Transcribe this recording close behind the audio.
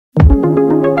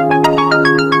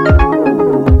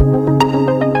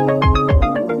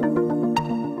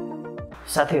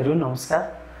साथीहरु नमस्कार।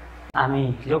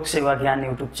 हामी लोकसेवा ज्ञान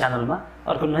युट्युब च्यानलमा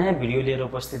अर्को नयाँ भिडियो लिएर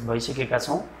उपस्थित भइसकेका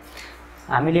छौं।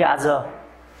 हामीले आज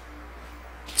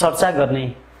चर्चा गर्ने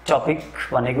टपिक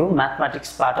भनेको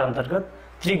म्याथमेटिक्स पार्ट अन्तर्गत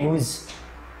त्रिभुज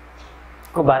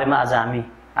को बारेमा आज हामी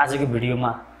आजको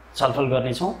भिडियोमा छलफल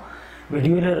गर्ने छौं।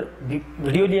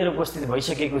 भिडियो लिएर उपस्थित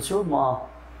भइसकेको छु म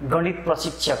गणित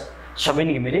प्रशिक्षक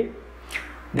सबिन घिमिरे।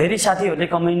 धेरै साथीहरुले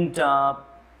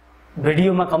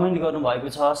भिडियोमा कमेन्ट गर्नु भएको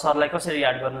छ, सरलाई कसरी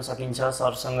याद गर्न सकिन्छ,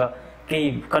 सरसँग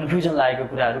केही कन्फ्युजन लागेको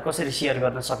कुराहरु कसरी शेयर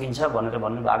गर्न सकिन्छ भनेर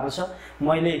भन्नु भएको छ।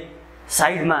 मैले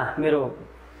साइडमा मेरो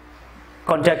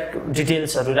कन्ट्याक्ट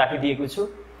डिटेल्सहरु राखिदिएको छु।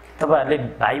 तपाईहरुले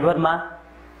भाइबरमा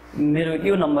मेरो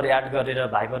यो नम्बर याद गरेर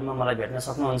भाइबरमा मलाई भेट्न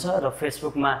सक्नुहुन्छ र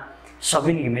फेसबुकमा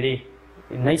सबिन घिमिरे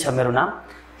नै छ मेरो नाम।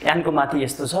 यानको माथि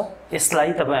यस्तो छ,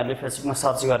 यसलाई तपाईहरुले फेसबुकमा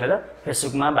सर्च गरेर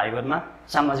फेसबुकमा भाइबरमा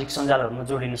सामाजिक सञ्जालहरुमा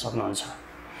जोडिन सक्नुहुन्छ।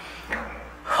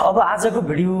 अब आजको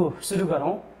भिडियो सुरु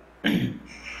गरौं।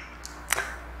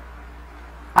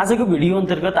 आजको भिडियो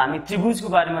अन्तर्गत हामी त्रिभुजको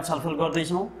बारेमा छलफल गर्दै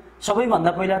छौं।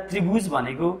 सबैभन्दा पहिला त्रिभुज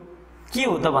भनेको के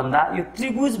हो त भन्दा यो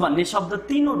त्रिभुज भन्ने शब्द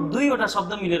दुईवटा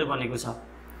शब्द मिलेर बनेको छ।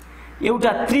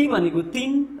 एउटा त्रि भनेको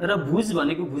तीन र भुज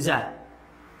भनेको भुजा।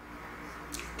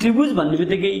 त्रिभुज भन्ने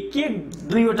बित्तिकै के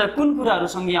दुईवटा कुन कुराहरु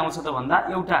सँगै आउँछ त भन्दा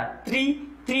एउटा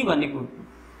त्रि भनेको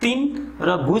तीन र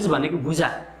भुज भनेको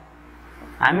भुजा।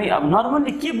 हामी अब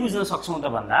नर्मली के बुझ्न सक्छौं त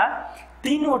भन्दा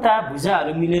तीनवटा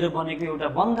भुजाहरु मिलेर बनेको एउटा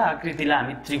बन्द आकृतिलाई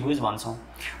हामी त्रिभुज भन्छौं।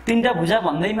 तीनटा भुजा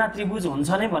भन्दैमा त्रिभुज हुन्छ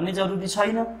नै भन्ने जरुरी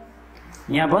छैन।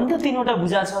 यहाँ बन्द तीनवटा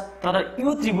भुजा छ तर यो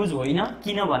त्रिभुज होइन,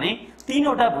 किनभने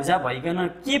तीनवटा भुजा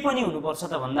भइकन के पनि हुनुपर्छ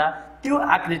त भन्दा त्यो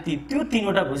आकृति त्यो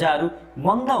तीनवटा भुजाहरु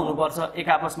बन्द हुनुपर्छ, एक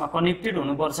आपसमा कनेक्टेड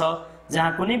हुनुपर्छ,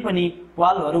 जहाँ कुनै पनि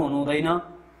वालहरु हुनु हुँदैन।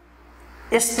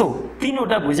 यस्तो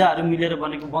तीनवटा भुजाहरु मिलेर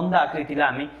बनेको बन्द आकृतिलाई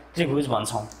हामी त्रिभुज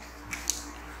भन्छौं।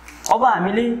 अब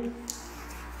हामीले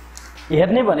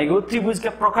हेर्ने भनेको त्रिभुजका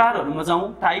प्रकारहरुमा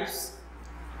जाउँ।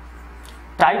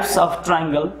 Types of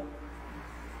triangle.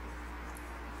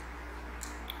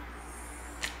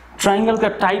 ट्रायंगलका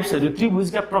टाइप्सहरु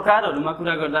त्रिभुजका प्रकारहरुमा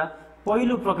कुरा गर्दा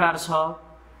पहिलो प्रकार छ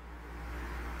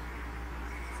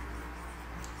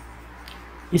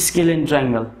स्केलेन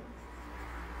ट्रायंगल,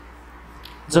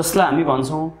 जसलाई हामी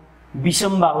भन्छौं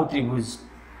विषमबाहु त्रिभुज।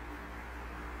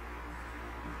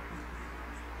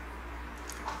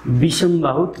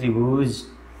 विषमबाहु त्रिभुज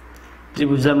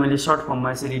त्रिभुजलाई मैले सर्ट फर्ममा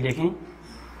यसरी लेखेँ।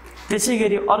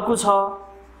 त्यसैगरी अर्को छ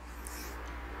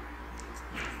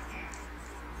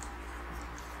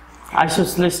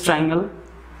आइसोसेलेस ट्रायंगल,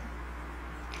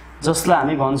 जसलाई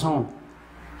हामी भन्छौं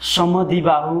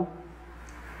समद्विबाहु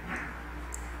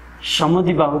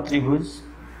त्रिभुज।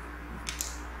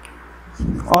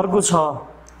 अर्को छ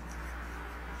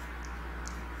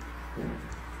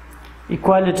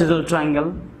इक्वालेटरल ट्रायंगल,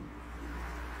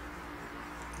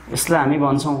 यसलाई हामी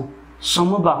भन्छौं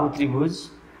समबाहु त्रिभुज।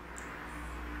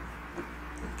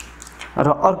 र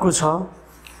अर्को छ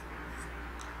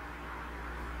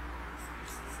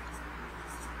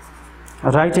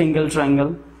राइट एंगल ट्रायंगल,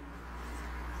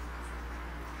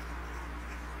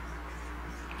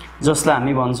 जसलाई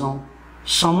हामी भन्छौं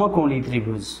समकोणी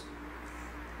त्रिभुज।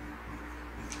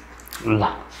 ल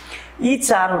यी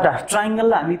चारवटा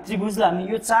ट्रायंगललाई हामी त्रिभुजलाई हामी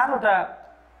यो चारवटा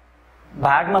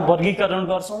भागमा वर्गीकरण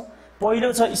गर्छौं। पहिलो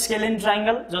छ स्केलेन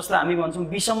ट्रायंगल, जसलाई हामी भन्छौं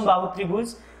विषमबाहु त्रिभुज।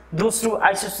 दोस्रो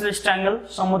आइसोसेलेस ट्रायंगल,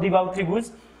 समद्विबाहु त्रिभुज।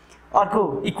 अर्को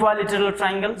इक्वालेटरल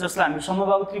ट्रायंगल, जसलाई हामी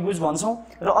समबाहु त्रिभुज भन्छौं।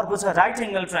 र अर्को छ राइट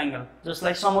एंगल ट्रायंगल,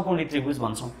 जसलाई समकोणी त्रिभुज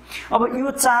भन्छौं। अब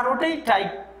यो चारवटै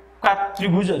टाइपका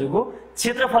त्रिभुजहरुको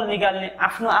क्षेत्रफल निकाल्ने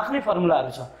आफ्नो आफ्नै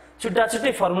फर्मुलाहरु छ,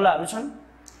 छुट्टा-छुट्टै फर्मुलाहरु छन्।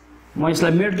 म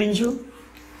यसलाई मेट्दिन्छु।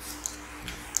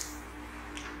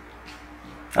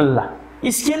 ल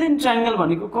स्केलेन ट्रायंगल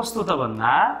भनेको कस्तो त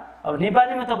भन्दा अब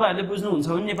नेपालीमा तपाईहरुले बुझ्नुहुन्छ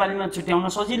भने नेपालीमा छुट्याउन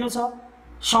सजिलो छ।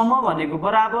 सम भनेको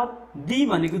बराबर, दि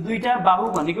भनेको दुईटा, बाहु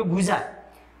भनेको भुजा।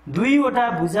 दुईवटा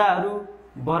भुजाहरु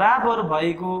बराबर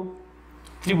भएको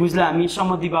त्रिभुजलाई हामी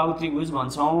समद्विबाहु त्रिभुज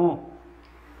भन्छौं।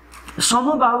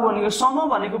 समबाहु भनेको सम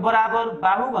भनेको बराबर,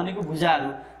 बाहु भनेको भुजाहरु,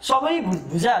 सबै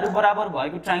भुजाहरु बराबर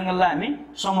भएको ट्रायंगललाई हामी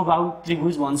समबाहु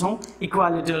त्रिभुज भन्छौं,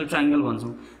 इक्वालेटरल ट्रायंगल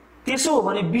भन्छौं। त्यसो हो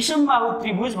भने विषमबाहु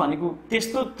त्रिभुज भनेको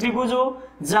त्यस्तो त्रिभुज हो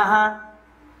जहाँ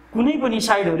कुनै पनि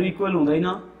साइडहरु इक्वल हुँदैन,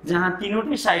 जहाँ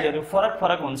तीनवटै साइडहरु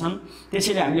फरक हुन्छन्।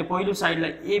 त्यसैले हामीले पहिलो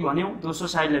साइडलाई ए भन्यौं, दोस्रो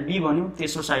साइडलाई बी भन्यौं,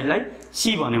 तेस्रो साइडलाई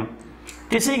सी भन्यौं।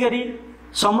 त्यसैगरी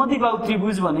समद्विबाहु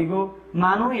त्रिभुज भनेको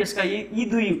मानौ यसका यी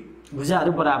दुई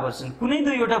भुजाहरु बराबर छन्। कुनै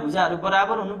दुईवटा भुजाहरु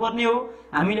बराबर हुनुपर्ने हो।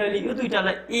 हामीले अहिले यो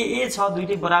दुईटालाई ए छ,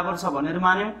 दुईटै बराबर छ भनेर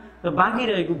मान्यौं र बाँकी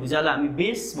रहेको भुजालाई हामी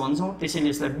बेस भन्छौं। त्यसैले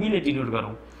यसलाई बी ले डिनोट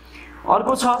गरौं।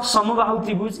 अर्को छ समबाहु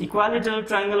त्रिभुज इक्वालेटरल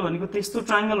ट्रायंगल भनेको त्यस्तो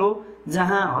ट्रायंगल हो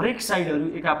जहाँ हरेक साइडहरु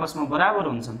एक आपसमा बराबर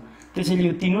हुन्छन्। त्यसैले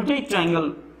यो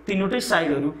तीनवटै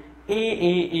साइडहरु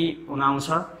ए हुन आउँछ।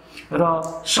 र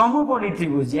समकोणी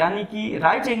त्रिभुज यानी कि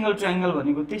राइट एंगल ट्रायंगल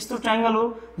भनेको त्यस्तो ट्रायंगल हो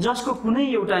जसको कुनै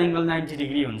एउटा एंगल 90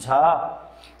 डिग्री हुन्छ।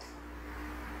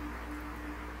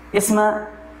 यसमा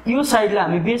यो साइडलाई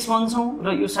हामी बेस भन्छौं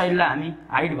र यो साइडलाई हामी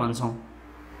हाइट भन्छौं।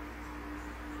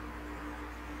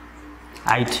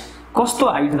 हाइट कस्तो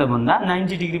हाइट त भन्दा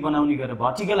 90 डिग्री बनाउने गरेर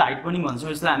भर्टिकल हाइट पनि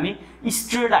भन्छौं, यसलाई हामी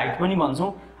स्ट्रेट हाइट पनि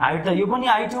भन्छौं। हाइट त यो पनि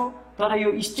हाइट हो तर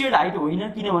यो स्ट्रेट हाइट होइन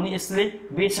किनभने यसले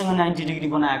बेससँग 90 डिग्री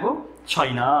बनाएको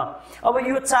छैन। अब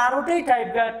यो चारवटै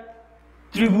टाइपका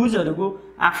त्रिभुजहरुको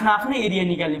आफ्ना आफ्नै एरिया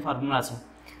निकाल्ने फर्मुला छ,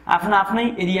 आफ्ना आफ्नै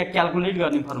एरिया क्याल्कुलेट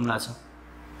गर्ने फर्मुला छ।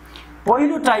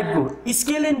 पहिलो टाइपको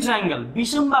scale and triangle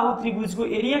विषमबाहु त्रिभुजको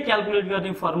area calculate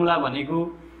गर्ने फर्मुला भनेको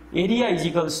area is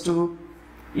equals to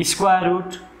square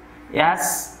root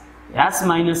s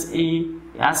minus a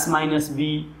s minus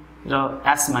b र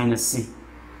s minus c।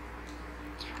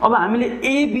 अब हामीले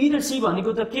a b र c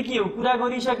भनेको त के हो कुरा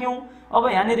गरिसक्यौं। अब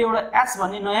यहाँनेर एउटा s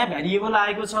भन्ने नयाँ भेरिएबल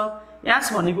आएको छ।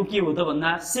 s भनेको के हो त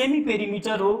भन्दा सेमी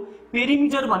पेरिमिटर हो।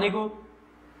 पेरिमिटर भनेको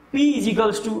p is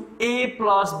equals to a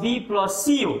plus b plus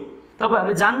c हो।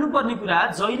 तपाईहरुले जान्नुपर्ने कुरा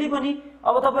जहिले पनि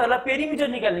अब तपाईहरुलाई पेरिमिटर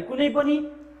निकाल्ने कुनै पनि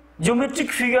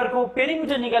ज्योमेट्रिक फिगरको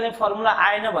पेरिमिटर निकाल्ने फर्मुला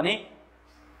आएन भने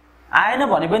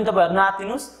पनि तपाईहरु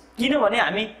नआतिनुस्, किनभने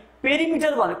हामी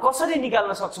पेरिमिटर भने कसरी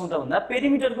निकाल्न सक्छौं त भन्दा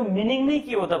पेरिमिटरको मिनिङ नै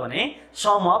के हो त भने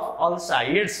सम अफ अल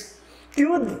साइड्स। त्यो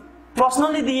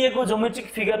प्रश्नले दिएको ज्योमेट्रिक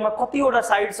फिगरमा कतिवटा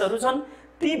साइड्सहरु छन्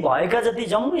ती भएका जति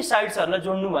जम्मै साइड्सहरुलाई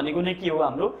जोड्नु भनेको नै के हो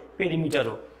हाम्रो पेरिमिटर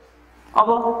हो। अब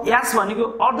s भनेको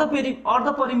अर्ध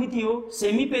परिमिति हो,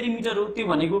 सेमी पेरिमिटर हो। त्यो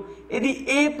भनेको यदि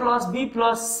a plus b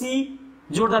plus c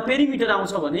जोड्दा perimeter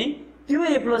आउँछ भने त्यो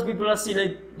a plus b plus c लाई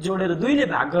जोडेर 2 ले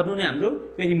भाग गर्नु नै हाम्रो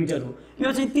पेरिमिटर हो।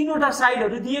 यो चाहिँ तीनवटा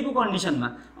साइडहरु दिएको कन्डिसनमा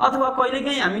अथवा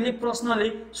कहिलेकाहीँ हामीले प्रश्नले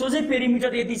सोझै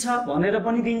पेरिमिटर यति छ भनेर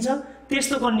पनि दिन्छ।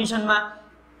 त्यस्तो कन्डिसनमा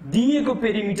दिएको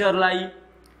पेरिमिटरलाई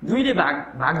 2 ले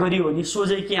भाग गरियो भने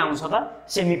सोझै के आउँछ त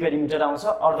सेमी पेरिमिटर आउँछ,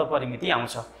 अर्ध परिमिति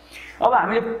आउँछ। अब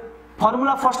हामीले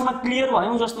फर्मुला फर्स्टमा क्लियर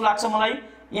भयौं जस्तो लाग्छ मलाई।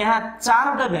 यहाँ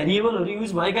चारवटा भेरिएबलहरु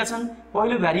युज भएका छन्।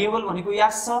 पहिलो भेरिएबल भनेको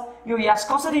यास छ। यो यास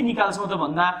कसरी निकाल्छौं त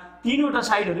भन्दा तीनवटा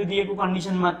साइडहरु दिएको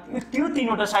कन्डिसनमा त्यो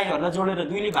तीनवटा साइडहरुलाई जोडेर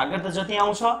 2 ले भाग गर्दा जति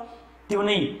आउँछ त्यो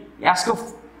नै यासको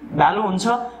भ्यालु हुन्छ।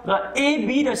 र a b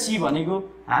र c भनेको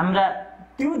हाम्रा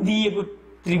त्यो दिएको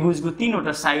त्रिभुजको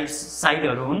तीनवटा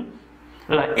साइडहरु हुन्।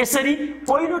 र यसरी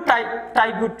पहिलो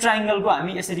टाइपको ट्रायंगलको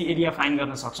हामी यसरी एरिया फाइन्ड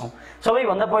गर्न सक्छौं।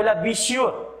 सबैभन्दा पहिला be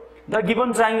sure the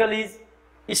given triangle is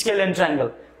scale and triangle.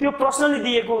 त्यो प्रश्नले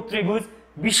दिएको त्रिभुज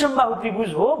विषमबाहु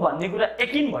त्रिभुज हो भन्ने कुरा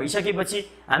यकिन भइसकेपछि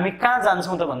हामी कहाँ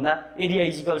जान्छौं त भन्दा एरिया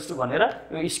इज इक्वल्स टु भनेर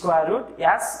यो square root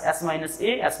s minus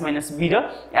a s minus b र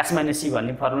s minus c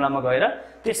भन्ने फर्मुलामा गएर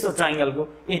त्यस्तो ट्रायंगलको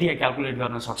एरिया क्याल्कुलेट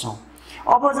गर्न सक्छौं।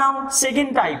 अब जाउँ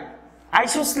सेकेन्ड टाइप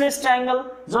आइसोस्लेस ट्रायंगल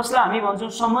जसलाई हामी भन्छौं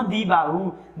समद्विबाहु।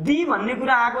 दी भन्ने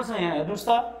कुरा आएको छ यहाँ हेर्नुस्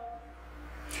त।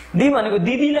 दी भनेको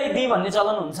दिदीलाई दी भन्ने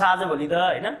चलन हुन्छ आजभोलि त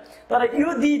हैन, तर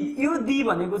यो दी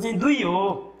भनेको चाहिँ 2 हो।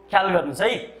 ख्याल गर्नुस्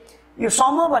है। यो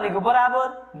सम भनेको बराबर,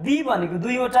 दी भनेको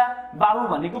 2 वटा, बाहु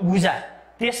भनेको भुजा।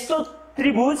 त्यस्तो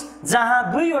त्रिभुज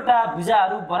जहाँ 2 वटा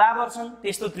भुजाहरू बराबर छन्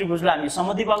त्यस्तो त्रिभुजलाई हामी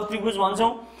समद्विबाहु त्रिभुज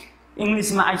भन्छौं।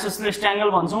 इंग्लिशमा आइसोस्लेस ट्रायंगल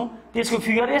भन्छौं। त्यसको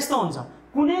फिगर यस्तो हुन्छ।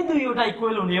 कुनै 2 वटा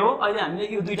इक्वल हुने हो। अहिले हामीले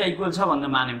यो 2टा इक्वल छ भनेर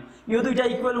मान्यौं। यो 2टा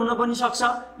इक्वल हुन पनि सक्छ,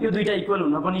 यो 2टा इक्वल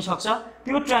हुन पनि सक्छ।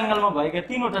 त्यो ट्रायंगलमा भएका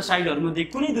तीनवटा साइडहरुमध्ये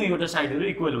कुनै 2 वटा साइडहरु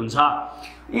इक्वल हुन्छ।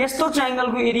 यस्तो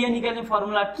ट्रायंगलको एरिया निकाल्ने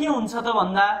फर्मुला के हुन्छ त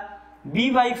भन्दा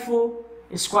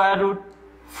b/4 square root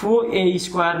 4a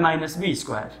square minus b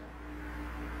square.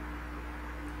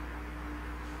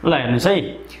 ल हेर्नुस् है।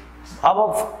 अब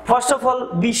first of all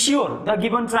be sure the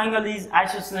given triangle is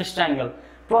आइसोस्लेस triangle.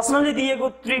 प्रश्नले दिएको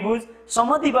त्रिभुज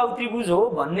समद्विबाहु त्रिभुज हो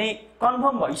भन्ने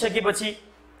कन्फर्म भइसकेपछि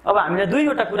अब हामीलाई 2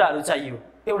 वटा कुराहरु चाहियो।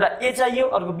 एउटा a चाहियो,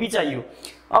 अर्को b चाहियो।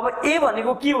 अब a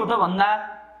भनेको के हो त भन्दा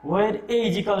where a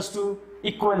is equals to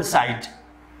equal side.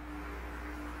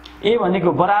 a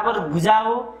भनेको बराबर भुजा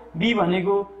हो, b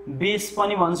भनेको बेस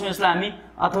पनि भन्छौं यसलाई हामी,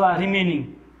 अथवा रिमेनिङ।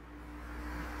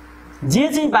 जे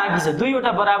चाहिँ बाँकी छ 2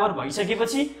 वटा बराबर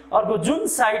भइसकेपछि अर्को जुन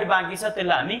साइड बाँकी छ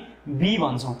त्यसलाई हामी b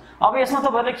भन्छौं। अब यसमा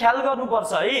तपाईहरुले ख्याल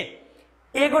गर्नुपर्छ है।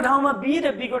 a को ठाउँमा b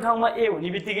र b को ठाउँमा a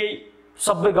हुनेबित्तिकै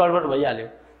सबै गडबड भइहाल्यो।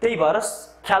 त्यही भएर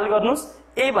ख्याल गर्नुस्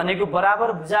a भनेको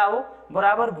बराबर भुजा हो,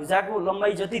 बराबर भुजाको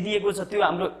लम्बाइ जति दिएको छ त्यो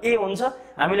हाम्रो a हुन्छ।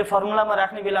 हामीले फर्मुलामा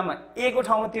राख्ने बेलामा a को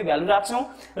ठाउँमा त्यो भ्यालु राख्छौं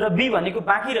र b भनेको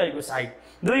बाँकी रहेको साइड।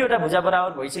 दुईवटा भुजा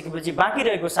बराबर भइसकेपछि बाँकी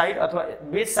रहेको साइड अथवा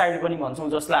बेस साइड पनि भन्छौं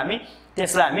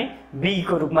त्यसलाई हामी b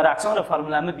को रूपमा राख्छौं र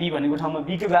फर्मुलामा b भनेको ठाउँमा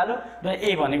b को भ्यालु र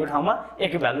a भनेको ठाउँमा a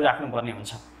को भ्यालु राख्नुपर्ने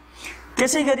हुन्छ।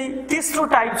 त्यसैगरी तेस्रो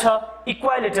टाइप छ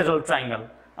इक्वालेटरल ट्रायंगल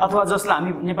अथवा जसलाई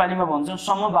हामी नेपालीमा भन्छौं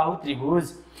समबाहु त्रिभुज।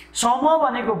 सम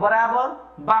भनेको बराबर,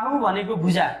 बाहु भनेको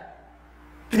भुजा,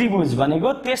 त्रिभुज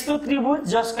भनेको त्यस्तो त्रिभुज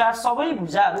जसका सबै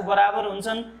भुजाहरू बराबर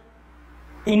हुन्छन्।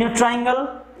 In a triangle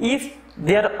if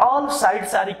their all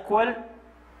sides are equal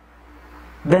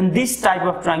then this type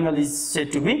of triangle is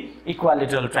said to be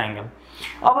equilateral triangle।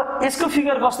 अब यसको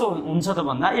फिगर कस्तो हुन्छ त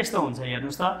भन्दा यस्तो हुन्छ,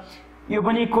 हेर्नुस् त, यो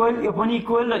पनि इक्वल, यो पनि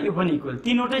इक्वल र यो पनि इक्वल,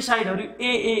 तीनवटै साइडहरु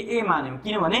ए मान्यौ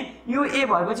किनभने यो a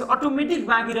भएपछि अटोमेटिक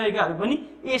बाँकी रहेकाहरु पनि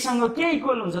a सँग के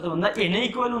इक्वल हुन्छ त भन्दा a नै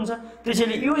इक्वल हुन्छ।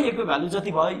 त्यसैले यो a को भ्यालु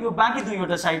जति भयो यो बाँकी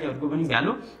दुईवटा साइडहरुको पनि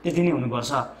भ्यालु त्यति नै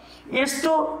हुनुपर्छ।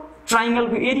 यस्तो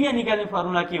ट्रायंगलको एरिया निकाल्ने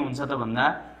फर्मुला के हुन्छ त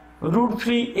भन्दा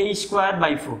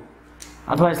 √3a²/4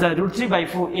 अथवा यसलाई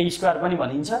 √3/4a² पनि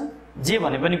भनिन्छ, जे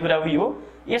भने पनि कुरा उही हो।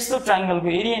 यस्तो ट्रायंगलको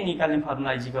एरिया निकाल्ने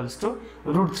फर्मुला =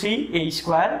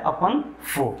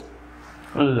 √3a²/4।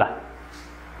 ल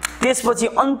त्यसपछि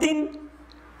अन्तिम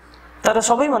तर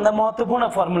सबैभन्दा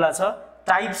महत्त्वपूर्ण फर्मुला छ,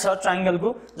 टाइप छ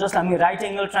ट्रायंगलको, जसलाई हामी राइट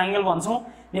एंगल ट्रायंगल भन्छौं,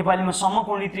 नेपालीमा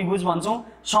समकोणी त्रिभुज भन्छौं।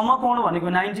 समकोण भनेको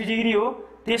 90 डिग्री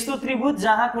हो। त्यस्तो त्रिभुज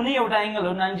जहाँ कुनै एउटा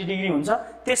एंगलहरु 90 डिग्री हुन्छ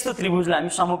त्यस्तो त्रिभुजलाई हामी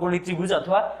समकोणी त्रिभुज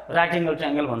अथवा राइट एंगल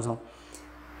ट्रायंगल भन्छौं।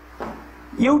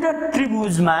 एउटा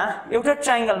त्रिभुजमा, एउटा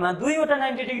ट्रायंगलमा दुईवटा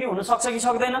 90 डिग्री हुन सक्छ कि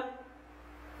सक्दैन?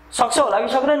 सक्छ होला कि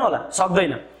सक्दैन होला?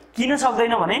 सक्दैन। किन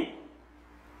सक्दैन भने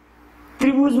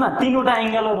त्रिभुजमा तीनवटा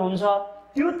एंगलहरु हुन्छ,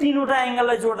 त्यो तीनवटा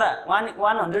एंगललाई जोड्दा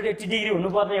 180 डिग्री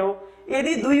हुनुपर्ने हो।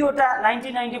 यदि दुईवटा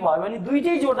 90 भयो भने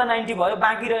दुईटै जोड्दा 90 भयो,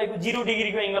 बाँकी रहेको 0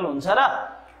 डिग्रीको एंगल हुन्छ र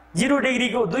 0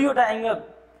 डिग्रीको दुईवटा एंगल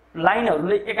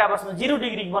लाइनहरुले एक आपसमा 0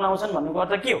 डिग्री बनाउँछन् भन्नुको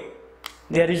अर्थ के हो?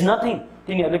 देयर इज नथिङ,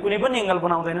 तिनीहरुले कुनै पनि एंगल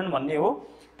बनाउँदैनन् भन्ने हो।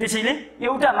 त्यसैले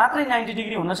एउटा मात्रै 90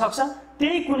 डिग्री हुन सक्छ,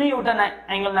 त्यही कुनै एउटा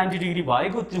एंगल 90 डिग्री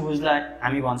भएको त्रिभुजलाई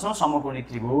हामी भन्छौं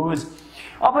समकोणी त्रिभुज।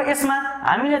 अब यसमा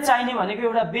हामीले चाहिने भनेको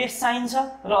एउटा बेस चाहिन्छ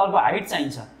र अर्को हाइट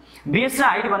चाहिन्छ। बेस र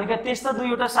हाइट भनेको त्यस्ता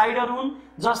दुईवटा साइडहरु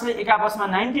हुन् जसले एक आपसमा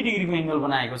 90 डिग्रीको एंगल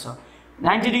बनाएको छ।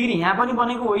 90 डिग्री यहाँ पनि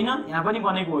बनेको होइन, यहाँ पनि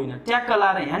बनेको होइन, ट्याक्क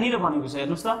लाएर यहाँनिर बनेको छ,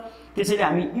 हेर्नुस् त। त्यसैले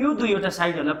हामी यो दुईवटा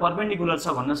साइडहरुलाई परपेन्डिकुलर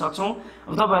छ भन्न सक्छौं।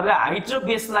 अब तपाईहरुले हाइट र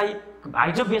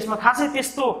बेसमा खासै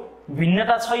त्यस्तो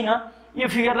भिन्नता छैन। यो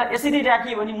फिगरलाई यसरी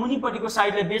राखियो भने मुनिपट्टिको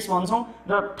साइडलाई बेस भन्छौं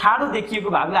र ठाडो देखिएको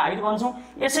भागलाई हाइट भन्छौं।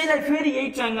 यसैलाई फेरि यही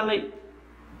ट्रायंगललाई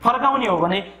फर्काउने हो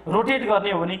भने, रोटेट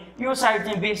गर्ने हो भने यो साइड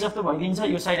चाहिँ बेस जस्तो भइदिन्छ,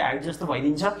 यो साइड हाइट जस्तो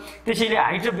भइदिन्छ। त्यसैले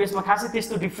हाइट र बेसमा खासै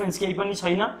त्यस्तो डिफरेन्स केही पनि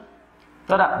छैन।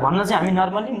 तर भन्न चाहिँ हामी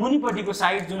नर्मली मुनिपट्टिको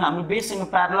साइड जुन हाम्रो बेससँग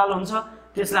प्यारलल हुन्छ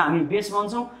त्यसलाई हामी बेस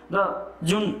भन्छौं र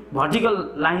जुन भर्टिकल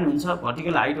लाइन हुन्छ,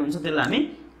 भर्टिकल हाइट हुन्छ त्यसलाई हामी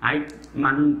हाइट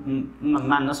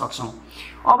मान्न सक्छौं।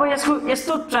 अब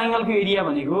यस्तो ट्रायंगलको एरिया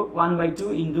भनेको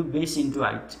 1/2 * बेस *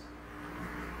 हाइट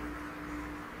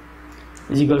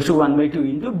 =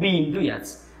 1/2 * b * h,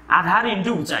 आधार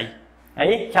 * उचाइ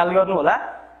है। ख्याल गर्नु होला,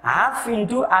 हाफ *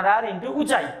 आधार *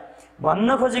 उचाइ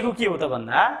भन्न खोजेको के हो त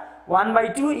भन्दा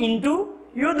 1/2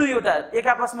 यो दुईवटा एक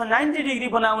आपसमा 90 डिग्री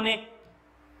बनाउने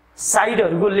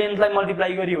साइडहरुको लेन्थलाई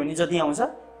मल्टिप्लाई गरियो भने जति आउँछ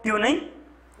त्यो नै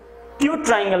त्यो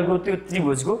ट्रायंगलको, त्यो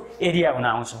त्रिभुजको एरिया हुन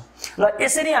आउँछ। ल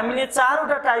यसरी हामीले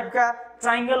चारवटा टाइपका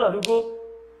ट्रायंगलहरुको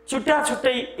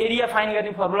छुट्टा-छुट्टै एरिया फाइन्ड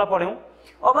गर्ने फर्मुला पढ्यौं।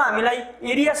 अब हामीलाई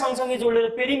एरिया सँगसँगै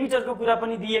जोडेर पेरिमिटरको कुरा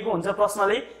पनि दिएको हुन्छ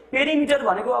प्रश्नले। पेरिमिटर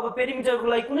भनेको, अब पेरिमिटरको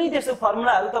लागि कुनै त्यस्तो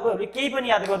फर्मुलाहरु तपाईहरुले केही पनि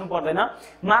याद गर्नु पर्दैन,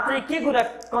 मात्रै के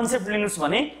कुरा कन्सेप्ट लिनुस्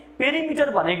भने पेरिमिटर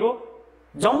भनेको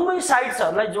जम्मै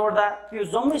साइड्सहरुलाई जोड्दा त्यो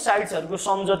जम्मै साइड्सहरुको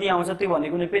सम जति आउँछ त्यो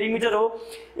भनेको नै पेरिमिटर हो।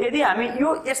 यदि हामी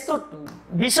यो यस्तो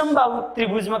विषमबाहु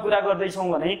त्रिभुजमा कुरा गर्दै छौं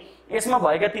भने यसमा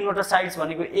भएका तीनवटा साइड्स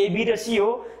भनेको AB र C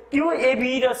हो, त्यो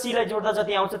AB र C लाई जोड्दा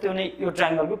जति आउँछ त्यो नै यो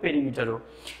ट्रायंगलको पेरिमिटर हो।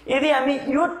 यदि हामी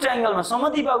यो ट्रायंगलमा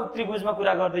समद्विबाहु त्रिभुजमा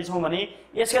कुरा गर्दै छौं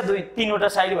भने यसका तीनवटा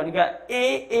साइड भनेको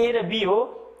A र B हो।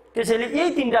 त्यसैले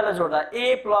यही तीनटालाई जोड्दा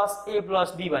A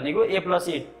 + B भनेको A +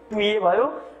 A 2A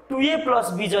भयो, 2A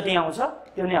 + B जति आउँछ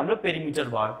त्यो नै हाम्रो पेरिमिटर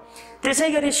भयो।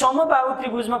 त्यसैगरी समबाहु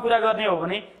त्रिभुजमा कुरा गर्ने हो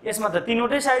भने यसमा त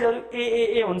तीनवटै साइडहरु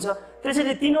A हुन्छ।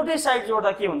 त्यसैले तीनवटै साइड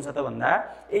जोड्दा के हुन्छ त भन्दा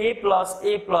A +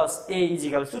 A + A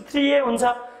 = 3A हुन्छ।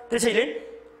 त्यसैले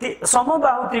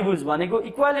समबाहु त्रिभुज भनेको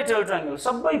इक्वालेटरल ट्रायंगल,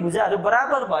 सबै भुजाहरू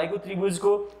बराबर भएको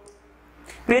त्रिभुजको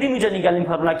पेरिमिटर निकाल्ने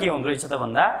फर्मुला के हुँदो रहेछ त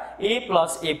भन्दा A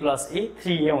 + A + A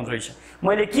 3A हुँदो रहेछ।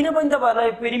 मैले किन पनि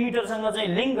तपाईहरुलाई पेरिमिटरसँग चाहिँ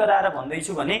लिंक गराएर भन्दै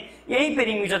छु भने यही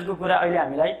पेरिमिटरको कुरा अहिले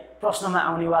हामीलाई प्रश्नमा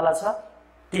आउनेवाला छ।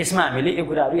 त्यसमा हामीले यो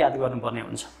कुराहरू याद गर्नुपर्ने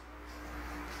हुन्छ।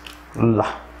 ल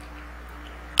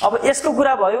अब यसको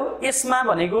कुरा भयो। यसमा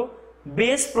भनेको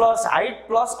बेस प्लस हाइट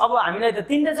प्लस अब हामीलाई त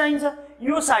तीनटा चाहिन्छ।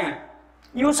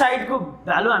 यो साइडको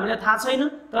भ्यालु हामीलाई थाहा छैन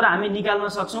तर हामी निकाल्न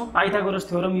सक्छौं, पाइथागोरस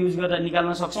थ्योरम युज गरेर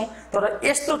निकाल्न सक्छौं। तर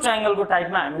यस्तो ट्रायंगलको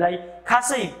टाइपमा हामीलाई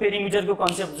खासै पेरिमिटरको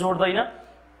कन्सेप्ट जोड्दैन,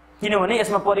 किनभने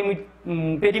यसमा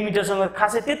पेरिमिटरसँग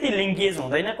खासै त्यति लिङ्केज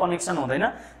हुँदैन, कनेक्सन हुँदैन।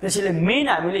 त्यसैले मेन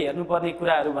हामीले हेर्नुपर्ने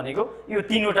कुराहरू भनेको यो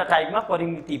तीनवटा टाइपमा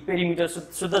पेरिमिटर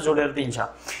शुद्ध जोडेर दिन्छ।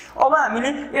 अब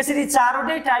हामीले यसरी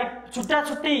चारवटै टाइप छुट्टा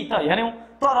छुट्टै त हेर्यौं,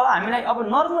 तर हामीलाई अब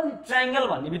नर्मल ट्रायंगल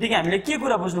भन्ने बित्तिकै हामीले के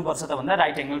कुरा बुझ्नुपर्छ त भन्दा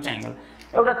राइट एंगल ट्रायंगल।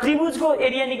 एउटा त्रिभुजको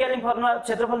एरिया निकाल्ने फर्मुला,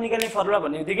 क्षेत्रफल निकाल्ने फर्मुला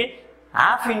भन्ने बित्तिकै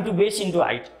half into base into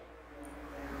height,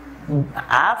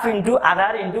 half into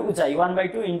आधार इन्टु उचाइ,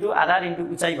 1/2 इन्टु आधार इन्टु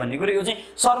उचाइ भन्ने कुरो यो चाहिँ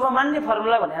सर्वमान्य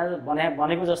फर्मुला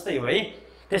भनेको जस्तै हो है।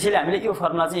 त्यसैले हामीले यो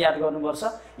फर्मुला चाहिँ याद गर्नुपर्छ।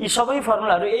 यी सबै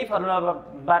फर्मुलाहरू यही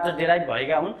फर्मुलाबाट डेराइभ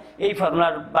भएका हुन्, यही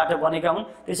फर्मुलाबाट बनेका हुन्।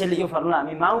 त्यसैले यो फर्मुला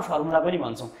हामी माउ फर्मुला पनि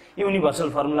भन्छौं, युनिभर्सल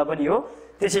फर्मुला पनि हो।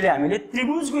 त्यसैले हामीले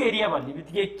त्रिभुजको एरिया भन्ने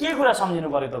बित्तिकै के कुरा सम्झिनु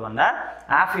पर्यो त भन्दा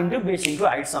half into base into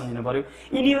height सम्झिनु पर्यो।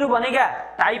 यिनीहरू भनेका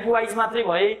टाइप वाइज मात्रै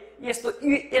भए,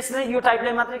 यसले यो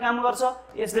टाइपलाई मात्रै काम गर्छ,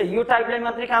 यसले यो टाइपलाई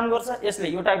मात्रै काम गर्छ, यसले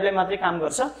यो टाइपलाई मात्रै काम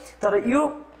गर्छ। तर यो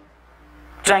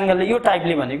ट्रायंगलले यो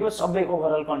टाइपले भनेको सबै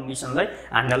ओभरअल कन्डिसनलाई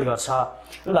ह्यान्डल गर्छ।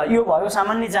 ल यो भयो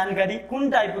सामान्य जानकारी,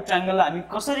 कुन टाइपको ट्रायंगललाई हामी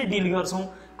कसरी डिल गर्छौं,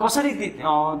 कसरी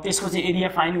त्यसको चाहिँ एरिया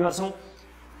फाइन्ड गर्छौं,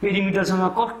 पेरिमिटरसँग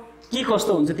के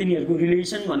कस्तो हुन्छ तिनीहरूको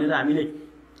रिलेसन भनेर हामीले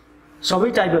सबै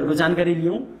टाइपहरूको जानकारी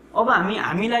लियौं। अब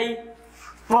हामीलाई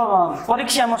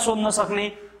परीक्षामा सोध्न सक्ने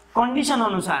कन्डिसन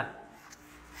अनुसार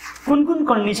कुन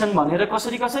कन्डिसन भनेर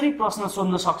कसरी प्रश्न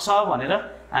सोध्न सक्छ भनेर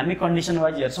हामी कन्डिसन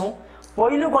वाइज हेर्छौं।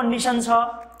 पहिलो कन्डिसन छ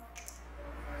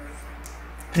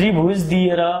त्रिभुज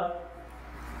दिएर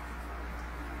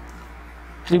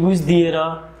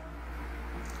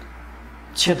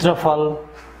क्षेत्रफल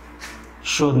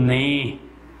सोध्ने।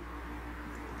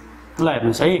 ल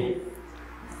हेर्नुस् है,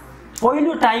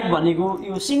 पहिलो टाइप भनेको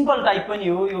यो सिम्पल टाइप पनि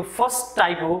हो, यो फर्स्ट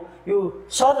टाइप हो, यो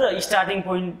सर स्टार्टिङ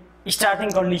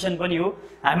कन्डिसन पनि हो।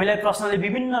 हामीलाई प्रश्नले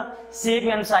विभिन्न शेप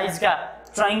एन्ड साइजका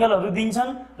ट्रायंगलहरू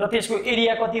दिन्छन् र त्यसको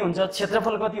एरिया कति हुन्छ,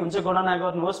 क्षेत्रफल कति हुन्छ गणना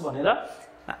गर्नुहोस् भनेर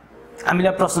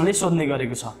हामीलाई प्रश्नले सोध्ने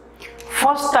गरेको छ।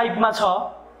 फर्स्ट टाइपमा छ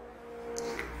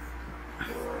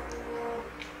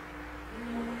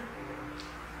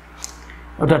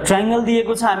एउटा ट्रायंगल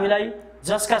दिएको छ हामीलाई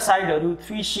जसका साइडहरू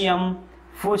 3 cm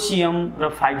 4 cm र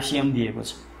 5 cm दिएको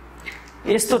छ।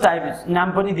 यस्तो टाइप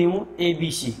नाम पनि दिउँ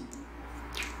ABC।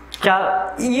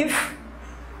 If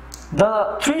the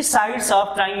three sides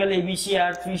of triangle ABC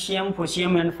are 3 cm 4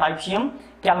 cm and 5 cm,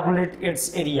 calculate its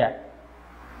area।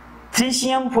 3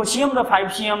 cm 4 cm र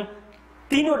 5 cm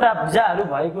तीनवटा भुजाहरू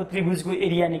भएको त्रिभुजको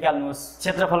एरिया निकाल्नुहोस्,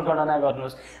 क्षेत्रफल गणना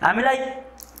गर्नुहोस्। हामीलाई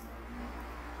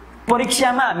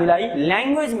परीक्षामा हामीलाई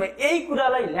ल्याङ्ग्वेजमा यही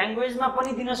कुरालाई ल्याङ्ग्वेजमा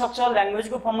पनि दिन सक्छ,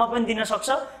 ल्याङ्ग्वेजको फर्ममा पनि दिन सक्छ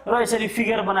र यसरी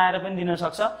फिगर बनाएर पनि दिन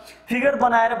सक्छ। फिगर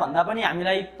बनाएर भन्दा पनि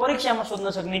हामीलाई परीक्षामा सोध्न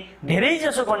सक्ने धेरै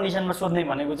जसो कन्डिसनमा सोध्ने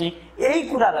भनेको चाहिँ यही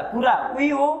कुरालाई कुरा उही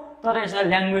हो तर यसलाई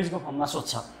ल्याङ्ग्वेजको फर्ममा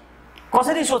सोध्छ।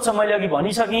 कसरी सोध्छ मैले अघि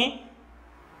भनिसकेँ,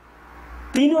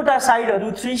 तीनवटा साइडहरू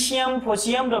 3 cm 4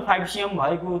 cm र 5 cm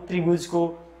भएको त्रिभुजको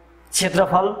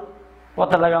क्षेत्रफल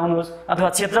पत्ता लगाउनुहोस् अथवा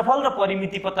क्षेत्रफल र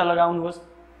परिमिति पत्ता लगाउनुहोस्,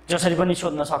 जसरी पनि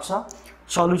सोध्न सक्छ।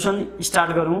 सल्युसन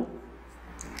स्टार्ट गरौँ।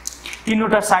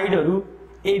 तीनवटा साइडहरू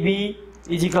AB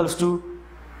 =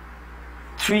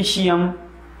 3 cm।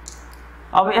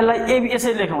 अब यसलाई AB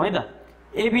यसरी लेखौँ है त,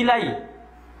 AB लाई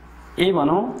A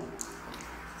भनौँ,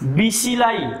 BC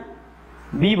लाई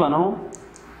B भनौँ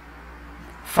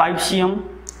 5 cm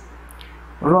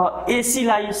र AC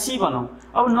लाई C भनौँ।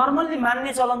 अब नर्मल्ली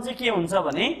मान्ने चलन चाहिँ के हुन्छ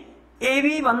भने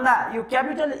AB भन्दा यो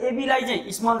क्यापिटल AB लाई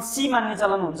चाहिँ स्मल C मान्ने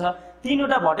चलन हुन्छ।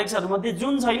 तीनवटा भर्टेक्सहरु मध्ये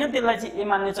जुन छैन त्यसलाई चाहिँ A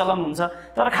मान्ने चलन हुन्छ।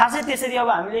 तर खासै त्यसरी अब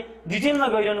हामीले डिटेलमा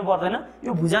गइरहनु पर्दैन,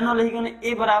 यो भुजा नलेखिकन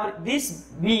A बराबर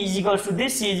this, B =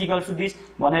 this, C =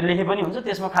 this भनेर लेखे पनि हुन्छ।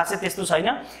 त्यसमा खासै त्यस्तो छैन।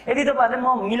 यदि तपाईहरुले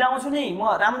म मिलाउँछु नै,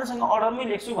 म राम्रोसँग अर्डरमै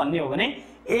लेख्छु भन्ने हो भने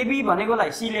AB भनेकोलाई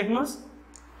C लेख्नुस्,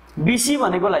 BC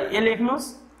भनेकोलाई A लेख्नुस्,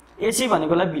 AC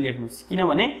भनेकोलाई B लेख्नुस्।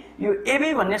 किनभने यो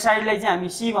AB भन्ने साइडलाई चाहिँ हामी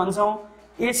C भन्छौं,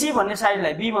 AC भन्ने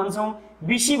साइडलाई B भन्छौं,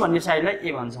 BC भन्ने साइडलाई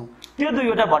A भन्छौं। त्यो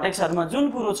दुईवटा भर्टेक्सहरुमा जुन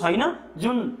कुरो छैन,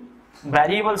 जुन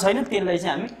भेरिएबल छैन, त्यसलाई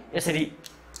चाहिँ हामी यसरी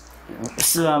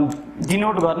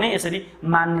डिनोट गर्ने, यसरी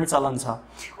मान्ने चलन छ।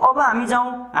 अब हामी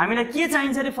जाउँ, हामीलाई के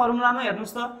चाहिन्छ रे फर्मुलामा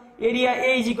हेर्नुस् त। एरिया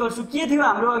A = के थियो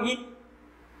हाम्रो अघि,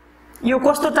 यो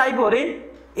कस्तो टाइप हो रे,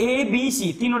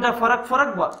 ABC तीनवटा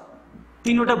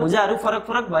तीनवटा भुजाहरू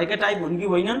फरक भएका टाइप हुन् कि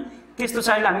होइनन्, त्यस्तो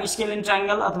साइडलाई हामी स्केलिन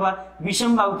ट्रायंगल अथवा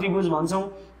विषमबाहु त्रिभुज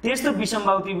भन्छौं। त्यस्तो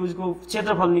विषमबाहु त्रिभुजको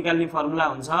क्षेत्रफल निकाल्ने फर्मुला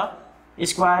हुन्छ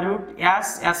square root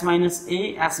s minus a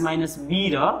s minus b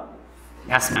र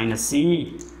s माइनस c।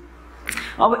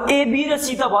 अब a b र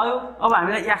c त भयो, अब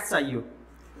हामीलाई s चाहियो।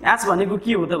 s भनेको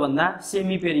के हो त भन्दा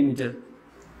सेमी पेरिमिटर।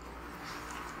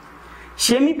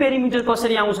 सेमी पेरिमिटर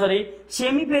कसरी आउँछ रे?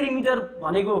 सेमी पेरिमिटर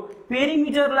भनेको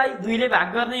पेरिमिटरलाई 2 ले भाग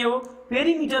गर्ने हो।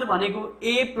 पेरिमिटर भनेको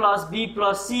a + b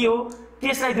 + c हो,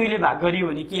 त्यसलाई 2 ले भाग गरियो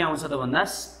भने के आउँछ त भन्दा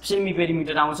सेमी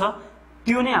पेरिमिटर आउँछ।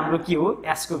 त्यो नै हाम्रो के हो?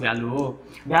 s को भ्यालु हो।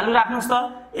 भ्यालु राख्नुस् त।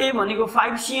 a भनेको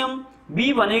 5 cm,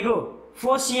 b भनेको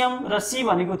 4 cm र c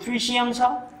भनेको 3 cm छ।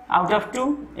 Out of 2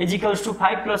 =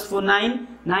 5 + 4 9,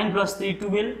 9 + 3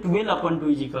 12,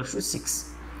 12/2 =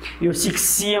 6। यो 6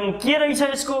 cm के रहेछ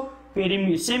यसको?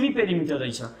 सेमी पेरिमिटर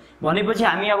रहेछ। भनेपछि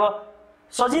हामी अब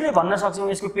सजिलै भन्न सक्छौं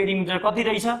यसको पेरिमिटर कति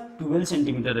रहेछ? 12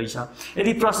 सेन्टिमिटर रहेछ।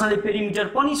 यदि प्रश्नले पेरिमिटर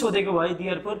पनि सोधेको भए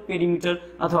देयरफोर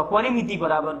पेरिमिटर अथवा परिमिति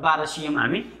बराबर 12 cm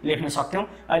हामी लेख्न सक्थ्यौं।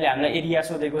 अहिले हामीलाई एरिया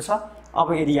सोधेको छ। अब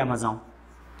एरियामा जाउँ।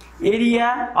 एरिया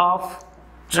अफ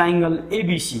ट्रायंगल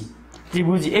एबीसी,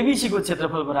 त्रिभुज एबीसी को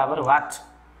क्षेत्रफल बराबर what?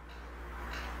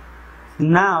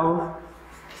 Now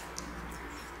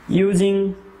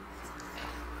using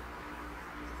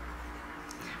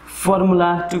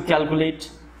formula to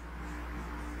calculate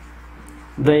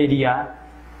the area,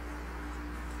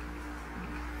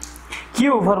 के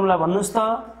हो फर्मुला भन्नुस् त?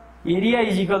 Area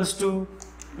 =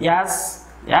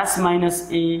 s minus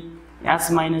a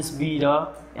s minus b र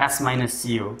s minus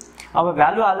c हो। अब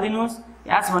भ्यालु हाल्दिनुस्।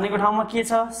 s भनेको ठाउँमा के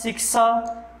छ? 6 छ।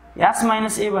 s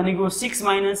minus a भनेको 6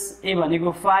 minus a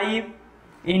भनेको 5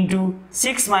 into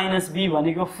 6 minus b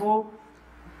भनेको 4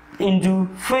 into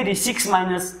फेरि 6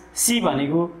 minus c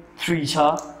भनेको 3 छ।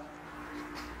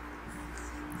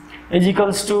 =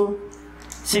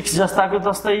 6 जस्ताको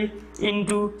तस्तै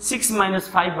into 6 minus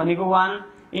 5 भनेको 1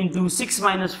 into 6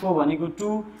 minus 4 भनेको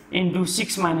 2 into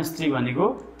 6 minus 3 भनेको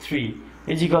 3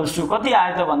 = कति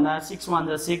आयो त भन्दा 6 1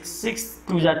 जा 6, 6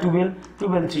 2 जा 12,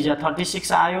 12 3 जा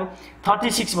 36 आयो।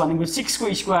 36 भनेको 6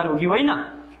 को स्क्वायर हो कि होइन?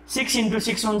 6 into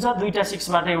 6 हुन्छ, दुईटा 6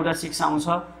 बाट एउटा 6 आउँछ।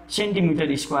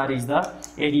 Centimetre square is the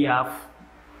area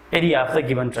of the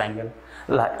given triangle.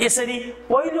 ल यसरी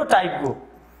पहिलो टाइपको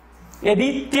यदि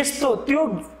त्यस्तो त्यो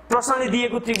प्रश्नले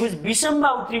दिएको त्रिभुज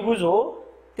विषमबाहु त्रिभुज हो,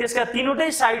 त्यसका तीनवटै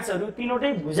साइड्सहरु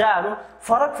तीनवटै भुजाहरु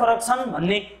फरक फरक छन्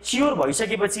भन्ने स्योर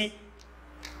भइसकेपछि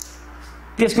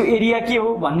त्यसको एरिया के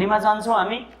हो भन्नेमा जान्छौं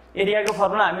हामी। एरियाको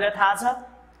फर्मुला हामीलाई थाहा छ,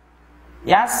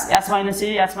 s minus a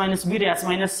s minus b र s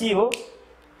minus c हो।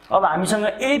 अब हामीसँग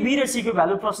a b र c को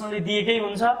भ्यालु प्रश्नले दिएकै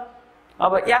हुन्छ।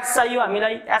 अब s चाहियो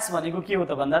हामीलाई। s भनेको के हो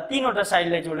त भन्दा तीनवटा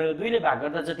साइडलाई जोडेर 2 ले भाग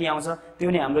गर्दा जति आउँछ त्यो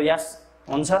नै हाम्रो s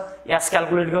हुन्छ। s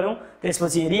क्याल्कुलेट गरौँ।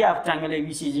 त्यसपछि area of triangle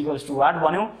ABC = what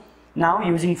भन्यौ। Now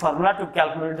using formula to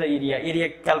calculate the area. Area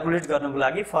calculate गर्नको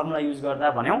लागि फर्मुला युज गर्दा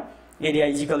भन्यौ एरिया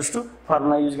 =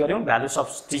 फर्मुला युज गर्यौं, भ्यालु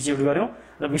सब्स्टिट्युट गर्यौं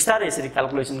र बिस्तारै यसरी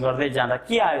क्याल्कुलेसन गर्दै जाँदा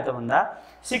के आयो त भन्दा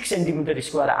 6 सेन्टिमिटर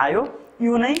स्क्वायर आयो।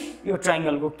 यो नै यो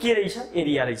ट्रायंगलको के रहेछ?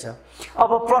 एरिया रहेछ। अब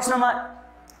प्रश्नमा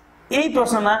यही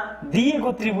प्रश्नमा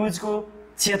दिएको त्रिभुजको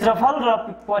क्षेत्रफल र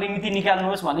परिमिति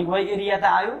निकाल्नुहोस् भनेको भए एरिया त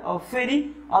आयो। अब फेरि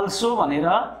अल्सो भनेर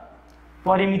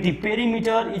परिमिति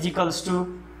पेरिमिटर =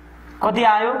 कति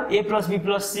आयो? a + b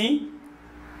 + c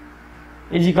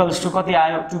 = कति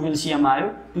आयो? 12 cm आयो।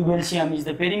 12 cm is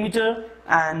the perimeter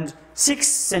and 6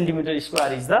 centimeter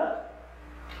square is the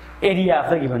area of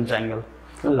the given triangle।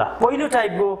 ल पहिलो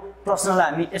टाइपको प्रश्नलाई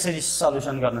हामी यसरी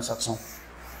सल्युसन गर्न सक्छौं।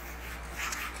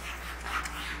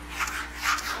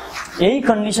 यही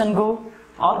कन्डिसनको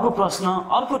अर्को प्रश्न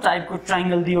अर्को टाइपको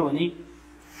ट्रायंगल दियो भने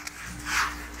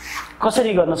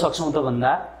कसरी गर्न सक्छौं त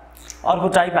भन्दा अर्को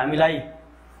टाइप हामीलाई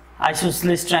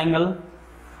आइसोसेलेस ट्रायंगल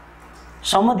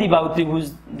समद्विबाहु त्रिभुज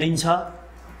दिन्छ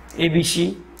एबीसी।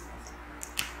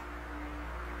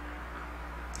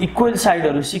 इक्वल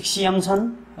साइडहरु 6 cm छन्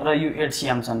र यो 8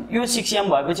 cm छन्। यो 6 cm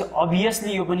भएपछि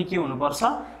obviously यो पनि के हुनुपर्छ?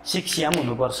 6 cm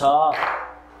हुनुपर्छ।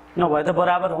 नभए त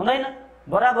बराबर हुँदैन।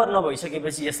 बराबर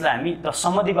नभइसकेपछि यसलाई हामी द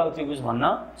समद्विबाहु त्रिभुज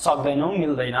भन्न सक्दैनौं,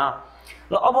 मिल्दैन।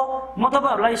 ल अब म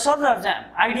तपाईहरुलाई सरल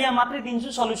आइडिया मात्रै दिन्छु,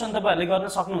 सल्युसन तपाईहरुले गर्न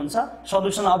सक्नुहुन्छ।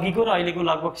 सल्युसन अघिको र अहिलेको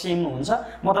लगभग सेम हुन्छ।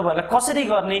 म तपाईहरुलाई कसरी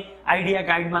गर्ने आइडिया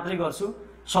गाइड मात्रै गर्छु।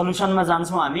 सल्युसनमा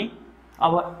जान्छौं हामी।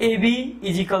 अब AB =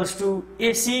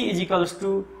 AC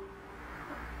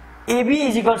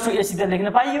त लेख्न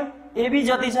पाइयो। AB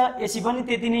जति छ AC पनि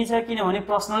त्यति नै छ, किनभने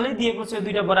प्रश्नले दिएको छ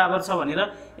दुईटा बराबर छ भनेर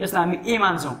यसलाई हामी A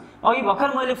मान्छौं। अघि भर्खर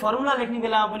मैले फर्मुला लेख्ने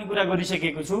बेलामा पनि कुरा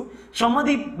गरिसकेको छु।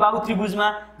 समद्विबाहु त्रिभुजमा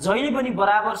जहिले पनि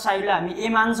बराबर साइडलाई हामी A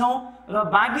मान्छौं र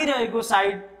बाँकी रहेको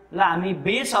साइडलाई हामी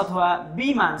बेस अथवा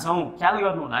B मान्छौं। ख्याल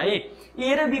गर्नु होला है। A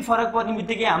र B फरक पर्ने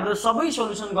बित्तिकै हाम्रो सबै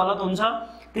सल्युसन गलत हुन्छ।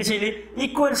 त्यसैले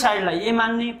इक्वल साइडलाई ए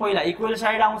मान्ने, पहिला इक्वल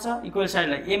साइड आउँछ, इक्वल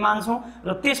साइडलाई ए मान्छौँ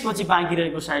र त्यसपछि बाँकी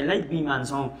रहेको साइडलाई बी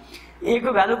मान्छौँ। ए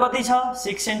को भ्यालु कति छ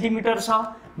 6 सेन्टिमिटर छ,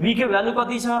 बी को भ्यालु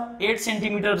कति छ 8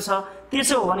 सेन्टिमिटर छ।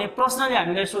 त्यसो हो भने प्रश्नले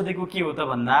हामीलाई सोधेको के हो त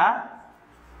भन्दा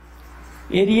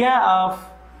एरिया अफ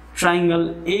ट्रायंगल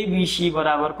एबीसी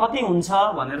बराबर कति हुन्छ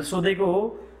भनेर सोधेको हो।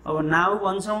 अब नाउ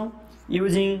भन्छौँ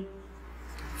using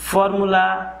formula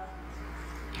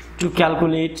to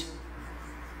calculate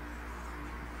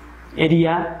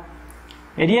area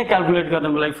calculate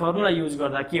गर्नको लागि फर्मुला युज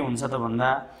गर्दा के हुन्छ त भन्दा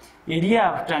area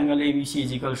of triangle ABC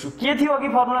is equals to के थियो अघि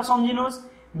फर्मुला सम्झिनुहोस्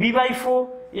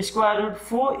b/4 square root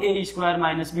 4a square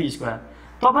minus b square.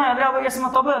 तपाईहरुले अब यसमा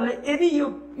तपाईहरुले यदि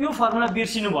यो फर्मुला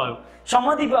बिर्सिनु भयो,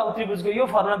 समद्विबाहु त्रिभुजको यो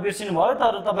फर्मुला बिर्सिनु भयो,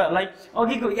 तर तपाईहरुलाई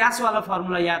अघिको यास वाला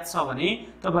फर्मुला याद छ भने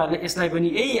तपाईहरुले यसलाई पनि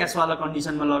यही यास वाला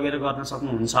कन्डिसनमा लगेर गर्न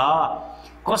सक्नुहुन्छ।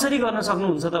 कसरी गर्न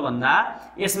सक्नुहुन्छ त भन्दा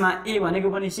यसमा a भनेको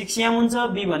पनि 6m हुन्छ,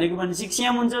 b भनेको पनि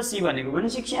 6m हुन्छ, c भनेको पनि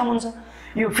 6m हुन्छ।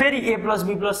 यो फेरि a +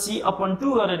 b + c अपन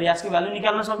 2 गरेर यसको भ्यालु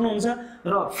निकाल्न सक्नुहुन्छ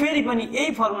र फेरि पनि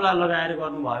यही फर्मुला लगाएर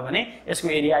गर्नुभयो भने यसको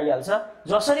एरिया आइहाल्छ।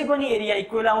 जसरी पनि एरिया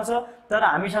इक्वल आउँछ, तर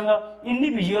हामीसँग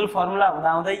इन्डिभिजुअल फर्मुला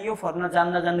हुँदाहुँदै यो फर्मुला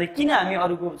जान्दा जान्दै किन हामी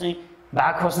अरूको चाहिँ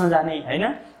भाग खोज्न जाने हैन।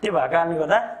 त्यो भएको कारणले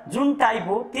गर्दा जुन टाइप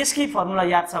हो त्यसकै फर्मुला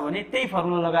याद छ भने त्यही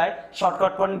फर्मुला लगाए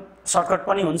सर्टकट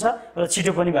पनि हुन्छ र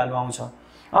छिटो पनि भ्यालु आउँछ।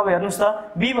 अब हेर्नुस्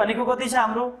त b भनेको कति छ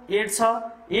हाम्रो 8 छ,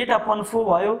 8/4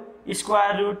 भयो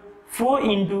square root 4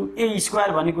 into a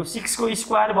square भनेको 6 को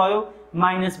स्क्वायर भयो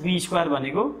माइनस b स्क्वायर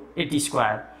भनेको 8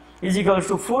 स्क्वायर इज इक्वल्स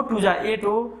टु 4 2 जा 8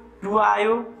 हो, 2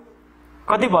 आयो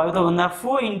कति भयो त भन्दा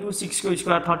 4 इन्टु 6 को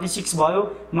स्क्वायर 36 भयो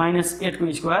माइनस 8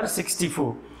 को square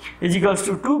 64 is equals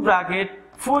to 2 bracket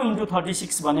 4 into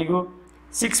 36 भनेको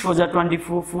 6 4 जा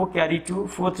 24, 4 क्यारी 2,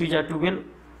 4 3 जा 12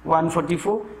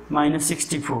 144 माइनस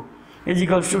 64 इज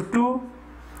इक्वल्स टु 2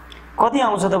 कति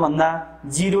आउँछ त भन्दा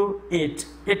 08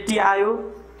 80 आयो।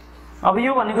 अब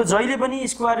यो भनेको जहिले पनि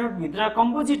स्क्वायर रुट भित्र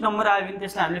कम्पोजिट नम्बर आयो भने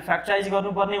त्यसलाई हामीले फ्याक्टराइज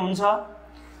गर्नुपर्ने हुन्छ।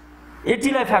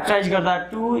 80 लाई फ्याक्टराइज गर्दा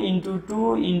 2 इन्टु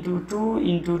 2 इन्टु 2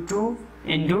 इन्टु 2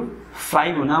 इन्टु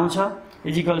 5 हुन आउँछ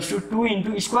is equals to 2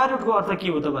 into square रुटको अर्थ के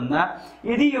हो त भन्दा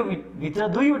यदि यो भित्र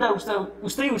दुईवटा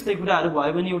उस्तै कुराहरू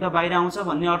भयो भने एउटा बाहिर आउँछ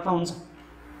भन्ने अर्थ हुन्छ।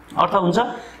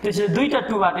 त्यसैले दुईटा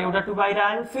 2 बाट एउटा 2 बाहिर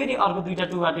आयो, फेरि अर्को दुईटा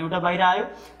 2 बाट एउटा बाहिर आयो,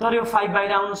 तर यो 5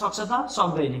 बाहिर आउन सक्छ त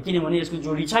सक्दैन, किनभने यसको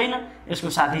जोडी छैन, यसको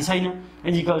साथी छैन।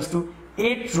 Is equals to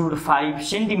 8√5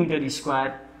 centimetre square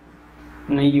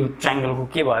नै यो ट्रायंगलको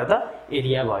के भयो त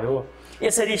एरिया भयो।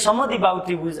 यसरी समद्विबाहु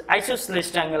त्रिभुज आइसोसलेस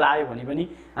ट्रायंगल आयो भने पनि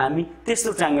हामी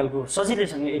त्यस्तो ट्रायंगलको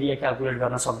सजिलैसँग एरिया क्याल्कुलेट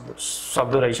गर्न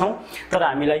सक्दो रहेछौँ, तर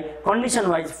हामीलाई कन्डिसन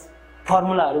वाइज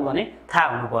फर्मुलाहरू भने थाहा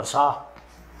हुनुपर्छ।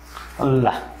 ल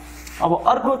अब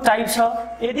अर्को टाइप छ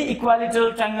यदि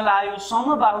इक्वालिटरल ट्रायंगल आयो,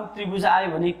 समबाहु त्रिभुज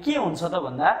आयो भने के हुन्छ त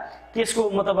भन्दा त्यसको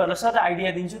म तपाईहरुलाई सर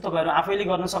आइडिया दिन्छु, तपाईहरु आफैले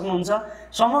गर्न सक्नुहुन्छ।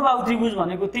 समबाहु त्रिभुज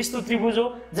भनेको त्यस्तो त्रिभुज हो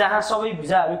जहाँ सबै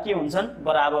भुजाहरू के हुन्छन्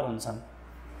बराबर हुन्छन्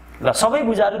र सबै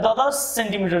भुजाहरू 10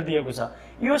 सेन्टिमिटर दिएको छ।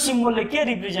 यो सिम्बलले के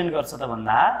रिप्रेजेन्ट गर्छ त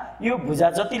भन्दा यो भुजा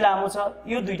जति लामो छ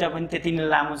यो दुईटा पनि त्यति नै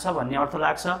लामो छ भन्ने अर्थ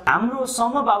लाग्छ। हाम्रो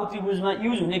समबाहु त्रिभुजमा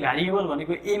युज हुने भ्यारिएबल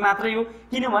भनेको a मात्रै हो,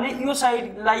 किनभने यो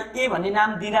साइडलाई a भन्ने नाम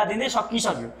दिँदै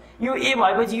सकिसक्यो। यो a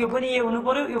भएपछि यो पनि a हुनु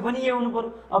पर्यो, यो पनि a हुनु पर्यो।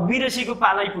 अब b र c को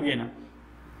पालै पुगेन।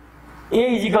 a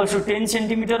is equals to 10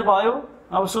 centimetre भयो।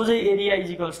 अब सोझै area is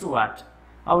equals to what.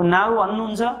 अब नाउ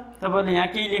भन्नुहुन्छ तपाईले यहाँ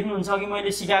केही लेख्नुहुन्छ अघि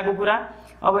मैले सिकाएको कुरा।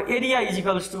 अब एरिया इज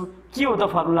इक्वल्स टु के हो त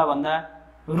फर्मुला भन्दा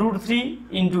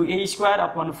 √3 इन्टु a स्क्वायर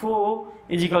अपन 4 हो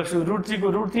इज इक्वल्स टु √3 को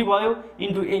 √3 भयो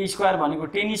इन्टु a स्क्वायर भनेको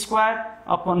 10 स्क्वायर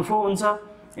अपन 4 हुन्छ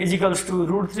is equals to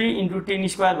 √3 into 10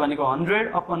 square भनेको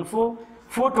 100 अपन 4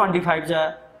 425 जा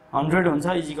 100 हुन्छ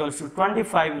is equals to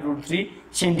 25√3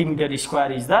 centimetre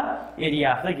square is the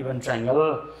area of the given triangle.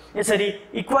 यसरी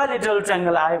इक्वालिटरल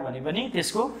ट्रायंगल आयो भने पनि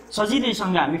त्यसको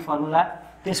सजिलैसँग हामी फर्मुला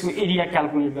त्यसको एरिया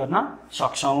क्याल्कुलेट गर्न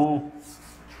सक्छौं।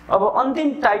 अब अन्तिम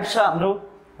टाइप छ हाम्रो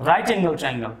right angle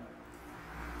triangle.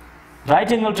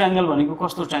 Right angle triangle भनेको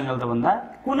कस्तो ट्रायंगल त भन्दा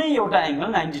कुनै एउटा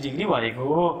एंगल 90 डिग्री भएको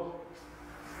हो।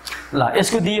 ल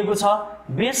यसको दिएको छ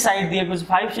बेस साइड दिएको छ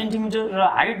 5 सेन्टिमिटर र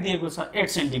हाइट दिएको छ 8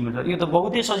 सेन्टिमिटर। यो त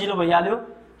बहुतै सजिलो भइहाल्यो।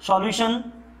 Solution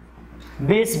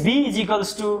base b is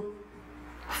equals to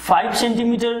 5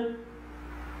 centimetre,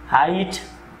 height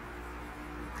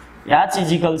h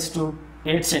is equals to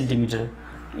 8 centimetre.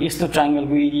 यस्तो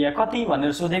ट्रायंगलको एरिया कति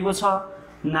भनेर सोधेको छ।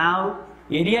 Now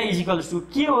area is equals to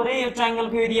के हो रे यो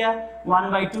ट्रायंगलको area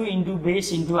 1/2 into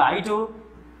base into height हो,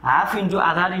 हाफ इन्टु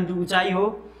आधार इन्टु उचाइ हो।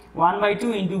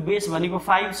 1/2 इन्टु बेस भनेको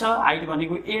 5 छ, हाइट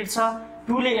भनेको 8 छ।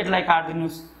 2 ले 8 लाई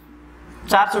काट्दिनुस्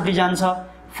 4 चोटि जान्छ।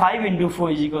 5 into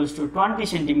 4 is equals to 20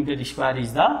 centimetre square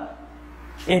is the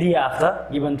area of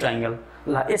the given triangle.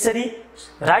 ल यसरी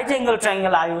राइट एंगल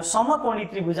ट्रायंगल आयो, समकोणी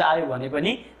त्रिभुज आयो भने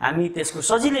पनि हामी त्यसको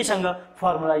सजिलैसँग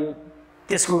फर्मुला यो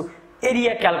त्यसको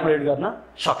एरिया क्याल्कुलेट गर्न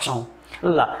सक्छौं।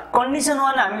 ल कन्डिसन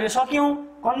 1 हामीले सक्यौं।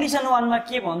 कन्डिसन 1 मा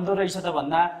के भन्दो रहेछ त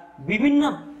भन्दा विभिन्न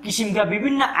किसिमका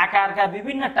विभिन्न आकारका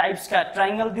विभिन्न टाइप्सका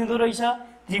ट्रायंगल दिँदो रहेछ,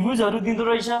 त्रिभुजहरू दिँदो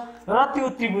रहेछ र त्यो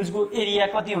त्रिभुजको एरिया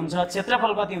कति हुन्छ,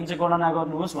 क्षेत्रफल कति हुन्छ गणना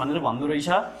गर्नुहोस् भनेर भन्दो रहेछ।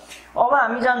 अब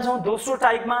हामी जान्छौं दोस्रो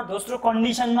टाइपमा, दोस्रो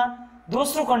कन्डिसनमा।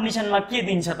 दोस्रो कन्डिसनमा के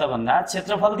दिन्छ त भन्दा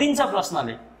क्षेत्रफल दिन्छ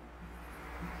प्रश्नले।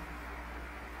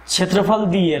 क्षेत्रफल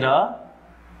दिएर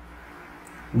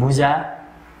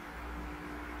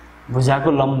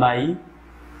भुजाको लम्बाई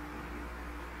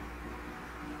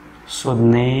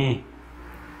सोध्ने।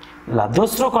 ल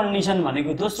दोस्रो कन्डिसन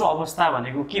भनेको दोस्रो अवस्था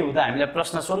भनेको के हो त हामीलाई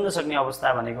प्रश्न सोध्न सक्ने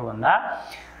अवस्था भनेको भन्दा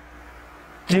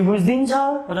त्रिभुज दिन्छ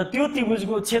र त्यो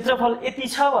त्रिभुजको क्षेत्रफल यति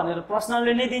छ भनेर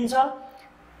प्रश्नले नै दिन्छ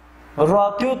र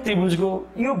त्यो त्रिभुजको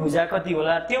यो भुजा कति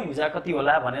होला, त्यो भुजा कति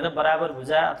होला भनेर बराबर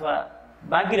भुजा अथवा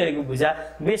बाँकी रहेको भुजा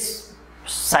बेस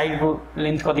साइडको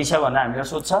लेन्थ कति छ भनेर हामीलाई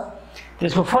सोध्छ।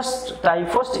 त्यसको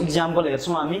फर्स्ट एक्जाम्पल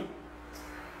हेर्छौं हामी।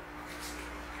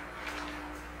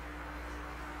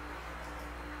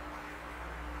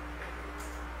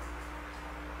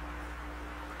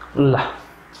 ल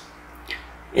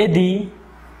यदि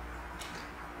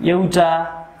एउटा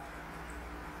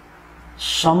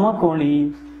समकोणी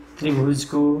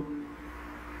त्रिभुजको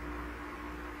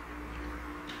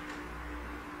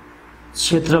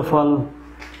क्षेत्रफल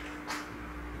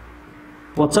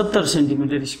 75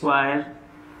 सेन्टिमिटर स्क्वायर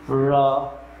र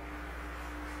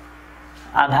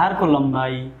आधारको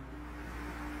लम्बाई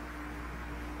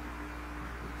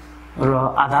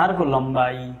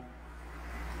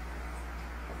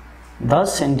 10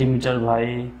 सेन्टिमिटर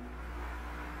भए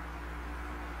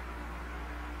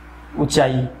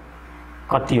उचाइ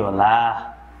कति होला?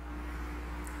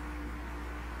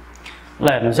 ल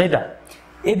हेर्नुस् है त,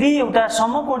 यदि एउटा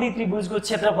समकोणी त्रिभुजको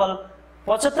क्षेत्रफल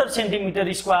 75 सेन्टिमिटर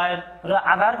स्क्वायर र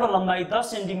आधारको लम्बाई 10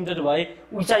 सेन्टिमिटर भए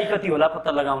उचाइ कति होला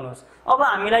पत्ता लगाउनुहोस्। अब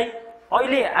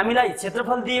हामीलाई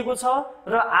क्षेत्रफल दिएको छ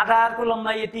र आधारको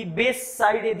लम्बाई यति, बेस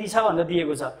साइड यति छ भनेर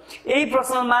दिएको छ। यही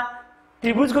प्रश्नमा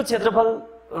त्रिभुजको क्षेत्रफल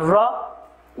र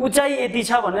उचाइ यति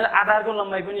छ भनेर आधारको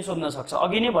लम्बाई पनि सोध्न सक्छ।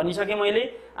 अघि नै भनिसके मैले,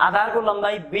 आधारको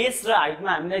लम्बाई बेस र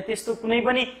हाइटमा हामीलाई त्यस्तो कुनै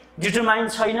पनि डिटरमाइन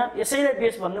छैन, यसैलाई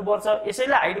बेस भन्नुपर्छ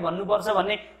यसैलाई हाइट भन्नुपर्छ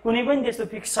भन्ने कुनै पनि त्यस्तो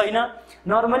फिक्स छैन।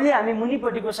 नर्मल्ली हामी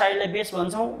मुनिपट्टिको साइडलाई बेस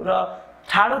भन्छौं र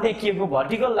ठाडो देखिएको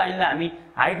भर्टिकल लाइनलाई हामी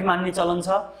हाइट मान्ने चलन छ।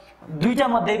 दुईटा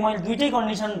मध्ये मैले दुईटै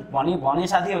कन्डिसन भने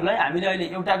साथीहरूलाई हामीले अहिले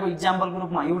एउटाको इक्जाम्पलको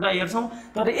रूपमा एउटा हेर्छौं।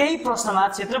 तर यही प्रश्नमा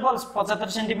क्षेत्रफल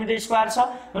 75 सेन्टिमिटर स्क्वायर छ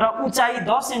र उचाइ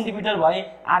 10 सेन्टिमिटर भए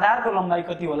आधारको लम्बाई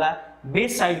कति होला,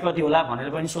 बेस साइड कति होला भनेर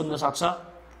पनि सोध्न सक्छ।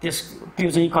 त्यो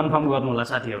चाहिँ कन्फर्म गर्नु होला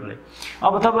साथीहरूले।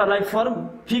 अब तपाईहरुलाई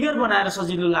फिगर बनाएर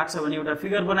सजिलो लाग्छ भने एउटा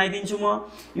फिगर बनाइदिन्छु म।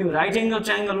 यो राइट एंगल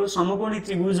ट्रायंगल हो, समकोणी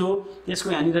त्रिभुज हो, त्यसको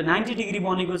यहाँनिर 90 डिग्री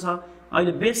बनेको छ।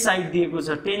 अहिले बेस साइड दिएको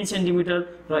छ 10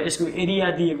 सेन्टिमिटर र यसको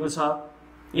एरिया दिएको छ,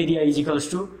 area is equals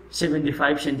to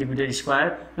 75 centimetre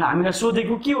square. र हामीलाई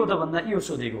सोधेको के हो त भन्दा यो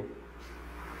सोधेको,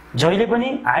 जहिले पनि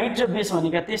हाइट र बेस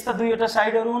भनेका त्यस्ता दुईवटा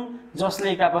साइडहरू हुन्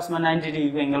जसले एक आपसमा 90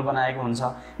 डिग्रीको एंगल बनाएको हुन्छ।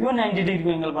 यो 90 डिग्रीको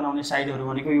एंगल बनाउने साइडहरू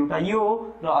भनेको एउटा यो हो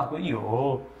र अर्को यो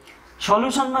हो।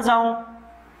 सल्युसनमा जाउँ।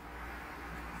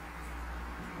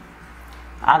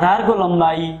 आधारको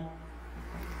लम्बाई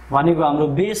भनेको हाम्रो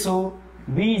बेस हो,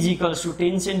 b is equals to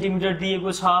 10 centimetre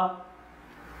दिएको छ।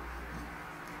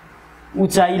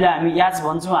 उचाइलाई हामी याच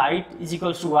भन्छौं, height is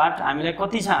equals to what, हामीलाई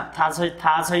कति छ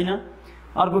थाहा छैन।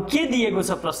 अर्को के दिएको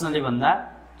छ प्रश्नले भन्दा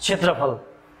क्षेत्रफल।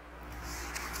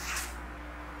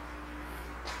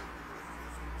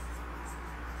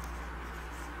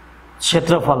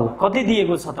 क्षेत्रफल कति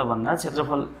दिएको छ त भन्दा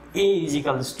क्षेत्रफल a is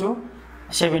equals to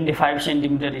 75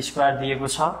 centimetre square दिएको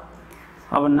छ।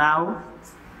 अब नाउ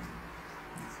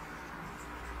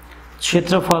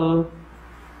क्षेत्रफल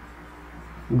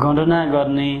गणना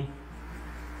गर्ने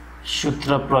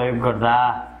सूत्र प्रयोग गर्दा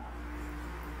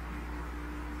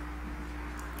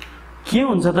के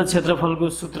हुन्छ त क्षेत्रफलको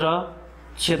सूत्र?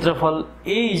 क्षेत्रफल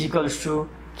a इज इक्वल्स टु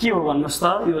के हो भन्नुस्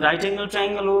त? यो राइट एंगल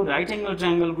ट्रायंगल हो, राइट एंगल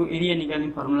ट्रायंगलको एरिया निकाल्ने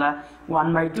formula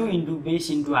 1/2 into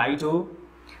base into height हो।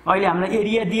 अहिले हामीलाई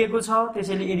एरिया दिएको छ,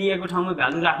 त्यसैले एरियाको ठाउँमा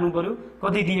भ्यालु राख्नु पर्यो।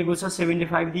 कति दिएको छ?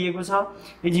 75 दिएको छ,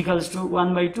 is equals to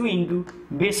 1/2 into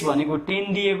base भनेको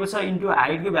 10 दिएको छ इन्टु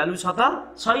हाइटको भ्यालु छ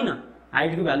त छैन,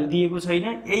 हाइटको भ्यालु दिएको छैन,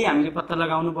 यही हामीले पत्ता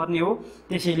लगाउनु पर्ने हो।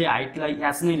 त्यसैले हाइटलाई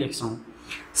याच नै लेख्छौं।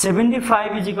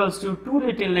 75 इज इक्वल्स टु 2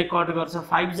 ले 10 लाई कट गर्छ,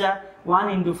 5 जा 1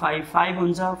 इन्टु 5 5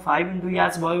 हुन्छ, 5 इन्टु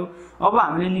याच भयो। अब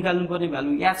हामीले निकाल्नु पर्ने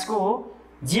भ्यालु याचको हो,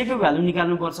 जे को भ्यालु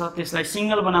निकाल्नु पर्छ त्यसलाई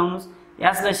सिंगल बनाउनुस्।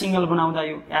 याचलाई सिंगल बनाउँदा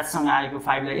यो याचसँग आएको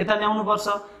 5 लाई यता ल्याउनु पर्छ,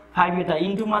 5 यता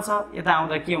इन्टुमा छ, यता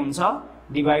आउँदा के हुन्छ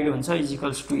डिभाइड हुन्छ इज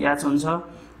इक्वल्स टु h हुन्छ।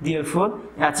 Therefore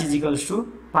h is equals to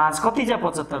 5 कति जा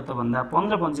 75 त भन्दा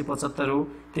 15 पंचे 75 हो,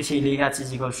 त्यसैले h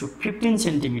is equals to 15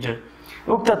 centimetre.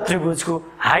 उक्त त्रिभुजको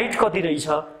हाइट कति रहेछ,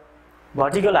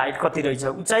 भर्टिकल हाइट कति रहेछ,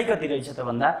 उचाइ कति रहेछ त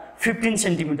भन्दा 15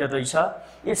 सेन्टिमिटर रहेछ।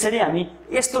 यसरी हामी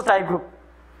यस्तो टाइपको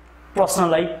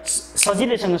प्रश्नलाई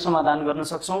सजिलैसँग समाधान गर्न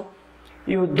सक्छौं।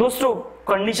 यो दोस्रो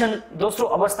कन्डिसन, दोस्रो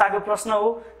अवस्थाको प्रश्न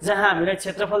हो जहाँ हामीलाई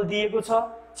क्षेत्रफल दिएको छ,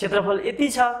 क्षेत्रफल यति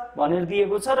छ भनेर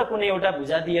दिएको छ र कुनै एउटा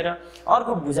भुजा दिएर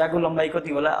अर्को भुजाको लम्बाइ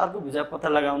कति होला, अर्को भुजा पत्ता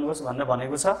लगाउनुहोस् भनेर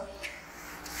भनेको छ।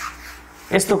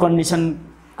 यस्तो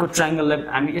कन्डिसनको ट्रायंगललाई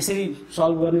हामी यसरी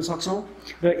सल्भ गर्न सक्छौं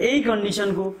र यही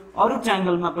कन्डिसनको अरु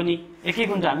ट्रायंगलमा पनि एक-एक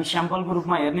हुन्छ हामी स्याम्पलको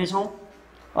रूपमा हेर्ने छौं।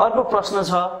 अर्को प्रश्न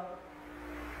छ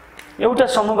एउटा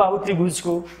समबाहु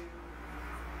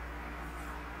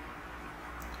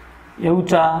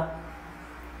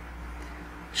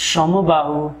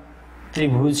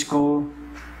त्रिभुजको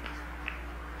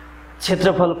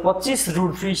क्षेत्रफल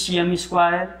 25√3 cm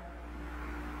स्क्वायर,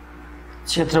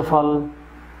 क्षेत्रफल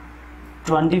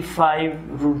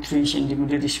 25√3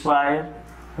 सेन्टिमिटर स्क्वायर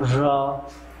र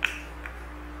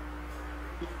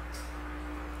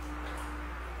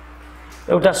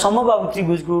एउटा समबाहु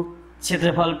त्रिभुजको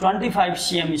क्षेत्रफल 25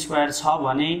 cm स्क्वायर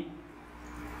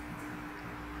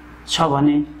छ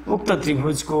भने उक्त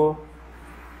त्रिभुजको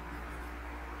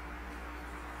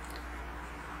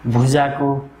भुजाको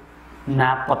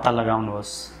नाप पत्ता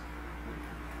लगाउनुहोस्।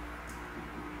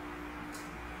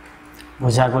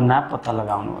 भुजाको नाप पत्ता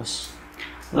लगाउनुहोस्।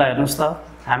 ल हेर्नुस् त,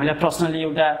 हामीलाई प्रश्नले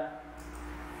एउटा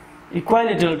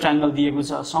इक्वालेटरल ट्रायंगल दिएको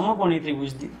छ, समकोणी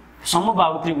त्रिभुज,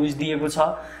 समबाहु त्रिभुज दिएको छ।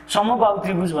 समबाहु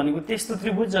त्रिभुज भनेको त्यस्तो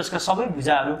त्रिभुज जसका सबै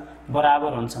भुजाहरू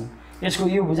बराबर हुन्छन्। यसको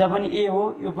यो भुजा पनि ए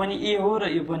हो, यो पनि ए हो र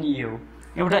यो पनि ए हो।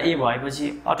 एउटा ए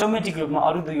भएपछि अटोमेटिक रूपमा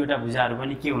अरु दुईवटा भुजाहरू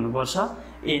पनि के हुनुपर्छ,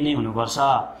 ए नै हुनुपर्छ।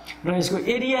 र यसको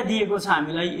एरिया दिएको छ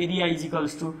हामीलाई, area is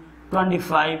equals to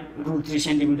 25√3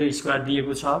 centimetre square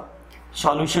दिएको छ।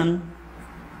 सल्युसन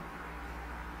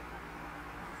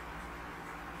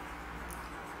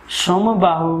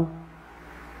समबाहु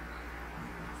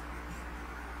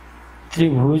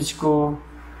त्रिभुजको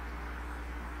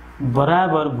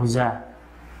बराबर भुजा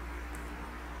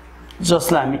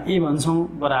जसलाई हामी ए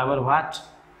भन्छौं बराबर वाट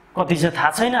कति छ थाहा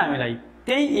छैन हामीलाई,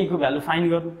 त्यही ए को भ्यालु फाइन्ड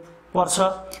गर्नु पर्छ।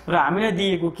 र हामीलाई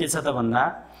दिएको के छ त भन्दा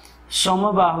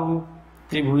समबाहु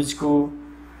त्रिभुजको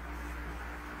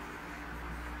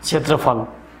क्षेत्रफल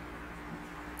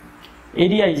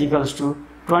area is equals to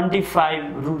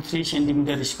 25√3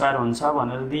 centimetre square हुन्छ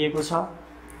भनेर दिएको छ।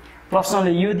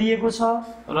 प्रश्नले यो दिएको छ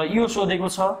र यो सोधेको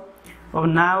छ। अब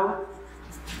नाउ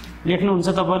लेख्नुहुन्छ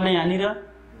तपाईहरुले यहाँनिर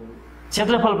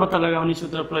क्षेत्रफल पत्ता लगाउने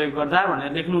सूत्र प्रयोग गर्दा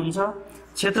भनेर लेख्नुहुन्छ।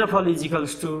 क्षेत्रफल इज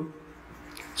इक्वल्स टु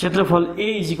क्षेत्रफल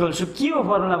ए इज इक्वल्स टु के हो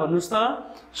फर्मुला भन्नुस् त,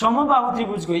 समबाहु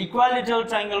त्रिभुजको इक्वालेटरल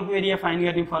ट्रायंगलको एरिया फाइन्ड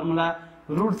गर्ने फर्मुला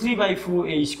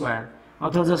 √3/4a²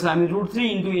 अथवा जसलाई हामी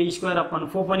 √3 * a² /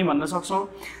 4 पनि भन्न सक्छौं।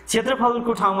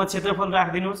 क्षेत्रफलको ठाउँमा क्षेत्रफल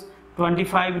राख्दिनुस्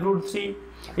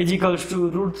 25√3 इज इक्वल्स टु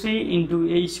 √3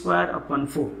 * a² /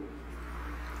 4।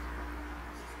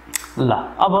 ल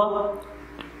अब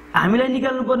हामीलाई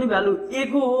निकाल्नु पर्ने भ्यालु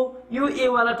ए को हो। यो ए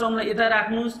वाला टर्मलाई यता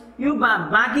राख्नुस्, यो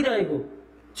बाँकी रहेको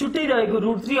छुट्टै रहेको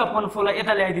 √3/4 लाई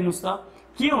यता ल्याइदिनुस् त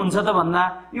के हुन्छ त भन्दा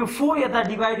यो 4 यता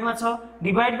डिभाइडमा छ,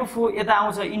 डिभाइडको 4 यता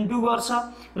आउँछ इन्टु गर्छ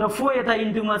र 4 यता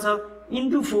इन्टुमा छ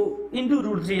इन्टु 4 इन्टु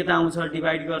 √3 यता आउँछ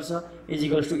डिभाइड गर्छ इज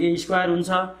इक्वल्स टु a² हुन्छ।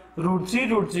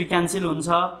 √3 क्यान्सल हुन्छ,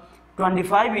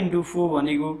 25 * 4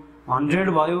 भनेको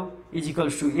 100 भयो इज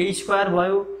इक्वल्स टु a²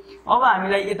 भयो। अब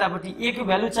हामीलाई यतापट्टि a को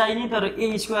भ्यालु चाहिने तर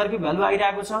a² को भ्यालु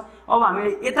आइरहेको छ। अब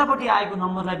हामीले यतापट्टि आएको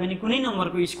नम्बरलाई पनि कुनै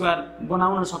नम्बरको स्क्वायर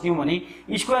बनाउन सक्यौं भने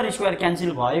स्क्वायर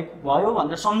क्यान्सल भयो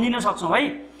भनेर सम्झिन सक्छौं है।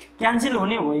 क्यान्सल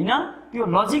हुने होइन, त्यो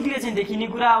लजिकले चाहिँ देखिने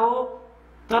कुरा हो।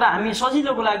 तर हामी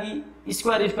सजिलोको लागि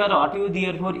स्क्वायर हट्यो,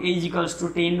 देयरफोर a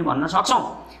 = 10 भन्न सक्छौं।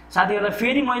 साथीहरुलाई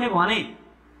फेरि मैले भने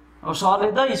अब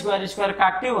सरले त स्क्वायर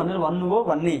काट्यो भनेर भन्नुभयो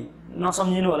भन्ने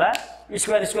नसम्झिनु होला।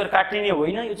 स्क्वायर काटिने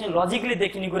होइन, यो चाहिँ लजिकले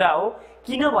देखिने कुरा हो।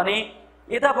 किनभने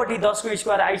यतापट्टि 10 को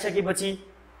स्क्वायर आइसकेपछि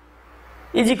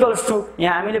इज इक्वल्स टु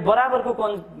यहाँ हामीले बराबरको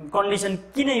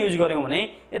कन्डिसन किन युज गर्यौं भने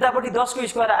यतापट्टि 10 को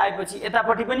स्क्वायर आएपछि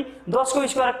यतापट्टि पनि 10 को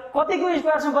स्क्वायर कतिको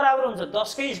स्क्वायरसँग बराबर हुन्छ,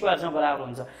 10 कै स्क्वायरसँग बराबर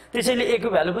हुन्छ। त्यसैले a को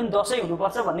भ्यालु पनि 10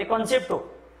 हुनुपर्छ भन्ने कन्सेप्ट हो।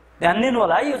 ध्यान दिनु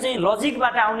होला है, यो चाहिँ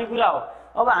लजिकबाट आउने कुरा हो।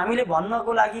 अब हामीले भन्नको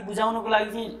लागि बुझाउनको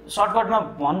लागि चाहिँ सर्टकटमा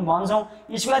भन्छौं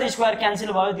स्क्वायर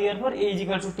क्यान्सल भयो देयरफोर a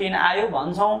 = 10 आयो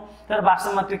भन्छौं। तर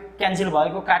वास्तवमा त्यो क्यान्सल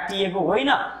भएको काटिएको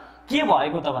होइन। के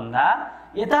भएको त भन्दा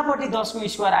यतापट्टि 10 को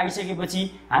स्क्वायर आइसकेपछि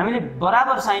हामीले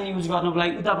बराबर साइन युज गर्नको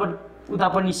लागि उता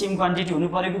पनि सेम क्वान्टिटी हुनु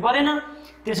पर्यो कि परेन।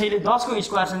 त्यसैले 10 को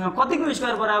स्क्वायरसँग कतिको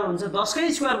स्क्वायर बराबर हुन्छ? 10 कै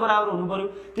स्क्वायर बराबर हुनु पर्यो।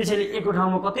 त्यसैले एक को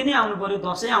ठाउँमा कति नै आउनु पर्यो?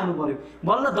 10 नै आउनु पर्यो।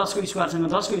 बल्ल 10 को स्क्वायरसँग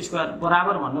 10 को स्क्वायर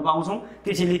बराबर भन्न पाउँछौँ।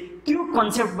 त्यसैले त्यो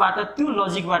कन्सेप्टबाट त्यो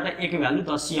लजिकबाट a को भ्यालु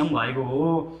 10 cm भएको हो।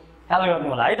 ख्याल गर्नु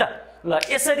होला है त। ल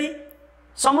यसरी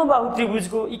समबाहु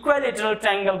त्रिभुजको इक्वालेटरल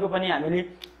ट्रायंगलको पनि हामीले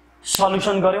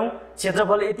सल्युसन गर्यौं।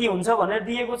 क्षेत्रफल यति हुन्छ भनेर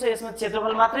दिएको छ, यसमा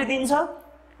क्षेत्रफल मात्रै दिन्छ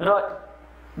र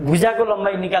भुजाको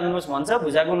लम्बाइ निकाल्नुहोस् भन्छ।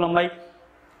 भुजाको लम्बाइ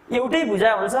एउटै भुजा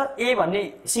हुन्छ, a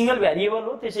भन्ने सिंगल भेरिएबल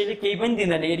हो, त्यसैले केही पनि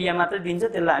दिँदैन, एरिया मात्रै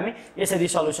दिन्छ। त्यसलाई हामी यसरी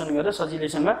सल्युसन गरेर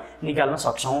सजिलैसँग निकाल्न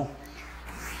सक्छौं।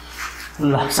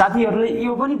 ल साथीहरुले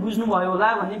यो पनि बुझ्नु भयो होला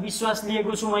भन्ने विश्वास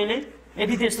लिएको छु मैले।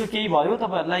 यदि त्यस्तो केही भयो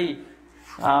तपाईहरुलाई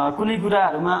कुनै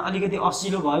कुराहरुमा अलिकति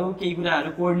असिलो भयो, केही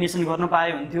कुराहरु कोअर्डिनेसन गर्न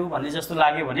पाए हुन्थ्यो भन्ने जस्तो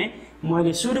लाग्यो भने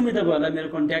मैले सुरुमै तपाईहरुलाई मेरो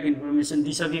कन्ट्याक्ट इन्फर्मेसन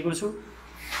दिइसकेको छु।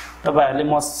 तपाईहरुले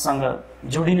मसँग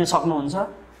जोडिन सक्नुहुन्छ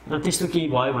र त्यस्तो केही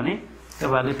भयो भने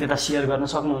तपाईहरुले त्यता शेयर गर्न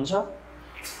सक्नुहुन्छ।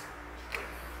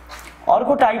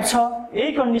 अर्को टाइप छ,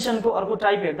 यही कन्डिसनको अर्को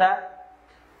टाइप हेर्दा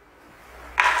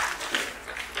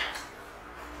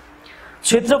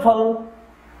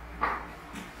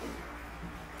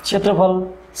क्षेत्रफल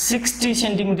 60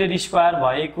 सेन्टिमिटर स्क्वायर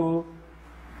भएको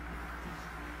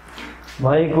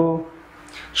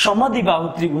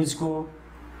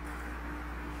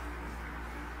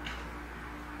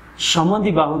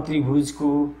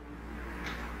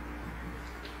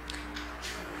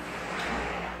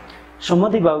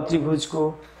समद्विबाहु त्रिभुजको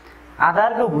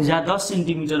आधारको भुजा 10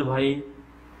 सेन्टिमिटर भए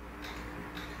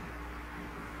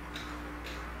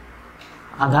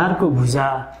आधारको भुजा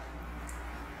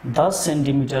 10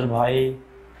 सेन्टिमिटर भए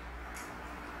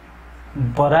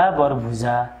बराबर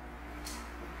भुजा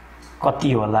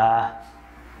कति होला?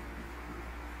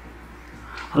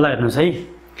 ल हेर्नुस् है,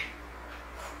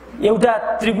 एउटा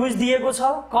त्रिभुज दिएको छ।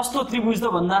 कस्तो त्रिभुज त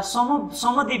भन्दा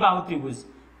समद्विबाहु त्रिभुज।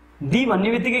 दी भन्ने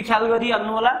बित्तिकै ख्याल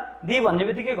गरिहाल्नु होला, दी भन्ने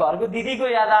बित्तिकै घरको दिदीको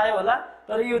याद आयो होला,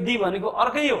 तर यो दी भनेको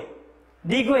अर्कै हो।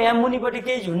 दी को यहाँ मुनिपट्टि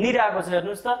केही झुन्डिरहेको छ,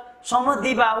 हेर्नुस् त,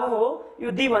 समद्विबाहु हो। यो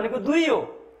दी भनेको 2 हो,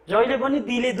 जहिले पनि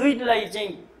दीले 2 लाई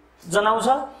चाहिँ जनाउँछ।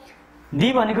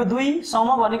 दी भनेको 2, सम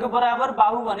भनेको बराबर,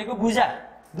 बाहु भनेको भुजा।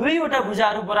 दुईवटा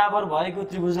भुजाहरू बराबर भएको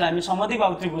त्रिभुजलाई हामी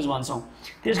समद्विबाहु त्रिभुज भन्छौं।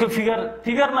 त्यसको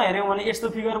फिगरमा हेर्यौं भने यस्तो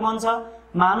फिगर बन्छ।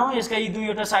 मानौ यसका यी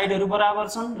दुईवटा साइडहरू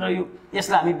बराबर छन् र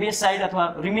यसलाई हामी बेस साइड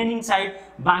अथवा रिमेनिङ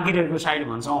साइड, बाँकी रहेको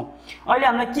साइड भन्छौं। अहिले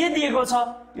हामीलाई के दिएको छ?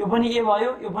 यो पनि a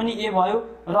भयो, यो पनि a भयो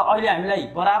र अहिले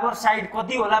हामीलाई बराबर साइड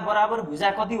कति होला, बराबर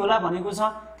भुजा कति होला भनेको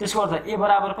छ। त्यसको अर्थ a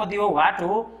बराबर कति हो? वाट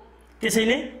हो।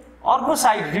 त्यसैले अर्को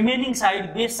side, remaining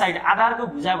side, base side,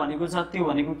 आधारको भुजा भनेको छ, त्यो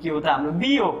भनेको के हो त? हाम्रो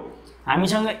b हो।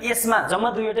 हामीसँग यसमा जम्मा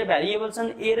दुईवटा भेरिएबल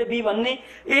छन्, a र b भन्ने।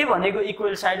 a भनेको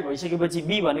इक्वल साइड भइसकेपछि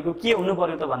b भनेको के हुनु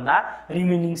पर्यो त भन्दा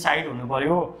रिमेनिङ साइड हुनु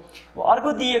पर्यो। अर्को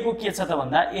दिएको के छ त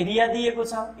भन्दा एरिया दिएको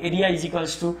छ। Area is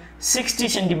equals to 60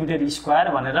 centimetre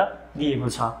square भनेर दिएको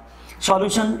छ।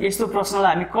 सल्युसन, यस्तो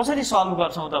प्रश्नलाई हामी कसरी सल्भ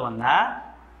गर्छौं त भन्दा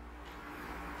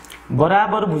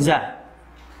बराबर भुजा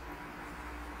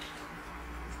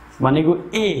भनेको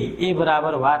a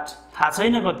बराबर वाट थाहा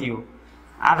छैन कति हो।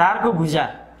 आधारको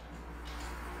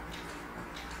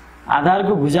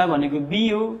भुजा भनेको b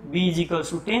हो, b is equals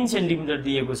to 10 centimetre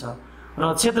दिएको छ।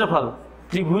 र क्षेत्रफल,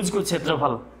 त्रिभुजको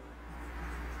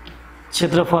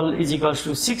क्षेत्रफल is equals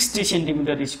to 60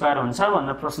 centimetre square हुन्छ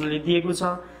भनेर प्रश्नले दिएको छ।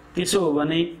 त्यसो हो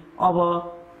भने अब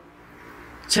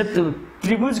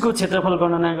त्रिभुजको क्षेत्रफल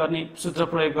गणना गर्ने सूत्र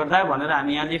प्रयोग गर्दा भनेर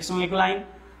हामी यहाँ लेख्छौं एक लाइन।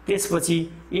 त्यसपछि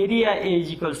area a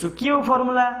is equals to के हो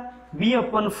formula?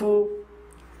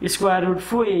 b/4 square root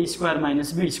 4a square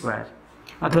minus b square,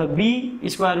 अथवा b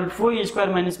square root 4a square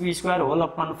minus b square whole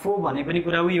upon 4 भने पनि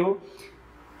कुरा उही हो।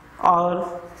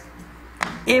 और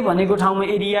a भनेको ठाउँमा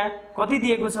एरिया कति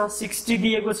दिएको छ? 60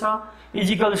 दिएको छ,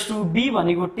 इज इक्वल्स टु b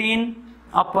भनेको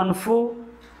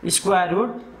 10/4 स्क्वायर रुट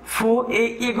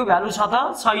 4a को भ्यालु छ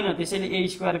त छैन, त्यसैले a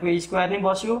स्क्वायर को a स्क्वायर नै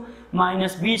बस्यो,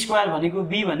 माइनस b स्क्वायर भनेको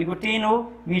b भनेको 10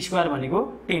 हो, b स्क्वायर भनेको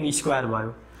 10 स्क्वायर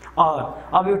भयो। और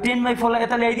अब यो 10/4 लाई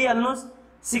यता ल्याइदिहाल्नुस्।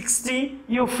 60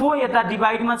 यो 4 यता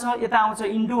डिभाइडमा छ, यता आउँछ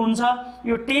इन्टु हुन्छ,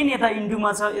 यो 10 यता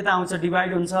इन्टुमा छ, यता आउँछ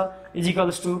डिभाइड हुन्छ, is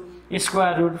equals to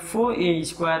square root 4a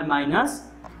square minus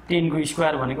 10 को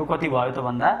स्क्वायर भनेको कति भयो त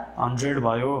भन्दा 100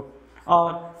 भयो।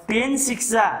 और 10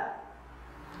 6 जा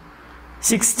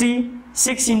 60,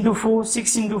 6 into 4,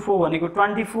 6 into 4 भनेको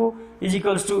 24 is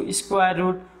equals to square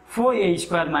root 4a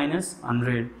square minus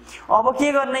 100। अब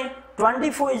के गर्ने?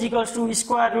 24 is equals to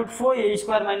square root 4a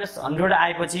square minus 100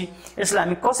 आएपछि यसलाई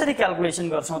हामी कसरी क्याल्कुलेसन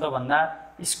गर्छौं त भन्दा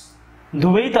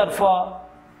दुवैतर्फ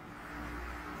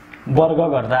वर्ग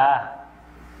गर्दा।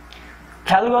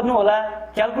 ख्याल गर्नु होला,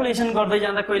 क्याल्कुलेसन गर्दै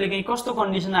जाँदा कहिलेकाहीँ कस्तो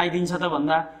कन्डिसन आइदिन्छ त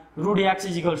भन्दा रुट x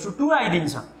इक्वल्स टु 2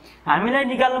 आइदिन्छ। हामीलाई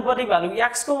निकाल्नु पर्ने भ्यालु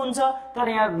x को हुन्छ, तर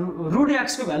यहाँ रुट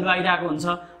x को भ्यालु आइरहेको हुन्छ।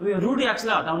 अब यो रुट x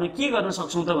लाई हटाउन के गर्न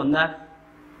सक्छौं त भन्दा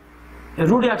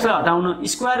रुट x लाई हटाउन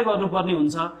स्क्वायर गर्नुपर्ने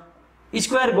हुन्छ।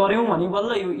 स्क्वायर गर्यौं भने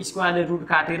बल्ल यो स्क्वायरले रुट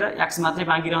काटेर x मात्रै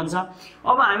बाँकी रहन्छ।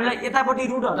 अब हामीलाई यतापट्टि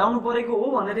रुट हटाउनु परेको हो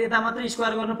भनेर यता मात्रै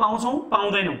स्क्वायर गर्न पाउँछौं?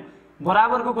 पाउँदैनौं।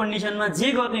 बराबरको कन्डिसनमा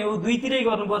जे गर्ने हो दुईतिरै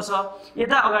गर्नुपर्छ।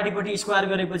 यता अगाडिपट्टि स्क्वायर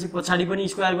गरेपछि पछाडी पनि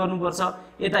स्क्वायर गर्नुपर्छ।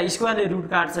 यता स्क्वायरले रुट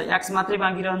काट्छ, x मात्रै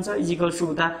बाँकी रहन्छ इक्वल्स टु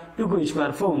उता 2 को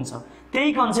स्क्वायर 4 हुन्छ।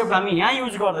 त्यही कन्सेप्ट हामी यहाँ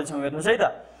युज गर्दैछौँ। हेर्नुस् है त,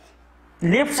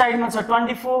 लेफ्ट साइडमा छ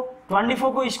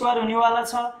 24 को स्क्वायर हुनेवाला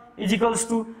छ इक्वल्स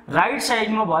टु राइट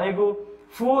साइडमा भएको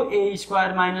 4a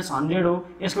स्क्वायर माइनस 100 हो,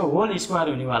 यसको होल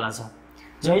स्क्वायर हुनेवाला छ।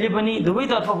 जहिले पनि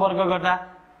दुवैतर्फ वर्ग गर्दा,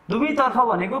 दुवैतर्फ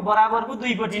भनेको बराबरको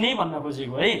दुईपट्टि नै भन्न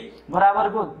खोजेको है,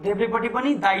 बराबरको देब्रेपट्टि पनि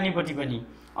दाहिनेपट्टि पनि।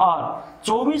 और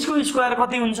 24 को स्क्वायर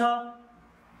कति हुन्छ?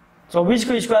 24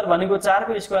 को स्क्वायर भनेको 4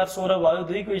 को स्क्वायर 16 भयो,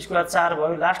 2 को स्क्वायर 4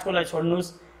 भयो, लास्टकोलाई छोड्नुस्,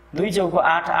 2 चौको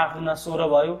 8, 8 गुना 16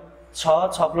 भयो, 6,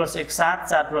 6 प्लस 1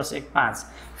 7, 4 प्लस 1 5,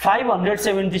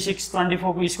 576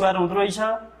 24 को स्क्वायर हुँदो रहेछ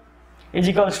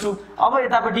इक्वल्स टु। अब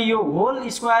यतापट्टि यो होल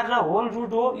स्क्वायर र होल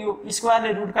रुट हो, यो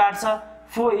स्क्वायरले रुट काट्छ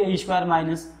 4a स्क्वायर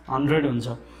माइनस 100 हुन्छ।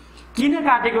 किन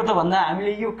काटेको त भन्दा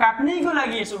हामीले यो काट्नैको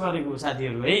लागि यसो गरेको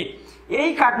साथीहरु है।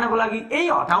 यही काट्नको लागि, यही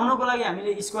हटाउनको लागि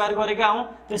हामीले स्क्वायर गरेका हौं,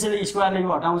 त्यसैले स्क्वायरले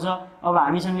यो हटाउँछ। अब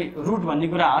हामीसँग रुट भन्ने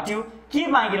कुरा हट्यो, के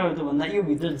बाँकी रह्यो त भन्दा यो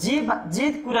भित्र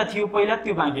जे कुरा थियो पहिला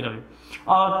त्यो बाँकी रह्यो।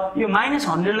 और यो माइनस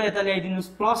 100 लाई यता ल्याइदिनुस्,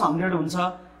 प्लस 100 हुन्छ।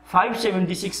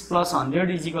 576 plus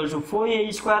 100 equals to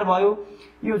 4a square भयो।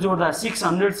 यो जोड्दा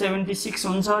 676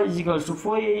 हुन्छ इक्वल्स टु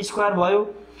 4a स्क्वायर भयो।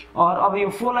 और अब यो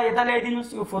 4 लाई यता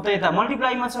ल्याइदिनुस्, यो 4 त यता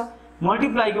मल्टिप्लाईमा छ,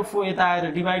 मल्टिप्लाईको 4 यता आएर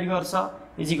डिवाइड गर्छ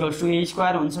इक्वल्स टु a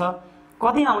स्क्वायर हुन्छ।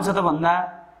 कति आउँछ त भन्दा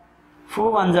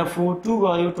 4 1 जा 4, 2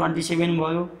 गयो 27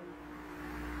 भयो,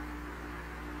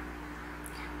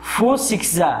 4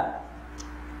 6 जा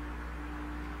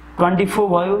 24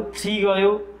 भयो, 3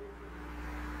 गयो,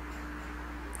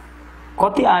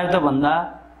 कति आयो त भन्दा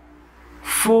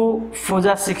 4 4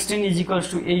 जा 16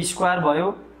 इक्वल्स टु a स्क्वायर भयो।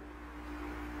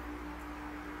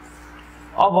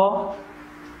 अब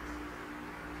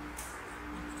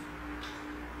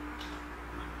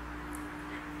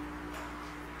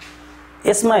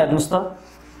यसमा हेर्नुस् त,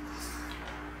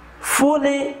 4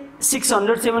 ले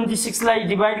 676 लाई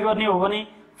डिवाइड गर्ने हो भने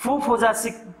 4 4 जा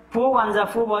 6, 4 1 जा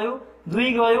 4 भयो,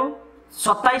 2 गयो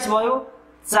 27 भयो,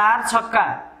 4 छक्का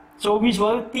 24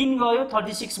 भयो, 3 गयो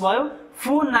 36 भयो,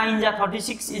 4 9 जा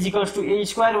 36 इक्वल्स टु a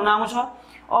स्क्वायर हुन आउँछ।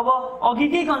 अब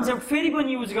अघिकै कन्सेप्ट फेरि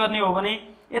पनि युज गर्ने हो भने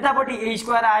यतापट्टि a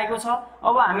स्क्वायर आएको छ।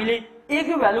 अब हामीले a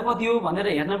को भ्यालु कति हो भनेर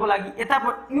हेर्नको लागि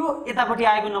यतापट्टि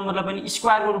आएको नम्बरलाई पनि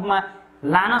स्क्वायरको रूपमा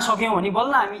लान सक्यौं भने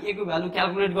बल्ल हामी a को भ्यालु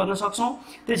क्याल्कुलेट गर्न सक्छौं।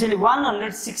 त्यसैले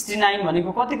 169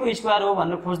 भनेको कतिको स्क्वायर हो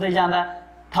भनेर खोज्दै जाँदा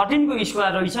 13 को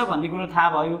स्क्वायर रहेछ भन्ने कुरो थाहा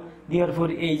भयो। Therefore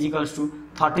a equals to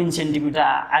 13 centimetre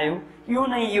आयो। यो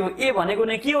नै यो a भनेको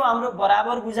नै के हो? हाम्रो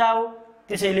बराबर भुजा हो।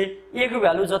 त्यसैले a को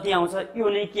भ्यालु जति आउँछ यो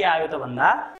नै के आयो त भन्दा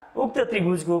उक्त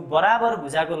त्रिभुजको बराबर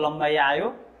भुजाको लम्बाइ आयो।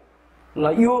 ल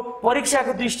यो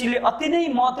परीक्षाको दृष्टिले अति नै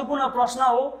महत्त्वपूर्ण प्रश्न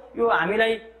हो। यो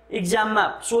हामीलाई एक्जाममा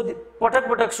पटक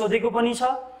पटक सोधेको पनि छ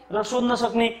र सोध्न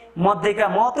सक्ने मध्येका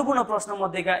महत्त्वपूर्ण प्रश्न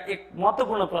मध्येका एक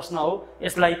महत्त्वपूर्ण प्रश्न हो।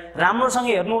 यसलाई राम्रोसँग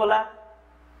हेर्नु होला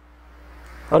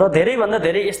र धेरै भन्दा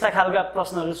धेरै यस्ता खालका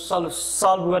प्रश्नहरू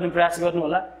सल्भ गर्ने प्रयास गर्नु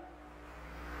होला।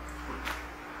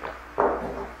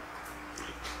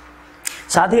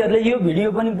 साथीहरुले यो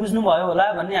भिडियो पनि बुझ्नु भयो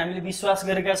होला भन्ने हामीले विश्वास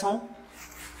गरेका छौं।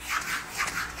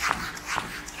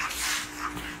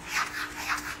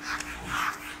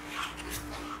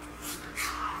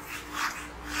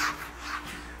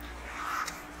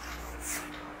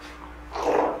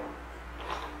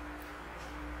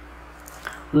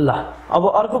 ल अब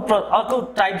अर्को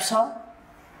टाइप छ।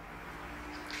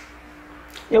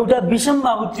 एउटा विषम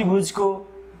बाहु त्रिभुजको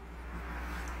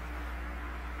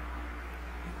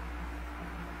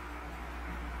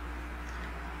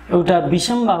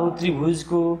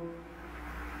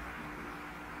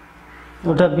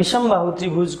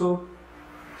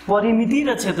परिमिति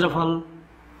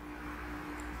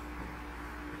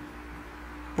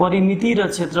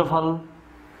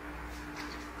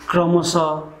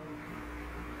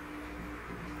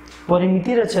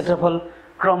र क्षेत्रफल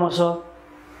क्रमशः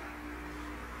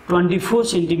 24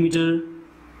 सेन्टिमिटर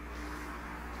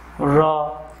र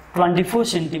 24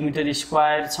 सेन्टिमिटर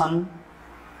स्क्वायर छन्।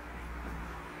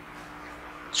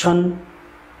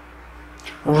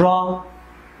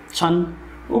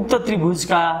 उक्त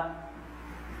त्रिभुजका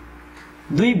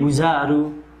दुई भुजाहरू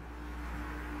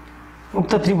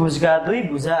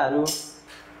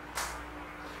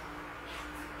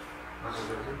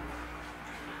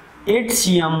 8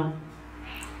 cm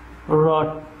र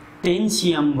 10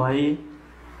 cm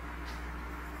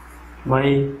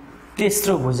भए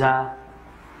तेस्रो भुजा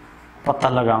पत्ता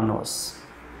लगाउनुहोस्।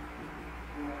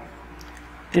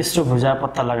 तेस्रो भुजा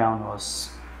पत्ता लगाउनुहोस्।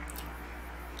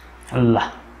 ल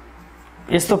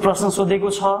यस्तो प्रश्न सोधेको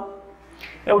छ।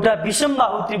 एउटा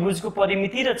विषमबाहु त्रिभुजको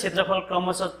परिमिति र क्षेत्रफल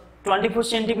क्रमशः 24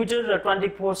 सेन्टिमिटर र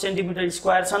 24 सेन्टिमिटर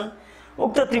स्क्वायर छन्।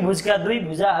 उक्त त्रिभुजका दुई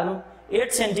भुजाहरू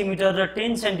 8 सेन्टिमिटर र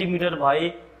 10 सेन्टिमिटर भए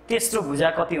तेस्रो भुजा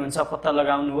कति हुन्छ पत्ता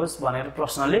लगाउनुहोस् भनेर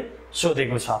प्रश्नले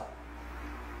सोधेको छ।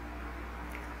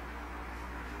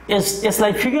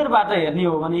 यसलाई फिगरबाट हेर्ने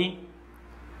हो भने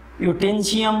यो 10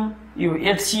 cm, यो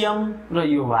 8 cm र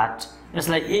यो वाट।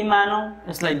 यसलाई A मानौं,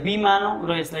 यसलाई B मानौं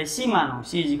र यसलाई C मानौं।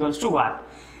 C = what.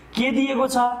 के दिएको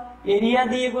छ? एरिया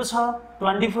दिएको छ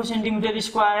 24 सेन्टिमिटर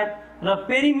स्क्वायर र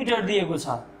पेरिमिटर दिएको छ।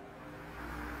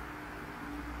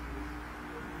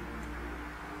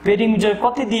 पेरिमिटर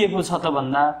कति दिएको छ त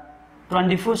भन्दा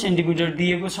 24 सेन्टिमिटर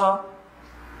दिएको छ।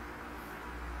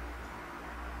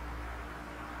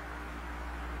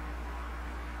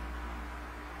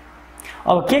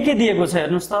 अब के दिएको छ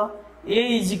हेर्नुस् त।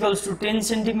 A = 10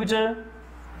 centimetre,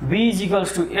 B =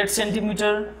 8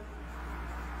 centimetre,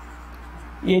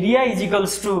 area =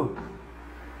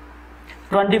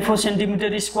 24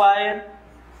 centimetre square,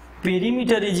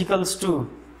 perimeter =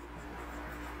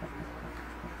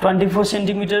 24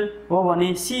 centimetre हो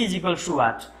भने C =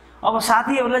 वाट। अब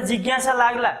साथीहरुलाई जिज्ञासा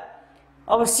लाग्ला,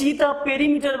 अब C त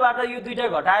पेरिमिटरबाट यो दुईटा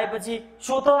घटाएपछि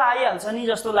सो त आइहाल्छ नि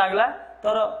जस्तो लाग्ला।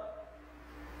 तर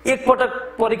एक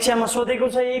पटक परीक्षामा सोधेको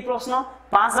छ यही प्रश्न।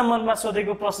 5 नम्बरमा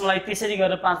सोधेको प्रश्नलाई त्यसरी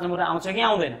गरेर 5 नम्बर आउँछ कि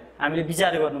आउँदैन हामीले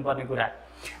विचार गर्नुपर्ने कुरा।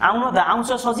 आउन त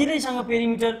आउँछ सजिलैसँग।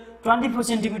 पेरिमिटर 24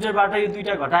 सेन्टिमिटरबाट यो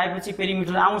दुईटा घटाएपछि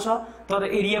पेरिमिटर आउँछ। तर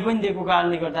एरिया पनि दिएको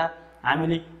कारणले गर्दा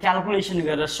हामीले क्याल्कुलेसन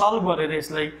गरेर सल्भ गरेर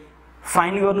यसलाई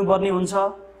फाइन्ड गर्नुपर्ने हुन्छ।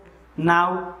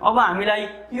 नाउ अब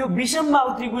हामीलाई यो विषमबाहु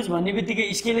त्रिभुज भन्ने बित्तिकै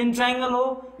स्केल एन्ड ट्रायंगल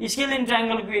हो। स्केल एन्ड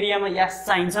ट्रायंगलको एरियामा यास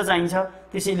चाहिन्छ।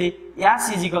 त्यसैले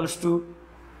यास =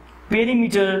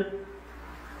 पेरिमिटर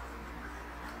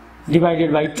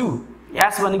डिवाइडेड बाइ 2।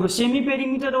 यास भनेको सेमी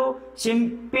पेरिमिटर हो।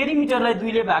 पेरिमिटरलाई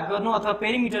 2 ले भाग गर्नु अथवा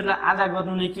पेरिमिटरलाई आधा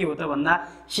गर्नु नै के हो त भन्दा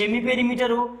सेमी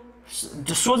पेरिमिटर हो।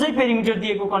 सोझै पेरिमिटर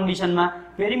दिएको कन्डिसनमा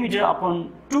पेरिमिटर अपन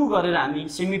 2 गरेर हामी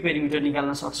सेमी पेरिमिटर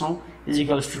निकाल्न सक्छौं।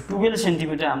 = 12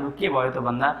 सेन्टिमिटर हाम्रो के भयो त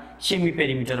भन्दा सेमी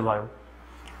पेरिमिटर भयो।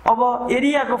 अब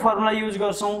एरियाको फर्मुला युज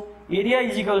गर्छौं। Area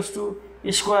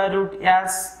 = square root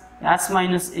S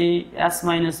minus A, S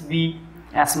minus B,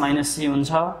 S minus C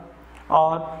हुन्छ।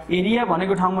 और एरिया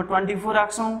भनेको ठाउँमा 24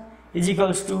 राख्छौं =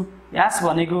 S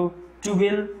भनेको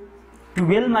 12,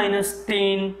 12 minus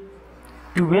 10,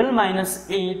 12 minus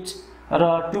 8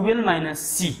 र 12 minus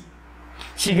C।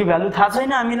 C को भ्यालु थाहा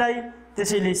छैन हामीलाई,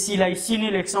 त्यसैले C लाई C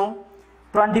नै लेख्छौं।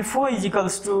 24 =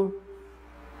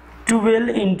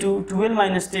 12 into 12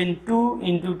 minus 10, 2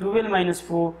 into 12 minus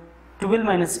 4, 12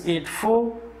 minus 8,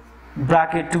 4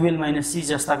 bracket 12 minus C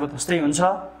जस्ताको त्यस्तै हुन्छ।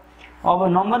 अब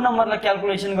नम्बरलाई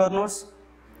क्याल्कुलेसन गर्नुस्।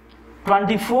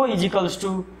 24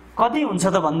 = कति हुन्छ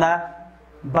त भन्दा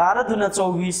 12 दुना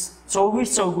 24,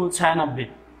 24 चौको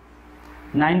 96,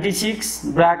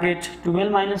 96 ब्राकेट 12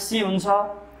 minus C हुन्छ।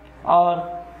 और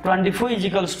 24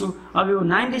 = अब यो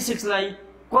 96 लाई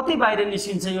कति बाहिर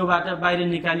निस्किन्छ योबाट बाहिर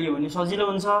निकालियो भने सजिलो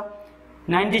हुन्छ।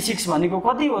 96 भनेको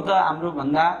कति हो त हाम्रो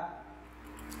भन्दा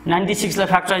 96 लाई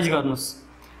फ्याक्टराइज गर्नुस्।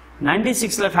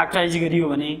 96 लाई फ्याक्टराइज गरियो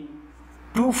भने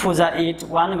 2 4 जा 8,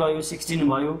 1 गयो 16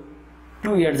 भयो,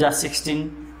 2 8 जा 16,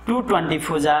 2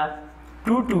 24 जा,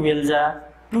 2 12 जा,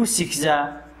 2 6 जा,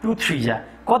 2 3 जा।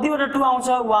 कतिवटा 2 आउँछ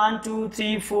 1 2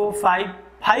 3 4 5,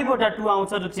 5 वटा 2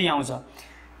 आउँछ र 3 आउँछ।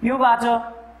 योबाट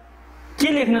के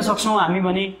लेख्न सक्छौं हामी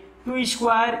भने 2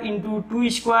 square into 2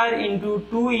 square into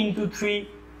 2 into 3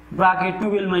 bracket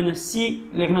 12 minus C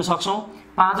लेख्न सक्छौं।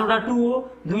 5 वटा 2 हो,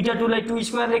 दुईटा 2 लाई 2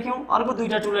 स्क्वायर लेख्यौं, अर्को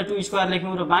दुईटा 2 लाई 2 स्क्वायर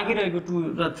लेख्यौं र बाँकी रहेको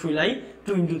 2 र 3 लाई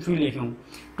 2 into 3 लेख्यौं।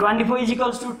 24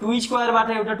 = 2 स्क्वायरबाट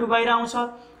एउटा 2 बाहिर आउँछ,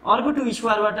 अर्को 2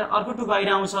 स्क्वायरबाट अर्को 2 बाहिर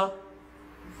आउँछ।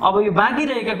 अब यो बाँकी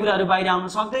रहेका कुराहरु बाहिर आउन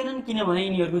सक्दैनन् किनभने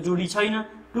यिनीहरुको जोडी छैन।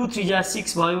 2 3 जा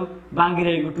 6 भयो, बाँकी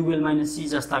रहेको 12 minus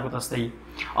C जस्ताको तस्तै।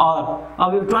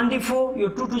 अब यो 24, यो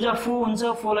 2 2 जा 4 हुन्छ,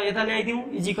 4 लाई यता ल्याइदिउँ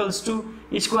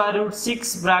 = square root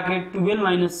 6 bracket 12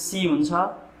 minus C हुन्छ।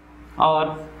 और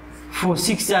 4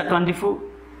 6 जा 24,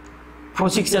 4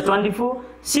 6 जा 24,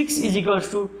 6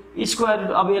 = स्क्वायर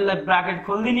रुट। अब यसलाई ब्राकेट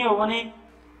खोल्दिने हो भने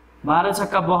 12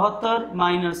 छक्का 72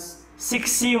 minus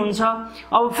 6C हुन्छ।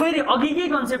 अब फेरि अघिकै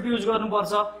कन्सेप्ट युज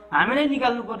गर्नुपर्छ, हामीले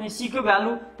निकाल्नु पर्ने C को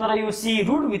भ्यालु, तर यो C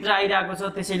रुट भित्र आइराको छ,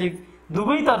 त्यसैले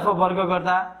दुवैतर्फ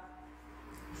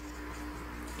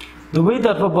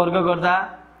वर्ग गर्दा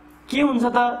के हुन्छ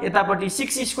त यतापट्टि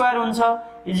 6 स्क्वायर हुन्छ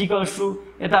इजिकल्स टु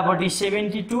यतापट्टि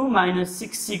 72 माइनस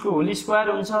 6c को होल स्क्वायर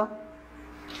हुन्छ।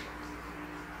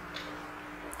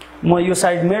 म यो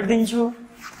साइड मेट्दिन्छु।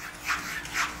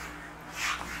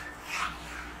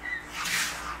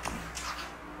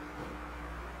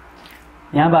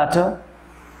 यहाँबाट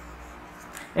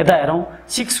यता हेरौँ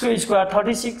 6 को स्क्वायर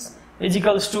 36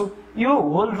 इजिकल्स टु यो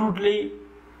होल रुटले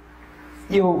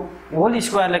यो होल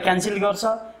स्क्वायरलाई क्यान्सल गर्छ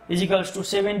इजिकल्स टु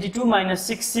 72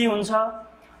 माइनस 6c हुन्छ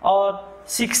और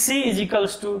 6c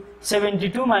इजिकल्स टु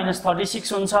 72 माइनस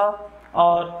 36 हुन्छ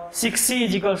और 6c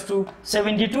इजिकल्स टु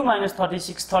 72 माइनस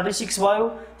 36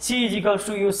 भयो। c इजिकल्स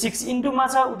टु यो 6 इन्टुमा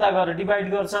छ उता गएर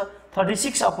डिभाइड गर्छ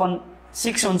 36 अपन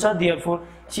 6 हुन्छ therefore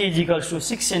c equals to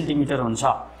 6 centimetre हुन्छ।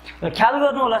 र ख्याल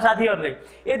गर्नु होला साथीहरुले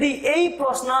यदि यही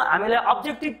प्रश्न हामीलाई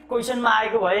अब्जेक्टिभ क्वेशनमा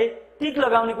आएको भए टिक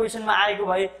लगाउने क्वेशनमा आएको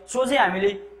भए सोझै हामीले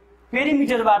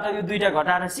पेरिमिटरबाट यो दुईटा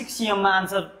घटाएर 6 cm मा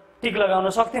आन्सर टिक लगाउन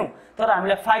सक्थ्यौं तर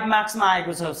हामीलाई 5 मार्क्समा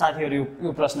आएको छ साथीहरु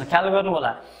यो प्रश्न ख्याल गर्नु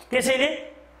होला। त्यसैले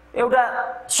एउटा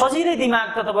सजिलै दिमाग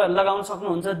त तपाईहरु लगाउन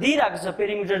सक्नुहुन्छ दिइराको छ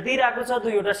पेरिमिटर दिइराको छ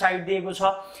दुईवटा साइड दिएको छ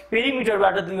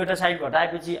पेरिमिटरबाट दुईवटा साइड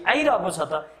घटाएपछि आइरहेको छ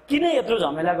त किन यत्रो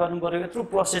झमेला गर्नु पर्यो यत्रो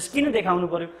प्रोसेस किन देखाउनु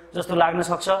पर्यो जस्तो लाग्न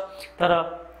सक्छ तर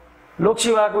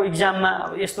लोकसेवाको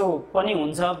एक्जाममा यस्तो पनि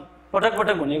हुन्छ पटक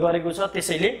पटक हुने गरेको छ।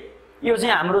 त्यसैले यो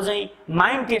चाहिँ हाम्रो चाहिँ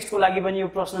माइन्ड टेस्टको लागि पनि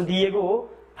यो प्रश्न दिएको हो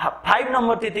 5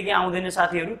 नम्बर त्यतिकै आउँदैन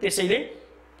साथीहरु। त्यसैले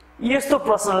यस्तो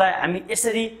प्रश्नलाई हामी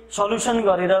यसरी सल्युसन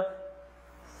गरेर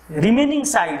रिमेनिङ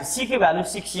साइड c को भ्यालु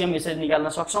 6 cm यसरी निकाल्न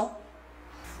सक्छौं।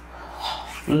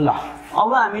 ल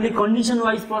अब हामीले कन्डिसन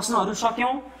वाइज प्रश्नहरु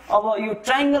सक्यौं। अब यो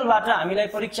ट्रायंगलबाट हामीलाई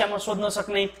परीक्षामा सोध्न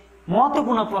सक्ने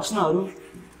महत्त्वपूर्ण प्रश्नहरु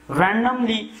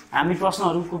र्यान्डमली हामी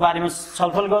प्रश्नहरुको बारेमा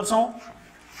छलफल गर्छौं।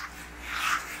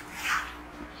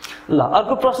 ल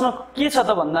अर्को प्रश्न के छ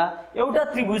त भन्दा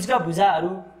एउटा त्रिभुजका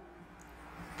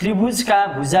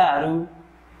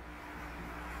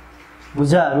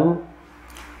भुजाहरू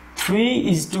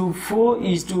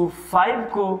 3:4:5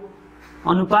 को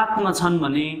अनुपातमा छन्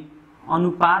भने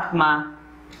अनुपातमा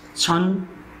छन्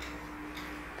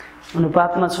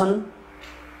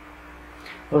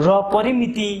र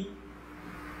परिमिति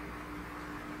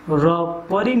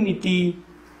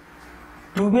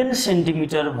 12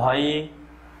 सेन्टिमिटर भए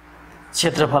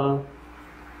क्षेत्रफल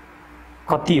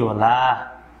कति होला।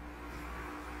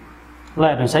 ल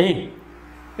हेर्नुस् है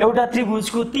एउटा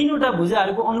त्रिभुजको तीनवटा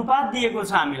भुजाहरूको अनुपात दिएको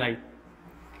छ हामीलाई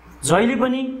जहिले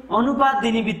पनि अनुपात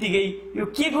दिने बित्तिकै यो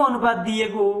के को अनुपात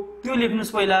दिएको हो त्यो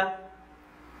लेख्नुस् पहिला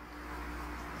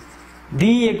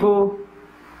दिएको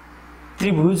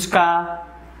त्रिभुजका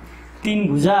तीन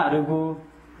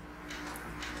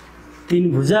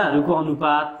भुजाहरूको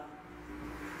अनुपात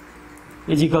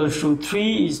इजिकल्स टु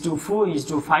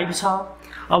 3:4:5 छ।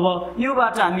 अब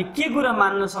योबाट हामी के कुरा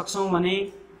मान्न सक्छौं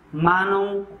भने मानौ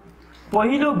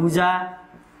पहिलो भुजा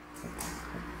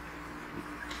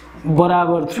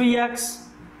बराबर 3x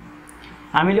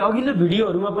हामीले अघिल्लो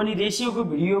भिडियोहरुमा पनि रेशियोको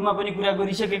भिडियोमा पनि कुरा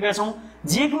गरिसकेका छौं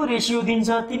जे को रेशियो दिन्छ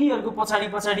तिनीहरुको पछाडी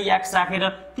x राखेर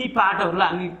ती पार्टहरुलाई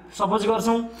हामी सपोज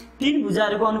गर्छौं। तीन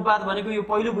भुजाहरुको अनुपात भनेको यो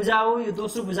पहिलो भुजा हो यो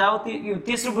दोस्रो भुजा हो यो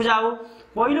तेस्रो भुजा हो।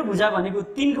 पहिलो भुजा भनेको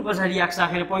 3 को पछाडी x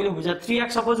राखेर पहिलो भुजा 3x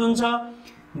सपोज हुन्छ।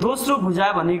 दोस्रो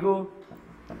भुजा भनेको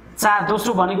 4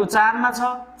 दोस्रो भनेको 4 मा छ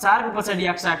 4 को पछाडी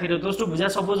x राखेर दोस्रो भुजा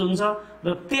सपोज हुन्छ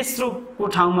र तेस्रो को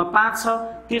ठाउँमा 5 छ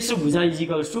तेस्रो भुजा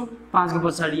इजिकल्स टु 5 को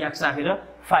पछाडी x राखेर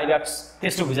 5x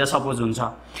तेस्रो भुजा सपोज हुन्छ।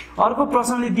 अर्को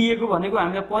प्रश्नले दिएको भनेको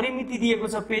हामीलाई परिमिति दिएको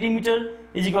छ पेरिमिटर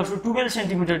इजिकल्स टु 12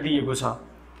 सेन्टिमिटर दिएको छ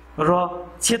र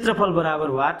क्षेत्रफल बराबर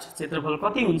वाट क्षेत्रफल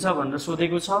कति हुन्छ भनेर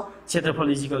सोधेको छ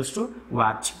क्षेत्रफल इजिकल्स टु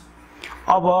वाट।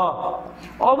 अब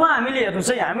हामीले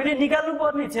हेर्नुस् है हामीले निकाल्नु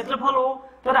पर्ने क्षेत्रफल हो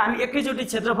तर हामी एकैचोटी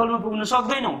क्षेत्रफलमा पुग्न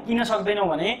सक्दैनौं किन सक्दैनौं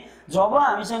भने जब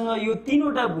हामीसँग यो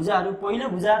तीनवटा भुजाहरू पहिलो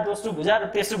भुजा दोस्रो भुजा र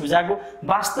तेस्रो भुजाको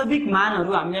वास्तविक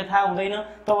मानहरू हामीलाई थाहा हुँदैन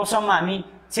तबसम्म हामी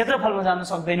क्षेत्रफलमा जान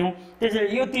सक्दैनौं।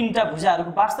 त्यसैले यो तीनटा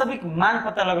भुजाहरूको वास्तविक मान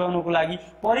पत्ता लगाउनको लागि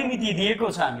परिमिति दिएको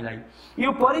छ हामीलाई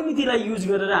यो परिमितिलाई युज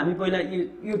गरेर हामी पहिला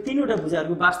यो तीनवटा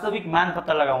भुजाहरूको वास्तविक मान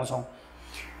पत्ता लगाउँछौं।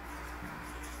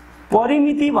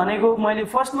 परिमिति भनेको मैले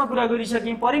फर्स्टमा कुरा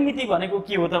गरिसकेँ परिमिति भनेको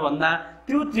के हो त भन्दा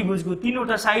त्यो त्रिभुजको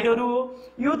तीनवटा साइडहरु हो।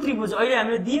 यो त्रिभुज अहिले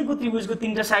हामीले दिएको त्रिभुजको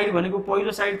तीनटा साइड भनेको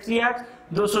पहिलो साइड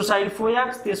 3x दोस्रो साइड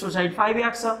 4x तेस्रो साइड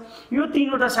 5x छ। यो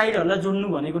तीनवटा साइडहरुलाई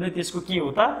जोड्नु भनेको नै त्यसको के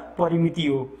हो त परिमिति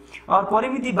हो। और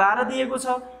परिमिति 12 दिएको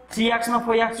छ 3x मा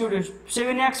 4x जोड्यो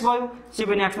 7x भयो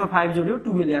 7x मा 5 जोड्यो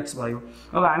 12x भयो।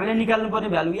 अब हामीले निकाल्नु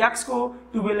पर्ने भ्यालु x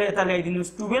को 12 लाई यता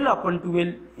ल्याइदिनुस्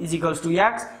 12/12 equals to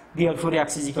x therefore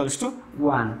x is equals to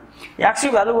 1 x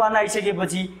को भ्यालु 1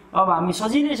 आइसकेपछि अब हामी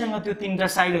सजिलैसँग त्यो तीनटा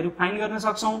साइडहरु फाइन्ड गर्न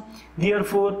सक्छौं।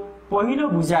 therefore पहिलो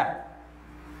भुजा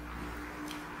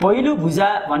पहिलो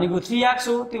भुजा भनेको 3x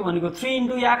हो, त्यो भनेको 3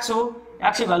 * x हो।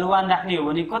 x को भ्यालु 1 राख्ने हो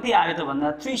भने कति आयो त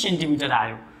भन्दा 3 सेन्टिमिटर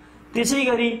आयो।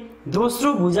 त्यसैगरी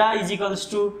दोस्रो भुजा =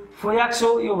 4x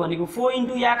हो, यो भनेको 4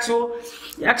 * x हो।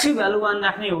 x को भ्यालु 1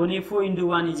 राख्ने हो भने 4 *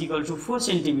 1 = 4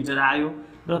 सेन्टिमिटर आयो।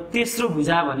 र तेस्रो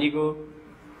भुजा =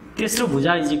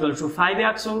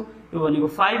 5x हो, यो भनेको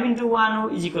 5 * 1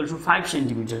 हो = 5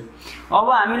 सेन्टिमिटर। अब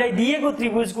हामीलाई दिएको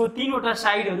त्रिभुजको तीनवटा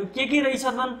साइडहरु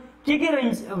के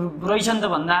रहेछन् त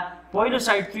भन्दा पहिलो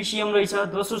साइड 3 cm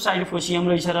रहेछ, दोस्रो साइड 4 cm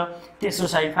रहेछ र तेस्रो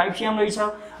साइड 5 cm रहेछ।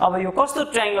 अब यो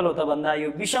कस्तो ट्रायंगल हो त भन्दा यो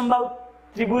विषमबाहु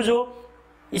त्रिभुज हो,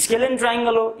 स्केलेन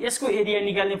ट्रायंगल हो। यसको एरिया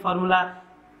निकाल्ने formula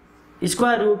 √s s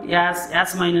 - a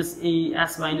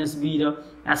s - b र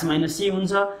s - c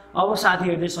हुन्छ। अब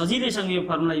साथीहरुले सजिलैसँग यो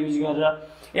फर्मुला युज गरेर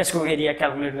यसको एरिया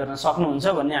क्याल्कुलेट गर्न सक्नुहुन्छ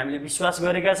भन्ने हामीले विश्वास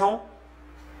गरेका छौं।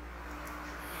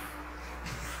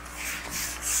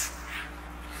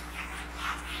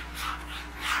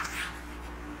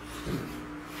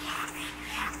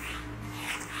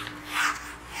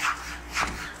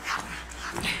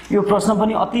 यो प्रश्न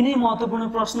पनि अति नै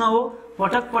महत्त्वपूर्ण प्रश्न हो,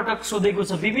 पटक पटक सोधेको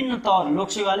छ। विभिन्न तह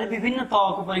लोकसेवाले विभिन्न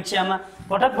तहको परीक्षामा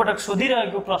पटक पटक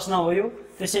सोधिरहेको प्रश्न हो यो।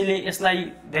 त्यसैले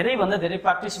यसलाई धेरै भन्दा धेरै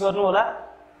प्र्याक्टिस गर्नु होला।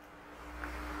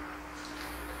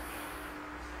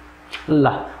 ल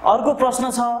अर्को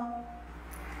प्रश्न छ,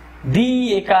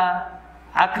 दिएका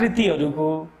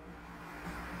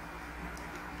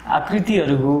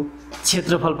आकृतिहरूको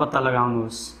क्षेत्रफल पत्ता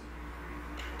लगाउनुहोस्।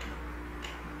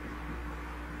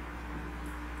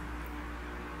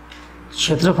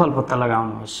 क्षेत्रफल पत्ता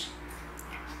लगाउनुहोस्।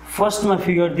 फर्स्टमा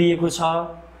फिगर दिएको छ,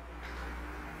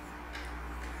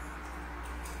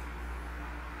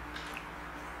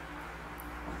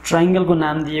 ट्रायंगलको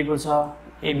नाम दिएको छ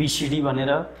ABCD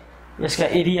भनेर। यसका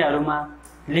एरियाहरुमा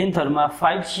लेन्थहरुमा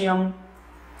 5 cm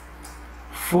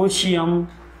 4 cm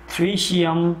 3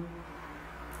 cm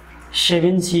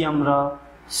 7 cm र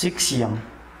 6 cm।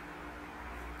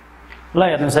 ल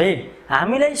हेर्नुस् है,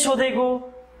 हामीलाई सोधेको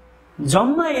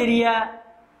जम्मा एरिया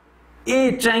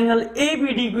ए ट्रायंगल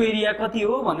ABD को एरिया कति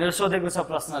हो भनेर सोधेको छ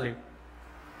प्रश्नले।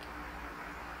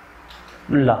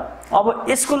 ल अब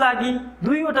यसको लागि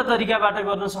दुईवटा तरिकाबाट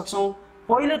गर्न सक्छौं।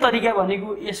 पहिलो तरिका भनेको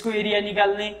यसको एरिया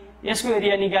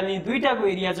निकाल्ने, दुईटाको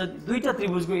एरिया दुईटा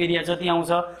त्रिभुजको एरिया जति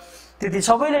आउँछ त्यति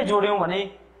सबैलाई जोड्यौं भने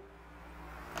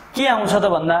के आउँछ त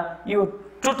भन्दा यो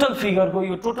टोटल फिगरको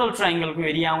यो टोटल ट्रायंगलको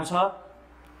एरिया आउँछ।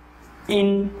 In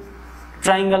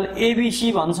triangle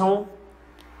ABC भन्छौं।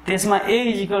 त्यसमा A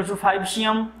 = 5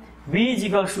 cm, B =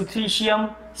 3 cm,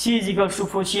 C =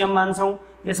 4 cm मान्छौं।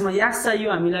 यसमा यास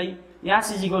चाहियो हामीलाई,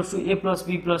 यास = A +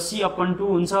 B + C/2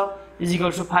 हुन्छ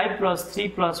 = 5 + 3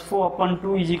 +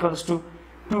 4/2 =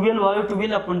 12 भयो।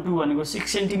 12/2 भनेको 6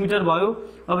 सेन्टिमिटर भयो।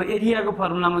 अब एरियाको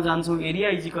फर्मुलामा जान्छौं, area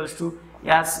 =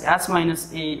 s - a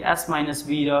s -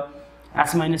 b र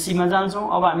s - c मा जान्छौं।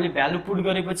 अब हामीले भ्यालु पुट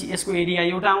गरेपछि यसको एरिया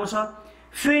एउटा आउँछ।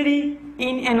 फेरि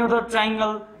इन एनदर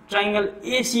ट्रायंगल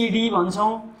ACD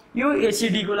भन्छौं। यो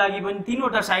ACD को लागि पनि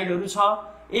तीनवटा साइडहरु छ।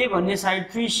 A भन्ने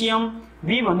साइड 3 cm,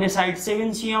 B भन्ने साइड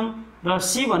 7 cm र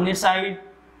C भन्ने साइड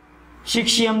 6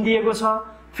 cm दिएको छ।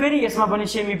 फेरि यसमा पनि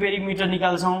semi perimeter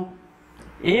निकाल्छौं।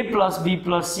 A + B +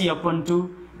 C/2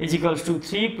 =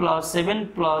 3 + 7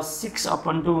 +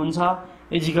 6/2 हुन्छ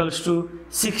 =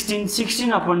 16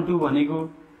 16/2 भनेको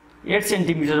 8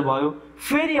 सेन्टिमिटर भयो।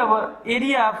 फेरि अब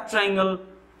एरिया अफ ट्रायंगल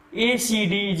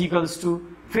ACD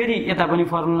 = फेरि यता पनि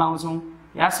formula लाउँछौं,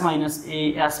 s - a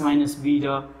s - b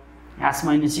र s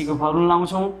 - c को फर्मुला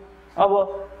लाउँछौं। अब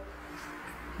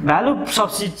भ्यालु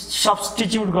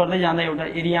सब्स्टिट्युट गर्दै जाँदा एउटा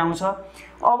एरिया आउँछ।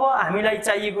 अब हामीलाई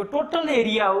चाहिएको टोटल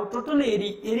एरिया हो, total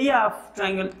area of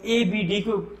triangle ABD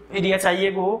को एरिया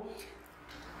चाहिएको हो।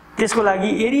 त्यसको लागि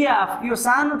एरिया अफ यो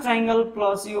सानो ट्रायंगल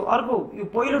प्लस यो अर्को यो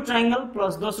पहिलो ट्रायंगल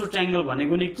प्लस दोस्रो ट्रायंगल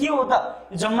भनेको नि के हो त?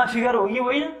 जम्मा फिगर हो कि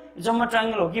होइन? जम्मा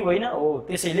ट्रायंगल हो कि होइन? हो।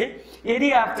 त्यसैले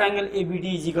area of triangle ABD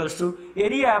 =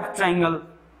 area of triangle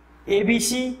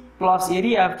ABC plus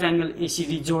area of triangle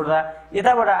ACD जोड्दा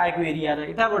यताबाट आएको एरिया र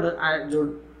यताबाट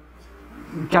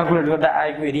क्याल्कुलेट गर्दा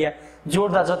आएको एरिया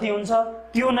जोड्दा जति हुन्छ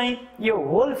त्यो नै यो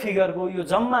होल फिगरको यो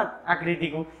जम्मा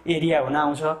आकृतिको एरिया हुन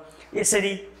आउँछ।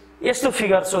 यसरी यस्तो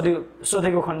फिगर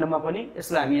सोधेको खण्डमा पनि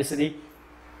यसलाई हामी यसरी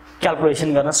क्याल्कुलेसन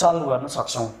गर्न सल्भ गर्न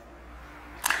सक्छौं।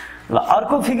 ल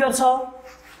अर्को फिगर छ,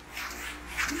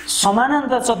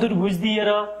 समानान्तर चतुर्भुज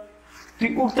दिएर त्यो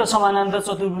उक्त समानान्तर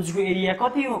चतुर्भुजको एरिया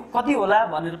कति होला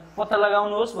भनेर पत्ता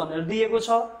लगाउनुहोस् भनेर दिएको छ।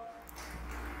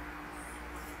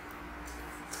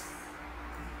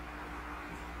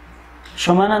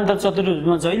 समानान्तर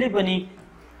चतुर्भुजमा जहिले पनि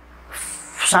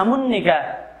सामुन्नेका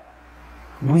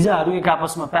भुजाहरू एक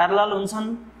आपसमा प्यारलल हुन्छन्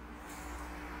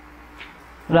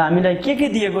र हामीलाई के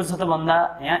दिएको छ त भन्दा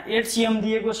यहाँ 8 cm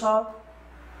दिएको छ,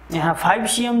 यहाँ 5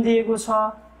 cm दिएको छ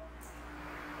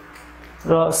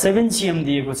र 7 cm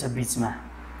दिएको छ बीचमा।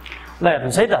 ल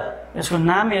हेर्नुस् है त, यसको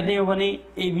नाम हेर्ने हो भने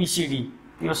एबीसीडी,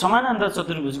 यो समानान्तर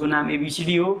चतुर्भुजको नाम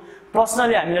एबीसीडी हो।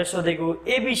 प्रश्नले हामीलाई सोधेको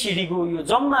एबीसीडी को यो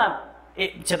जम्मा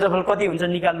क्षेत्रफल कति हुन्छ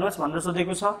निकाल्नुहोस् भनेर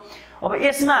सोधेको छ। अब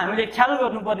यसमा हामीले ख्याल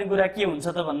गर्नुपर्ने कुरा के हुन्छ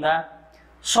त भन्दा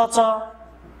सच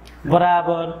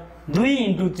बराबर 2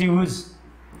 इन्टु त्रिभुज,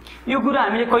 यो कुरा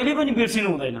हामीले कहिले पनि बिर्सिनु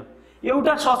हुँदैन।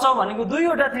 एउटा सच भनेको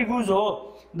दुईवटा त्रिभुज हो,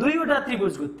 दुईवटा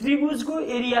त्रिभुजको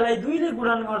एरियालाई 2 ले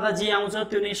गुणन गर्दा जे आउँछ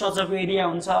त्यो नै सचको एरिया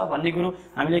हुन्छ भन्ने कुरो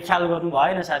हामीले ख्याल गर्नु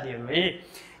भएन साथीहरु। है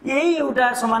यही एउटा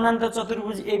समानान्तर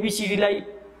चतुर्भुज एबीसीडी लाई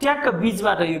ट्याक्क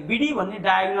बीचबाट यो बीडी भन्ने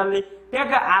डायगोनलले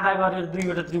ट्याक्क आधा गरेर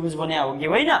दुईवटा त्रिभुज बनाए हो कि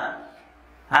होइन,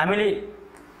 हामीले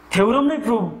थ्योरम नै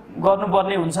प्रुभ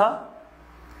गर्नुपर्ने हुन्छ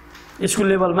स्कुल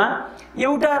लेभलमा।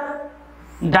 एउटा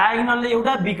डायगोनलले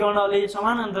एउटा विकर्णले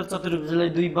समानान्तर चतुर्भुजलाई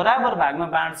 2 बराबर भागमा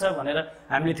बाँड्छ भनेर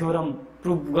हामीले थ्योरम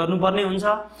प्रुभ गर्नुपर्ने हुन्छ।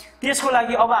 त्यसको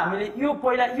लागि अब हामीले यो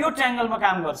पहिला यो ट्रायंगलमा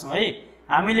काम गर्छौं है।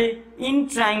 हामीले इन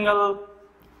ट्रायंगल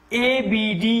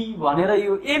एबीडी भनेर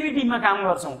यो एबीडी मा काम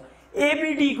गर्छौं।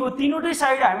 एबीडी को तीनवटै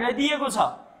साइड हामीलाई दिएको छ।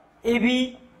 एबी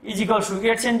इक्वल्स टु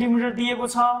 8 सेन्टिमिटर दिएको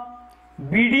छ,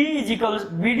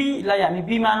 बीडी लाई हामी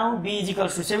be मानौं, be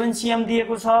equals to 7 cm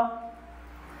दिएको छ।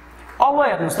 अब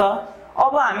हेर्नुस् त,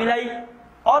 अब हामीलाई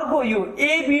अर्को यो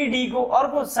एबीडी को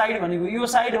अर्को साइड भनेको यो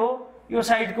साइड हो, यो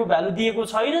साइडको भ्यालु दिएको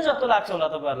छैन जस्तो लाग्छ होला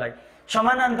तपाईहरुलाई।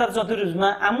 समानान्तर चतुर्भुजमा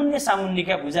आमुन्ने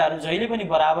सामुन्नेका भुजाहरू जहिले पनि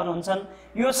बराबर हुन्छन्।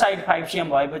 यो साइड 5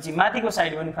 cm भएपछि माथिको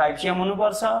साइड पनि 5 cm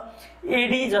हुनुपर्छ।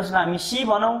 एडी जसलाई हामी सी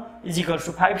भनौं इक्वल्स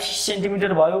टु 5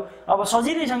 सेन्टिमिटर भयो। अब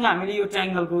सजिलैसँग हामीले यो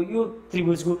ट्रायंगलको यो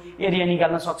त्रिभुजको एरिया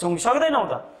निकाल्न सक्छौं कि सक्दैनौं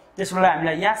त? त्यसको लागि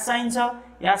हामीलाई यास चाहिन्छ।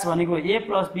 यास भनेको a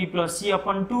 + b + c /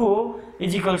 2 हो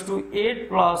इक्वल्स टु 8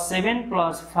 + 7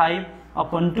 + 5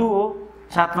 / 2 हो।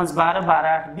 7 5 12 12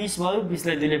 8 20 भयो। 20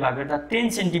 लाई 2 ले भाग गर्दा 10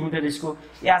 सेन्टिमिटर यसको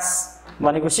यास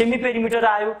भनेको सेमी पेरिमिटर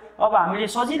आयो। अब हामीले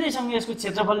सजिलैसँग यसको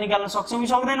क्षेत्रफल निकाल्न सक्छौं कि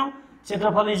सक्दैनौं?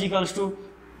 क्षेत्रफल इक्वल्स टु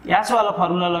यास वाला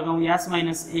फर्मुला लगाउँ, यास - a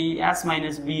यास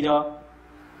 - b र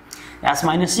यास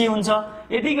 - c हुन्छ।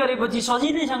 यति गरेपछि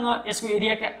सजिलैसँग यसको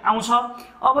एरिया आउँछ।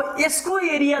 अब यसको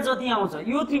एरिया जति आउँछ,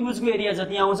 यो त्रिभुजको एरिया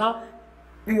जति आउँछ,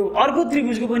 यो अर्को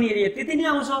त्रिभुजको पनि एरिया त्यति नै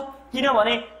आउँछ।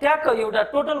 किनभने ट्याक्क एउटा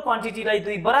टोटल क्वान्टिटीलाई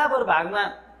 2 बराबर भागमा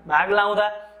भाग लाउँदा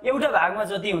एउटा भागमा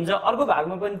जति हुन्छ अर्को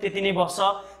भागमा पनि त्यति नै बस्छ।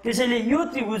 त्यसैले यो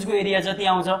त्रिभुजको एरिया जति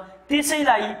आउँछ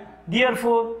त्यसैलाई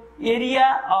therefore area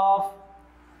of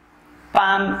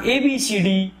palm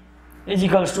ABCD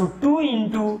equals to 2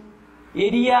 into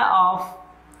area of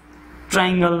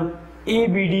triangle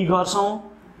ABD गर्छौं।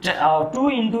 2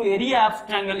 into area of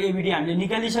triangle ABD हामीले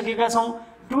निकालिसकेका छौं।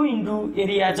 2 इन्टु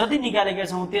एरिया जति निकालेका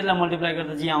छौं त्यसलाई मल्टिप्लाई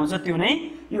गर्दा जे आउँछ त्यो नै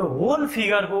यो होल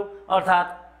फिगरको अर्थात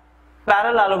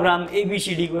प्यारालेलोग्राम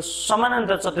एबीसीडी को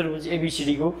समानान्तर चतुर्भुज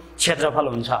एबीसीडी को क्षेत्रफल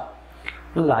हुन्छ।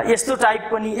 ल यस्तो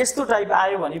टाइप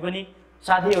आयो भने पनि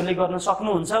साथीहरुले गर्न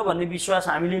सक्नुहुन्छ भन्ने विश्वास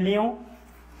हामीले लियौं।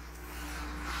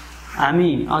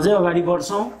 हामी अझै अगाडि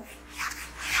बढ्छौं।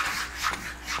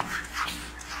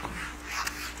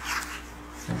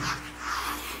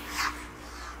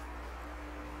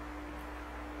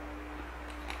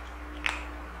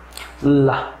 ल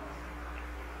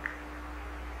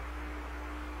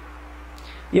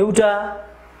एउटा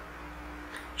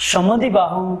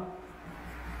समद्विबाहु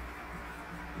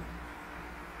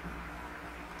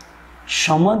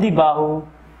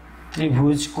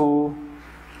त्रिभुजको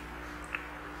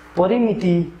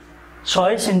परिमिति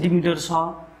 100 सेन्टिमिटर छ।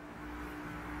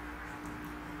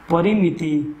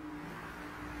 परिमिति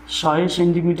 100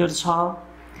 सेन्टिमिटर छ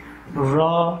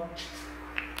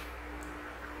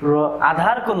र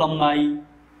आधारको लम्बाई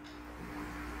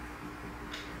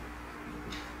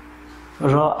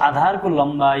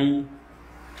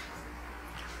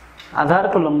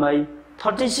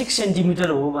 36 सेन्टिमिटर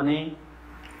हो भने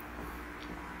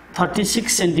 36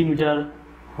 सेन्टिमिटर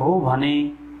हो भने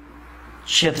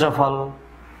क्षेत्रफल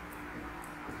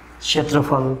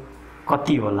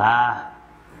कति होला?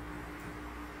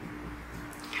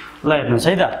 ल हेर्नुस्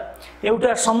है त,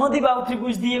 एउटा समद्विबाहु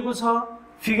त्रिभुज दिएको छ।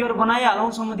 फिगर बनाइहालौं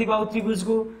समद्विबाहु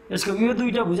त्रिभुजको। यसको यो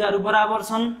दुईटा भुजाहरू बराबर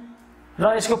छन्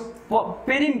र यसको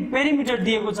पेरिमिटर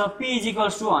दिएको छ p =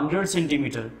 100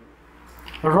 सेन्टिमिटर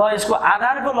र यसको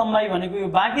आधारको लम्बाई भनेको यो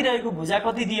बाँकी रहेको भुजा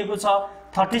कति दिएको छ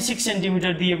 36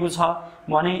 सेन्टिमिटर दिएको छ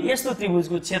भने यस्तो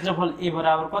त्रिभुजको क्षेत्रफल a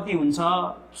बराबर कति हुन्छ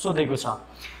सोधेको छ।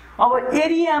 अब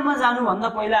एरियामा जानु भन्दा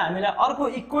पहिला हामीलाई अर्को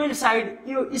इक्वल साइड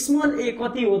यो स्मल a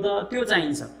कति हो त त्यो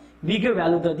चाहिन्छ। b को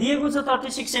भ्यालु त दिएको छ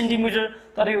 36 सेन्टिमिटर,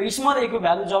 तर यो स्मल a को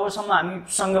भ्यालु जबसम्म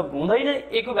हामीसँग हुँदैन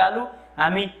a को भ्यालु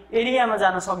हामी एरियामा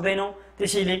जान सक्दैनौं।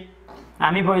 त्यसैले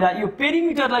हामी पहिला यो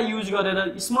पेरिमिटरलाई युज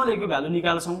गरेर स्मल a को भ्यालु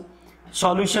निकाल्छौं।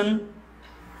 सल्युसन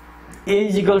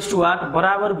a = what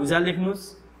बराबर भुजा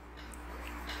लेख्नुस्,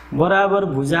 बराबर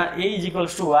भुजा a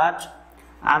 = what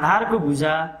आधारको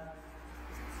भुजा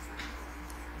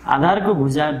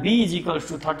b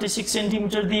 = 36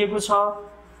 सेन्टिमिटर दिएको छ,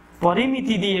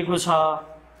 परिमिति दिएको छ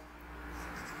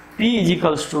p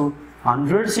 =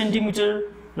 100 सेन्टिमिटर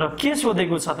र के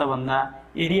सोधेको छ त भन्दा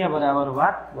एरिया बराबर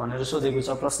वाट भनेर सोधेको छ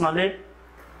प्रश्नले।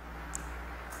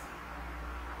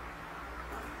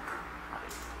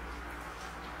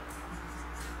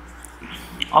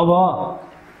 अब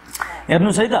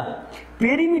हेर्नुस् है त,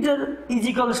 पेरिमिटर =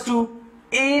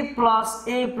 a +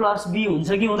 b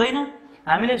हुन्छ कि हुँदैन?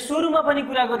 हामीले सुरुमा पनि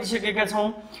कुरा गरिसकेका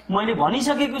छौं। मैले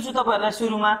भनिसकेको छु तपाईहरुलाई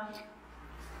सुरुमा,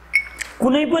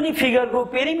 कुनै पनि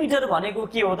फिगरको पेरिमिटर भनेको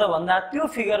के हो त भन्दा त्यो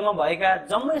फिगरमा भएका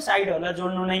जम्मै साइडहरुलाई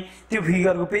जोड्नु नै त्यो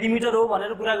फिगरको पेरिमिटर हो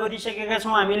भनेर कुरा गरिसकेका छौं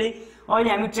हामीले। अहिले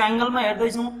हामी ट्रायंगलमा हेर्दै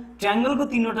छौं। ट्रायंगलको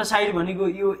तीनवटा साइड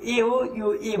भनेको यो a हो,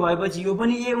 यो a भएपछि यो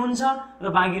पनि a हुन्छ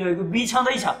र बाँकी रहेको b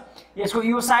छँदैछ। यसको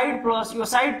यो साइड प्लस यो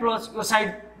साइड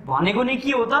भनेको नै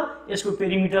के हो त? यसको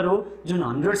पेरिमिटर हो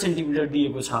जुन 100 सेन्टिमिटर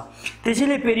दिएको छ।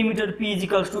 त्यसैले पेरिमिटर p = a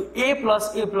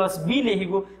 + b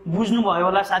लेखेको बुझ्नु भयो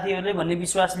होला साथीहरुले भन्ने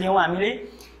विश्वास लियौं हामीले।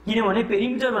 किनभने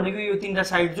पेरिमिटर भनेको यो तीनटा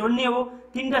साइड जोड्ने हो।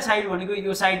 तीनटा साइड भनेको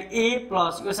यो साइड a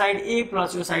 + यो साइड a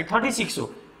 + यो साइड 36 हो।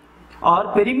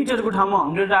 और पेरिमिटर को ठाउँमा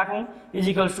 100 राखौं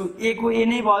 = a को a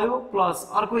नै भयो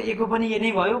प्लस अर्को a को पनि a नै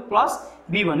भयो प्लस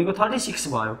b भनेको 36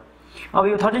 भयो। अब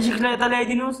यो 36 लाई यता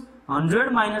ल्याइदिनुस्।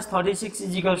 100 - 36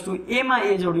 = a मा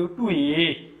a जोड्यो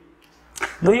 2a।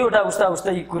 दुईवटा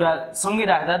उस्तै कुरा सँगै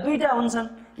राख्दा दुईटा हुन्छन्,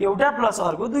 एउटा प्लस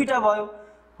अर्को दुईटा भयो।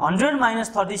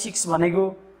 100 - 36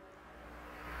 भनेको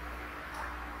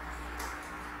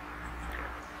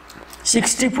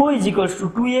 64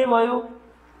 = 2a भयो।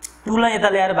 2 लाई यता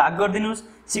ल्याएर भाग गर्दिनुस्।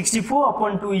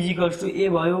 64/2 = a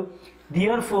भयो।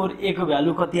 देयरफोर a को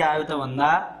भ्यालु कति आयो त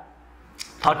भन्दा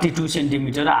 32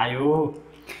 सेन्टिमिटर आयो।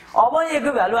 अब a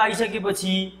को भ्यालु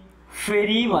आइसकेपछि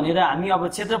फेरि भनेर हामी अब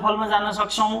क्षेत्रफलमा जान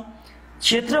सक्छौं।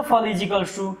 क्षेत्रफल =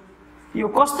 यो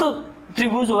कस्तो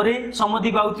त्रिभुज हो रे?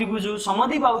 समद्विबाहु त्रिभुज हो।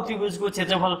 समद्विबाहु त्रिभुजको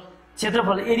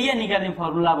क्षेत्रफल एरिया निकाल्ने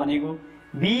फर्मुला भनेको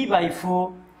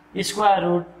b/4 √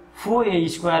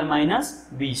 4a²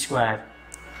 - b²।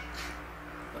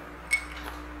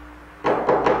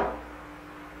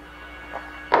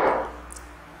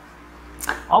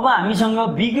 अब हामीसँग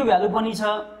b को भ्यालु पनि छ,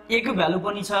 a को भ्यालु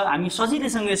पनि छ। हामी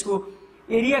सजिलैसँग यसको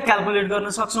एरिया क्याल्कुलेट गर्न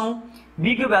सक्छौं।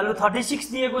 b को भ्यालु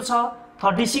 36 दिएको छ।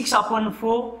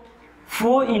 36/4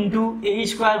 4 *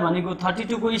 a² भनेको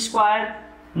 32 को स्क्वायर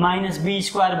 -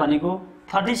 b² भनेको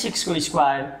 36 को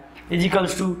स्क्वायर =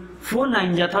 4 ×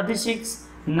 9 = 36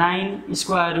 9 √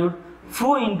 4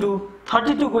 *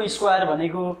 32 को स्क्वायर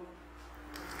भनेको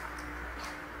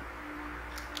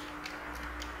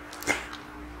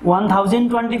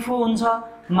 1024 हुन्छ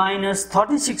माइनस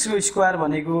 36 को स्क्वायर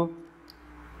भनेको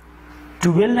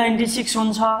 1296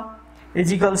 हुन्छ =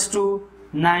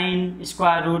 9 √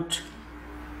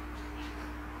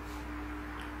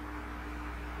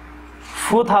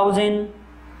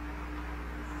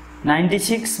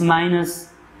 4096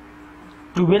 minus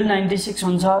 1296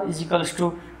 हुन्छ =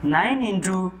 9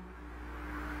 ×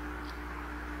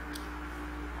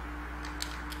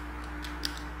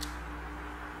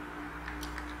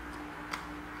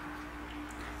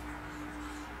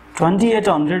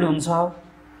 2800 हुन्छ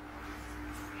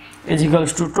 =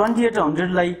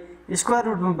 2800 लाई स्क्वायर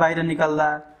रुट में बाहिर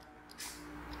निकाल्दा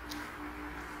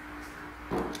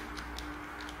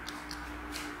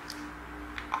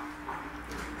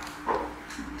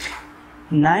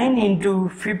 9 ×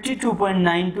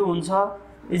 52.92 हुन्छ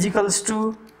 =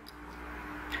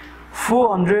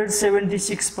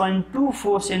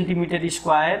 476.24 सेन्टिमिटर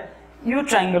स्क्वायर। यो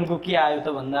ट्रायंगल को के आयो त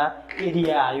भन्दा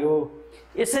एरिया आयो।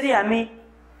 यसरी हामी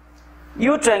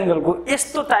यो ट्रायंगल को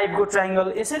यस्तो टाइप को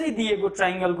ट्रायंगल यसरी दिएको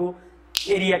ट्रायंगल को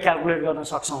एरिया क्याल्कुलेट गर्न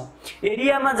सक्छौं।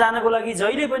 एरियामा जानको लागि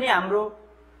जहिले पनि हाम्रो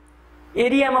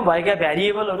एरियामा भएका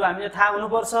भ्यारिएबलहरु हामीले थाहा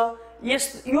हुनुपर्छ।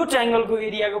 यो ट्रायंगल को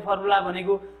एरिया को फर्मुला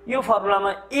भनेको यो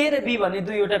फर्मुलामा a र b भन्ने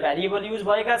दुईवटा भ्यारिएबल युज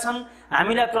भएका छन्।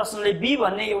 हामीलाई प्रश्नले b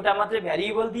भन्ने एउटा मात्रै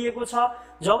भ्यारिएबल दिएको छ।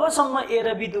 जबसम्म a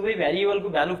र b दुवै भ्यारिएबल को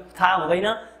भ्यालु थाहा हुँदैन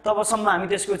तबसम्म हामी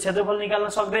त्यसको क्षेत्रफल निकाल्न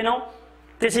सक्दैनौं।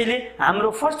 त्यसैले हाम्रो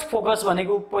फर्स्ट फोकस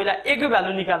भनेको पहिला a को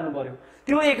भ्यालु निकाल्नु पर्यो।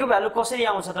 त्यो a को भ्यालु कसरी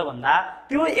आउँछ त भन्दा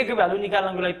त्यो a को भ्यालु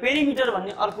निकाल्नको लागि पेरिमिटर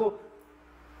भन्ने अर्को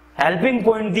हेल्पिङ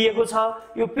पोइन्ट दिएको छ।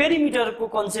 यो पेरिमिटर को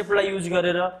कन्सेप्टलाई युज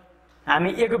गरेर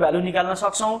हामी a को भ्यालु निकाल्न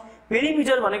सक्छौं।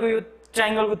 पेरिमिटर भनेको यो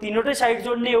ट्रायंगल को तीनवटै साइड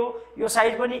जोड्ने हो। यो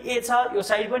साइड पनि a छ, यो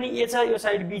साइड पनि a छ, यो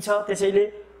साइड b छ। त्यसैले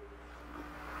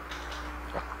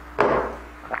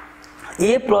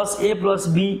a plus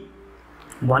b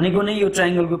भनेको नै यो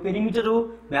ट्रायंगलको पेरिमिटर हो।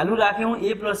 Value राख्यौं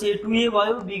a plus a 2a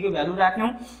भयो, b को भ्यालु राख्यौं,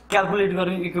 क्याल्कुलेट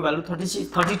गर्यौं, a को भ्यालु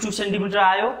 32 सेन्टिमिटर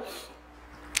आयो।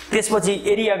 त्यसपछि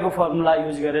एरियाको फर्मुला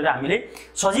युज गरेर हामीले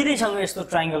सजिलैसँग यस्तो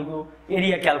ट्रायंगलको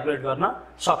एरिया क्याल्कुलेट गर्न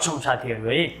सक्छौं साथीहरु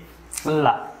है। ल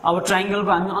अब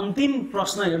ट्रायंगलको हामी अन्तिम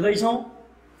प्रश्न हेर्दै छौं।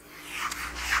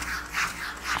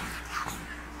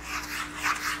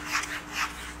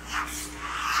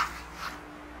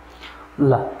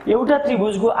 ल एउटा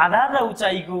त्रिभुजको आधार र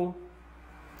उचाइको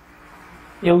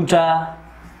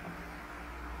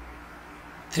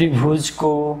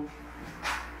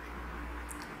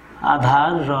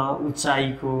आधार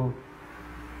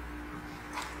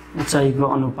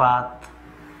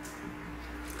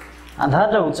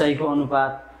र उचाइको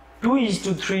अनुपात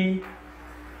 2:3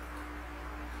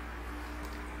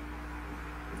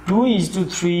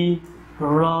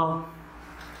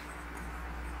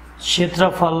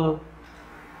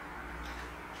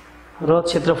 र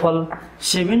क्षेत्रफल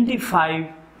 75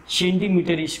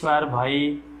 सेन्टिमिटर स्क्वायर भए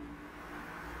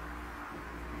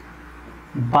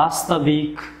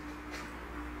वास्तविक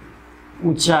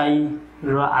उचाइ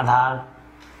र आधार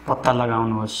पत्ता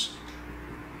लगाउनुहोस्।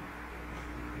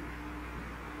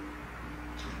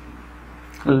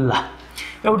 ल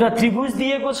एउटा त्रिभुज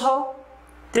दिएको छ,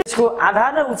 त्यसको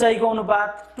आधार र उचाइको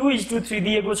अनुपात 2:3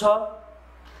 दिएको छ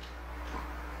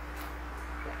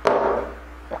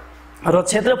र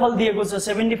क्षेत्रफल दिएको छ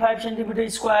 75 सेन्टिमिटर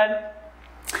स्क्वायर।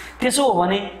 त्यसो हो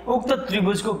भने उक्त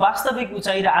त्रिभुजको वास्तविक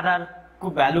उचाइ र आधारको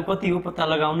भ्यालु कति हो पत्ता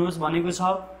लगाउनुहोस् भनेको छ।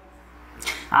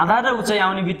 आधार र उचाइ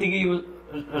आउने बित्तिकै यो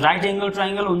राइट एंगल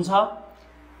ट्रायंगल हुन्छ।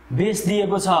 बेस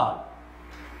दिएको छ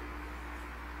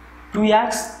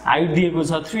 2x, हाइट दिएको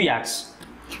छ 3x,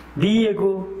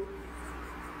 दिएको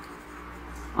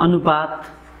अनुपात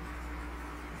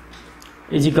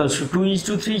इक्वल्स टु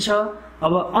 2:3 छ।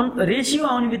 अब रेशियो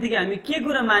आउने बित्तिकै हामी के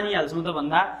कुरा मानिहाल्छौं त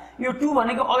भन्दा यो 2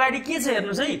 भनेको अगाडि के छ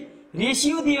हेर्नुस् है।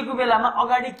 रेशियो दिएको बेलामा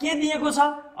अगाडि के दिएको छ,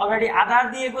 अगाडि आधार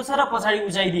दिएको छ र पछाडी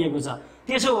उचाइ दिएको छ।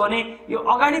 त्यसो हो भने यो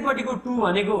अगाडिपटिको 2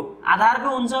 भनेको आधारको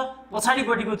हुन्छ,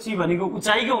 पछाडिपटिको 3 भनेको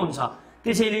उचाइको हुन्छ।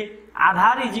 त्यसैले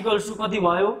आधार इक्वल्स टु कति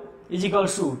भयो,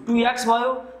 इक्वल्स टु 2x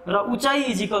भयो र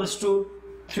उचाइ इक्वल्स टु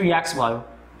 3x भयो।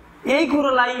 यही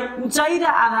कुरोलाई उचाइ र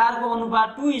आधारको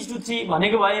अनुपात 2:3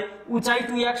 भनेको भए उचाइ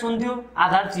 2x हुन्थ्यो,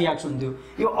 आधार 3x हुन्थ्यो।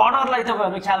 यो अर्डरलाई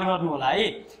तपाईहरुले ख्याल गर्नु होला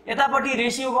है। यतापटि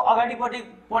रेशियोको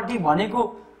अगाडिपटि भनेको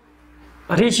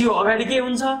रेशियो अगाडि के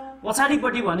हुन्छ,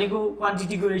 पछाडिपटि भनेको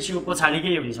क्वान्टिटीको रेशियो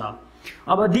पछाडिकै हुन्छ।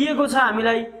 अब दिएको छ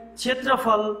हामीलाई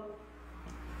क्षेत्रफल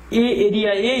ए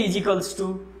area A equals to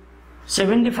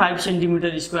 75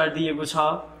 centimetre square दिएको छ।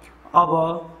 अब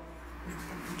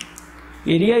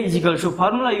area equals to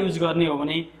formula use गर्ने हो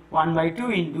भने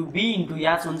 1/2 इन्टु b इन्टु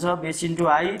याच हुन्छ, बेस इन्टु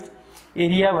हाइट।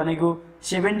 एरिया भनेको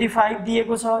 75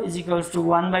 दिएको छ इक्वल्स टु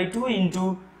 1/2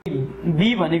 इन्टु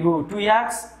b भनेको 2x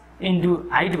इन्टु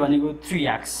हाइट भनेको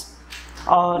 3x।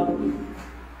 और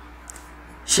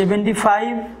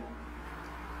 75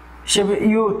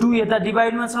 यो 2 यता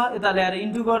डिभाइडमा छ, यता ल्याएर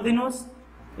into गरिदिनुस्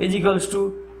equals to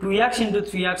 2x into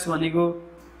 3x भनेको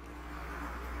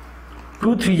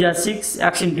 2 3 जा 6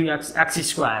 x इन्टु x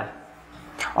स्क्वायर।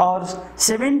 और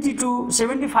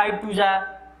 75 2 जा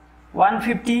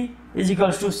 150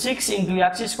 equals to 6 into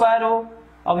x square हो।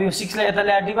 अब यो 6 लाई यता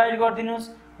ल्याएर divide गरिदिनुस्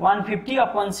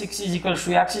 150/6 equals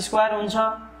to x square हुन्छ।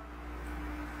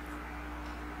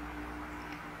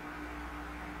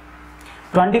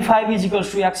 25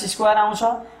 इक्वल्स टु x स्क्वायर आउँछ।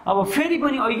 अब फेरि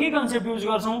पनि अघिकै कन्सेप्ट युज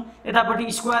गर्छौं,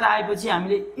 यतापटि स्क्वायर आएपछि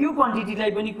हामीले यो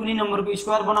क्वान्टिटीलाई पनि कुनै नम्बरको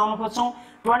स्क्वायर बनाउन खोज्छौं।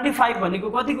 25 भनेको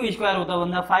कतिको स्क्वायर हो त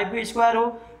भन्दा 5 को स्क्वायर हो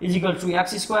equals to x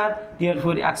square.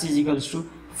 Therefore x equals to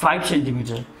 5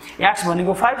 centimetre. x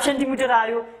भनेको 5 सेन्टिमिटर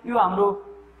आयो। यो हाम्रो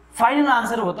फाइनल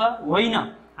आन्सर हो त होइन।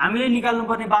 हामीले निकाल्नु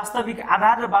पर्ने वास्तविक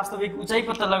आधार र वास्तविक उचाइ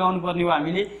पत्ता लगाउनु पर्ने हो।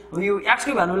 हामीले यो x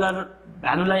को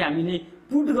भ्यालुलाई हामीले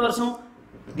पुट गर्छौं।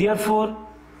 देयरफोर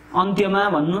अन्त्यमा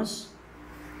भन्नुस्,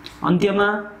 अन्त्यमा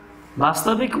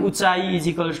वास्तविक उचाइ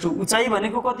इक्वल्स टु उचाइ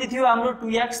भनेको कति थियो हाम्रो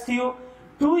 2x थियो।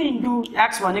 2 इन्टु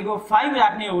x भनेको 5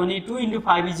 राख्ने हो भने 2 इन्टु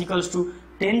 5 इक्वल्स टु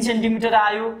 10 सेन्टिमिटर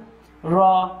आयो। र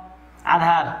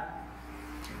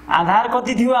आधार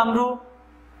कति थियो हाम्रो,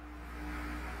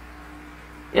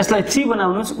 यसलाई 3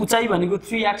 बनाउनुस्। उचाइ भनेको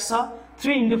 3x छ।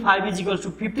 3 इन्टु 5 इक्वल्स टु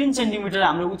 15 सेन्टिमिटर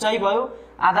हाम्रो उचाइ भयो।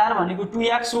 आधार भनेको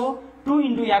 2x हो। 2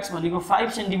 इन्टु x भनेको 5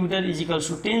 सेन्टिमिटर इक्वल्स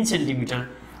टु 10 सेन्टिमिटर।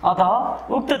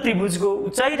 अतः उक्त त्रिभुजको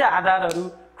उचाइ र आधारहरू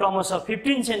क्रमशः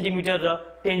 15 सेन्टिमिटर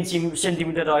र 10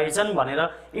 सेन्टिमिटर रहेछन् भनेर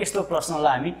यस्तो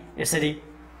प्रश्नलाई हामी यसरी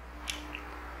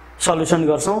सल्युसन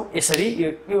गर्छौं। यसरी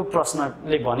यो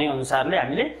प्रश्नले भने अनुसारले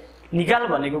हामीले निकाल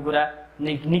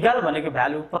भनेको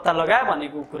भ्यालु पत्ता लगा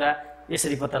भनेको कुरा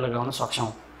यसरी पत्ता लगाउन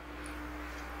सक्छौं।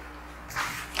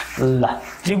 ल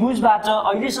त्रिभुजबाट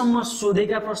अहिलेसम्म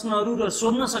सोधेका प्रश्नहरू र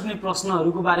सोध्न सक्ने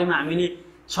प्रश्नहरूको बारेमा हामीले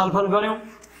छलफल गर्यौं।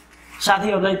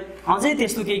 साथीहरूलाई अझै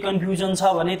त्यस्तो केही कन्फ्युजन छ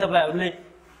भने तपाईहरूले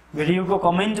भिडियोको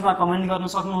कमेन्टमा कमेन्ट गर्न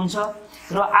सक्नुहुन्छ।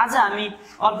 र आज हामी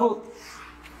अर्को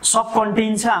सब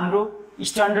कन्टेन्ट छ हाम्रो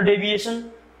स्ट्यान्डर्ड डेभिएसन,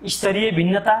 स्तरीय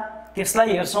भिन्नता,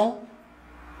 त्यसलाई हेर्छौं।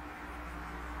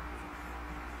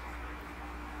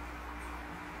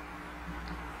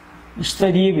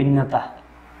 स्तरीय भिन्नता,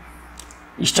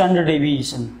 स्ट्यान्डर्ड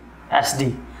डेभिएसन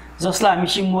एसडी, जसलाई हामी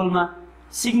सिम्बोलमा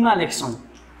सिग्मा लेख्छौं।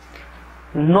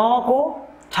 को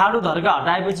ठाडो धर्का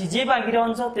हटाएपछि जे बाँकी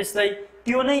रहन्छ त्यसलाई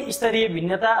त्यो नै स्तरीय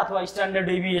भिन्नता अथवा स्ट्यान्डर्ड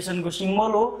डेभिएसनको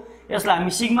सिम्बोल हो। यसलाई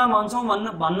हामी सिग्मा भन्छौं।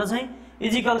 भन्न चाहिँ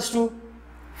इजिकल्स टु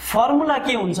फर्मुला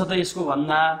के हुन्छ त यसको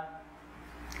भन्दा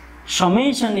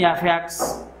summation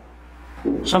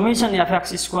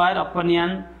FX square upon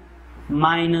n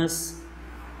minus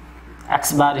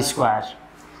x bar square.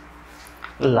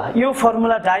 ल यो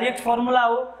फर्मुला डाइरेक्ट फर्मुला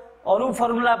हो। अरु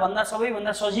फर्मुला भन्दा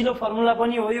सबैभन्दा सजिलो फर्मुला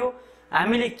पनि हो यो।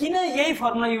 हामीले किन यही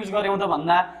फर्मुला युज गर्यौं त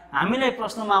भन्दा हामीलाई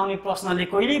प्रश्नमा आउने प्रश्नले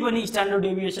कहिल्यै पनि स्ट्यान्डर्ड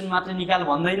डेभिएसन मात्र निकाल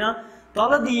भन्दैन।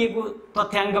 तल दिएको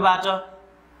तथ्याङ्कबाट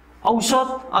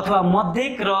औसत अथवा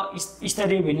मध्यक र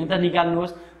स्तरीय भिन्नता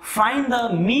निकाल्नुहोस्। Find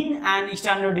the mean and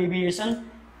standard deviation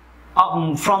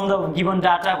from the given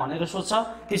data भनेर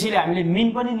सोध्छ। त्यसैले हामीले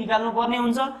मीन पनि निकाल्नु पर्ने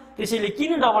हुन्छ। त्यसैले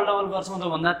किन डबल डबल गर्छौं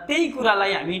त भन्दा त्यही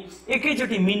कुरालाई हामी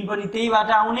एकैचोटी मीन पनि त्यहीबाट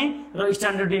आउने र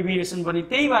स्ट्यान्डर्ड डेभिएसन पनि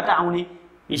त्यहीबाट आउने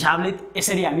हिसाबले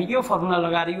यसरी हामी यो फर्मुला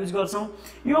लगाएर युज गर्छौं।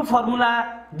 यो फर्मुला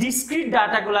डिस्क्रिट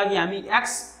डाटाको लागि हामी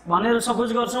x भनेर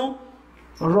सपोज गर्छौं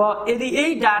र यदि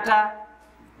यही डाटा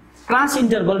क्लास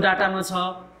इन्टरभल डाटामा छ,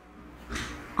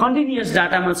 कन्टिन्युअस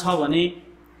डाटामा छ भने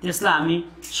त्यसलाई हामी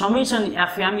summation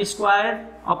FM square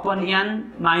upon n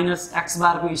minus x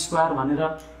बारको square भनेर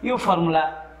यो फर्मुला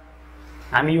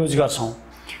हामी युज गर्छौं।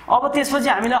 अब त्यसपछि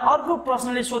हामीलाई अर्को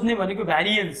प्रश्नले सोध्ने भनेको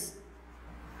भ्यारिएन्स,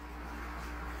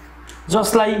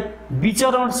 जसलाई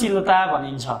विचरणशीलता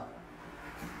भनिन्छ।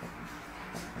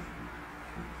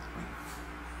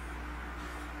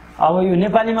 अब यो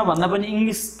नेपालीमा भन्दा पनि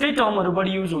इंग्लिशकै टर्महरु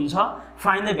बढी युज हुन्छ।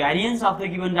 Find the भ्यारिएन्स of the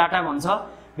given data भन्छ।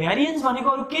 भ्यारिएन्स भनेको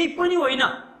अरु केही पनि होइन,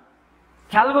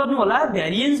 ख्याल गर्नु होला।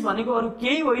 भ्यारिएन्स भनेको अरु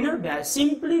केही होइन,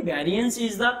 simply भ्यारिएन्स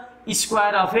is the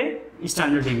square of A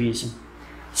standard deviation.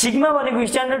 Sigma भनेको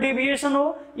स्ट्यान्डर्ड डेभिएसन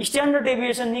हो। स्ट्यान्डर्ड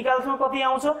डेभिएसन निकाल्छौं कति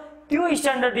आउँछ, त्यो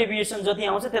स्ट्यान्डर्ड डेभिएसन जति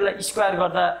आउँछ त्यसलाई स्क्वायर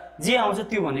गर्दा जे आउँछ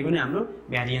त्यो भनेको नै हाम्रो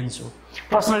भ्यारिएन्स हो।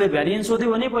 प्रश्नले भ्यारिएन्स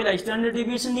सोध्यो भने पहिला स्ट्यान्डर्ड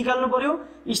डेभिएसन निकाल्नु पर्यो।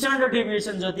 स्ट्यान्डर्ड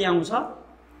डेभिएसन जति आउँछ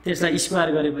त्यसलाई स्क्वायर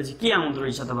गरेपछि के आउँदो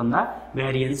रहेछ त भन्दा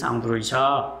भ्यारिएन्स आउँदो रहेछ।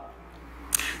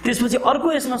 त्यसपछि अर्को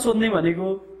यसमा सोध्ने भनेको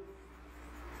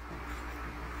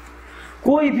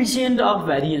कोएफिसिएन्ट अफ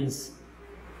भ्यारिएन्स,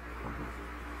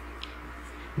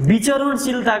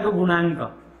 विचरणशीलताको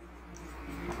गुणाङ्क।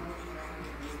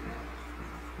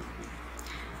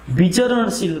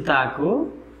 विचरणशीलताको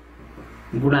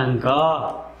गुणाङ्क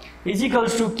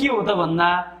इजिकल्स टु के हो त भन्दा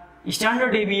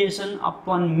स्ट्यान्डर्ड डेभिएसन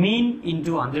अपन मीन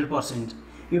इन्टु 100%।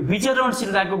 यो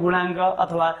विचरणशीलताको गुणाङ्क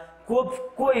अथवा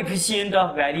कोएफिसिएन्ट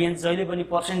अफ भ्यारिएन्स जहिले पनि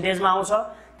पर्सेन्टेजमा आउँछ।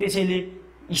 त्यसैले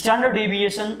स्ट्यान्डर्ड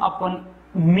डेभिएसन अपन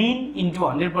मीन इन्टु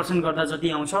 100% गर्दा जति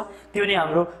आउँछ त्यो नै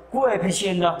हाम्रो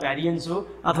कोएफिसिएन्ट अफ भ्यारिएन्स हो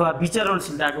अथवा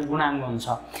विचरणशीलताको गुणाङ्क हुन्छ।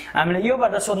 हामीले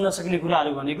योबाट सोध्न सक्ने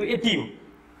कुराहरू भनेको यति हो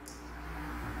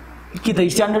कि त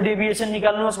स्ट्यान्डर्ड डेभिएसन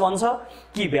निकाल्नुहोस् भन्छ,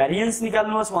 कि भ्यारिएन्स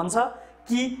निकाल्नुहोस् भन्छ,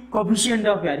 कि कोएफिसिएन्ट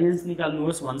अफ भ्यारिएन्स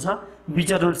निकाल्नुहोस् भन्छ,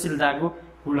 विचरणशीलताको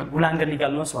गुणाङ्क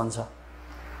निकाल्नुहोस् भन्छ।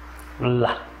 ल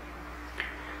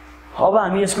अब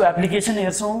हामी यसको एप्लिकेसन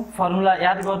हेर्छौं। फर्मुला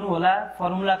याद गर्नु होला।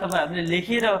 फर्मुला तपाईहरुले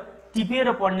लेखेर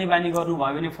टिपेर पढ्ने बानी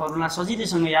गर्नुभयो भने फर्मुला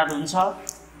सजिलैसँग याद हुन्छ।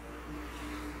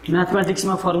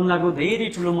 म्याथमेटिक्समा फर्मुलाको धेरै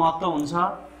ठूलो महत्व हुन्छ,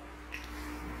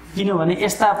 किनभने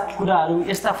यस्ता कुराहरू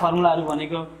यस्ता फर्मुलाहरू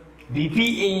भनेको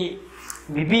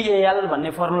VPAL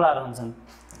भन्ने फर्मुलाहरू हुन्छन्।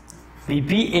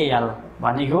 VPAL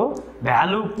भनेको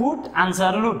भ्यालु पुट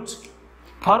आन्सर लुट।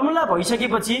 फर्मुला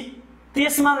भइसकेपछि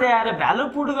त्यसमा ल्याएर भ्यालु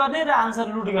पुट गर्ने र आन्सर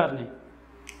लुट गर्ने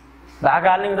भाग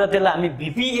हाल्ने र त्यसलाई हामी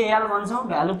VPAL भन्छौं,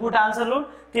 भ्यालु पुट आन्सर लुट।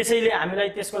 त्यसैले हामीलाई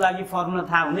त्यसको लागि फर्मुला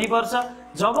थाहा हुनै पर्छ।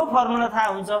 जब फर्मुला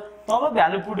थाहा हुन्छ तब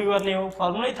भ्यालु पुट गर्ने हो।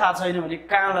 फर्मुलै थाहा छैन भने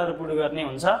कहाँ लगेर पुट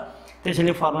गर्ने हुन्छ।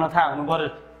 त्यसैले फर्मुला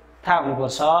थाहा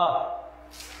हुनुपर्छ।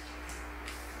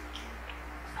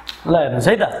 ल हेर्नुस्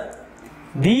है त,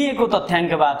 दिएको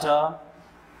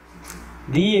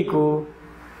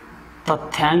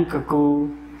तथ्याङ्कको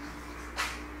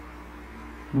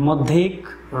मध्यक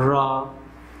र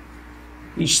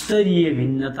स्तरीय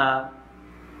भिन्नता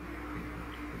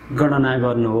गणना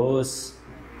गर्नुहोस्।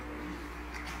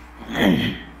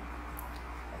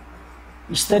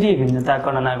 स्तरीय भिन्नता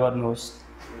गणना गर्नुहोस्।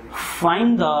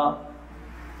 फाइन्ड द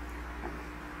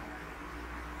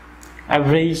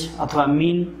एभरेज अथवा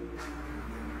मीन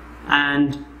and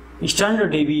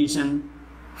standard deviation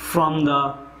from the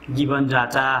given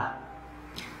data.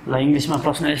 ल इंग्लिशमा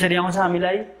प्रश्न यसरी आउँछ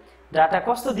हामीलाई, डाटा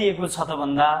कस्तो दिएको छ त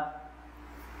भन्दा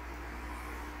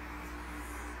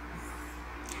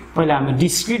पहिला हामी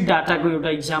डिस्क्रिट डाटाको एउटा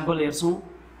इक्जाम्पल हेर्छौं।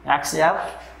 एक्सएफ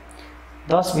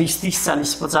 10 20 30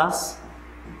 40 50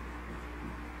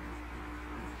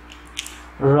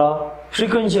 र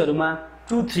फ्रिक्वेन्सीहरुमा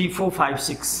 2 3 4 5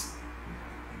 6।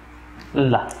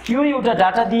 ल यो एउटा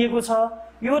डाटा दिएको छ,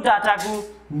 यो डाटाको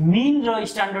मीन र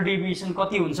स्ट्यान्डर्ड डेभिएसन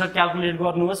कति हुन्छ क्याल्कुलेट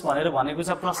गर्नुहोस् भनेर भनेको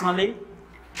छ प्रश्नले।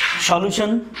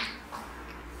 सल्युसन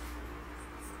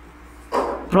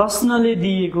प्रश्नले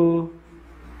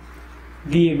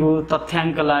दिएको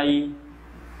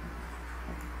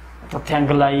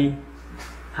तथ्याङ्कलाई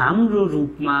हाम्रो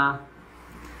रूपमा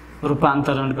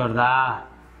रूपान्तरण गर्दा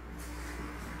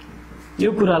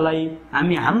यो कुरालाई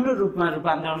हामी हाम्रो रूपमा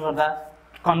रूपान्तरण गर्दा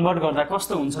कन्भर्ट गर्दा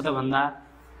कस्तो हुन्छ त भन्दा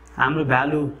हाम्रो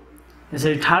भ्यालु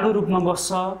यसरी ठाडो रूपमा बस्छ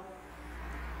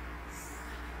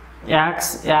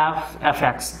x f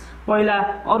fx। पहिला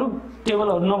अरु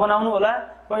टेबलहरु नबनाउनु होला,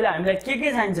 पहिला हामीलाई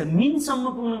के चाहिन्छ मीन सम्म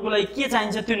पुग्नको लागि के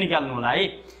चाहिन्छ त्यो निकाल्नु होला है।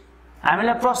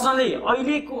 हामीलाई प्रश्नले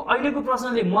अहिलेको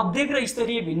प्रश्नले मध्यक र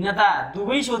स्तरीय भिन्नता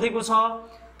दुवै सोधेको छ,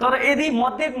 तर यदि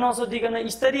मध्यक नसोधिकन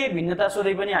स्तरीय भिन्नता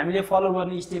सोधे पनि हामीले फलो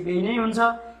गर्ने स्टेप यही नै हुन्छ,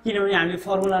 किनभने हामीले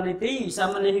फर्मुला नै त्यही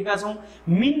हिसाबमा लेखेका छौं।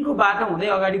 मीनको बाटो हुँदै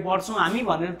अगाडि बढ्छौं हामी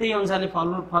भनेर त्यही अनुसारले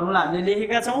फर्मुला हामीले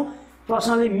लेखेका छौं।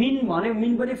 प्रश्नले मीन भन्यो,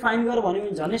 मीन पनि फाइन्ड गर भन्यो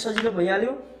भने झनै सजिलो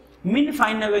भइहाल्यो। मीन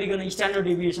फाइन्ड नगरिकन स्ट्यान्डर्ड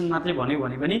डेभिएसन मात्रै भन्यो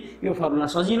भने पनि यो फर्मुला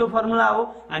सजिलो फर्मुला हो,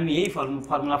 हामी यही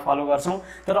फर्मुला फलो गर्छौं।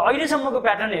 तर अहिलेसम्मको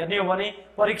प्याटर्न हेर्ने हो भने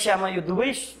परीक्षामा यो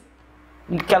दुवै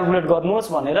क्याल्कुलेट गर्नुहोस्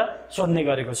भनेर सोध्ने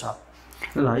गरेको छ।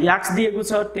 ल एक्स दिएको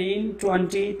छ 10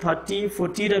 20 30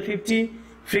 40 र 50।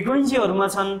 फ्रिक्वेन्सीहरुमा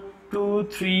छन् 2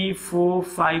 3 4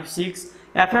 5 6।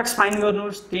 एफएक्स फाइन्ड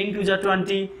गर्नुहोस्। 10 2 जा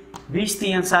 20 20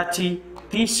 3 60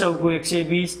 30 चौको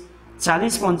 120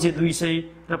 40 पंचे 200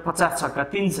 र 50 छक्का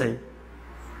 300।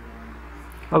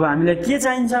 अब हामीलाई के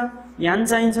चाहिन्छ? यान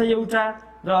चाहिन्छ एउटा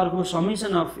र अर्को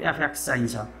समेसन अफ एफएक्स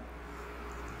चाहिन्छ।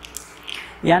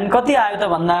 यान कति आयो त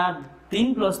भन्दा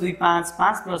 3 + 2 5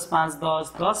 5 + 5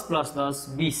 10 10 + 10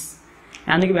 20।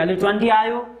 यानीको भ्यालु 20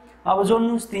 आयो। अब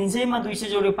जोड्नुस् 300 मा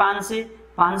 200 जोड्यो 500,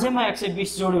 500 मा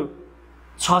 120 जोड्यो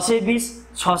 620,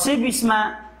 620 मा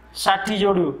 60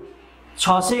 जोड्यो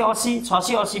 680,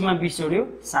 680 मा 20 जोड्यो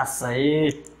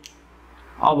 700।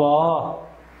 अब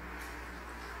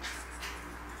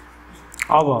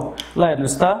ल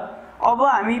हेर्नुस् त, अब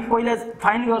हामी पहिला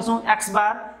फाइन्ड गर्छौं एक्स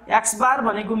बार। एक्स बार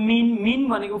भनेको मीन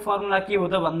भनेको फर्मुला के हो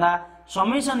त भन्दा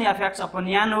समेसन एफएक्स अपन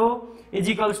यान हो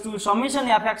इक्वल्स टु समेसन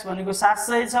एफएक्स भनेको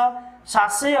 700 छ,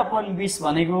 700 अपन 20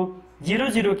 भनेको 0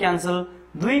 0 क्यान्सल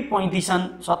 2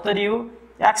 35 70 हो।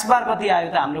 एक्स बार कति आयो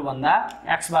त हाम्रो भन्दा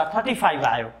एक्स बार 35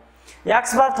 आयो।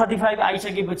 एक्स बार 35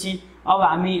 आइसकेपछि अब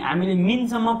हामीले मीन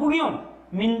सम्म पुग्यौं,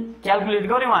 मीन क्याल्कुलेट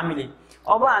गर्यौं हामीले।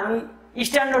 अब हामी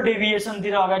स्ट्यान्डर्ड डेभिएसन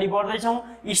तिर अगाडि बढ्दै छौं,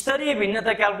 स्तरीय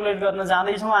भिन्नता क्याल्कुलेट गर्न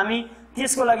जाँदै छौं हामी।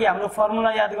 त्यसको लागि हाम्रो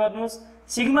फर्मुला याद गर्नुस्।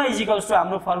 सिग्मा इक्वल्स टु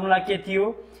हाम्रो फर्मुला के थियो?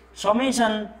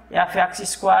 समेसन एफएक्स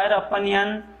स्क्वायर अपन यान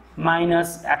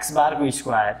माइनस एक्स बार को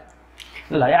स्क्वायर।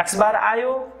 ल एक्स बार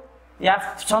आयो, एफ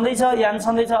छँदै छ, यान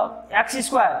छँदै छ, x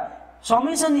square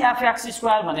summation FX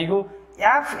square भनेको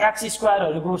F x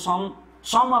स्क्वायरहरुको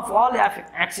some of all F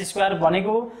x square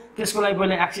भनेको। त्यसको लागि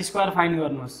पहिला एक्स स्क्वायर फाइन्ड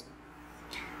गर्नुस्।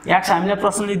 एक्स हामीलाई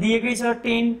प्रश्नले दिएकै छ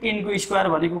 10, 10 को स्क्वायर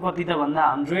भनेको कति त भन्दा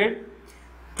 100,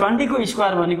 20 को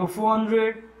स्क्वायर भनेको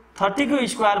 400, 30 को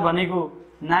स्क्वायर भनेको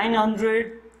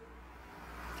 900,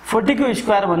 40 को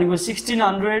स्क्वायर भनेको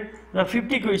 1600 र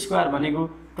 50 को स्क्वायर भनेको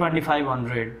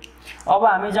 2500। अब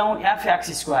हामी जाउँ एफ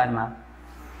एक्स स्क्वायरमा।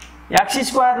 एक्स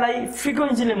स्क्वायरलाई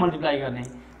फ्रिक्वेन्सीले मल्टिप्लाई गर्ने।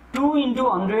 2 *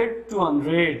 100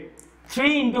 200,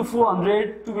 3 *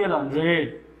 400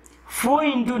 1200, 4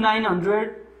 *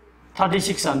 900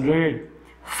 3600,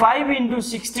 5 *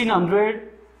 1600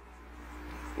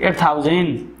 8000,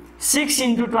 6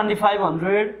 *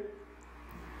 2500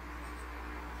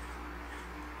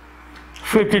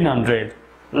 1500।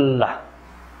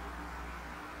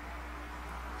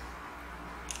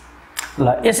 ल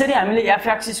यसरी हामीले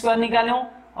एफएक्स स्क्वायर निकाल्यौं।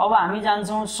 अब हामी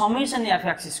जान्छौं summation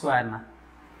FX स्क्वायरमा।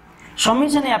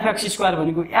 Summation FX square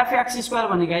भनेको एफएक्स स्क्वायर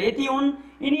भनेको यति हुन्,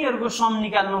 यिनीहरुको सम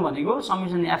निकाल्नु भनेको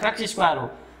समेसन एफएक्स स्क्वायर हो।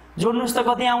 जोड्नुस् त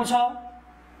कति आउँछ?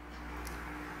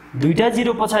 दुईटा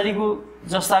जिरो पछाडीको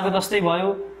जस्ताको जस्तै भयो।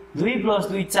 2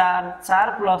 + 2 4, 4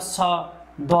 + 6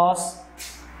 10,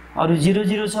 अरु 0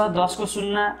 0 छ, 10 को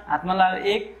 0 हातमा लाग्यो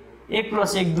 1, 1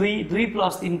 + 1 2, 2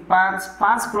 + 3 5,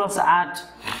 5 + 8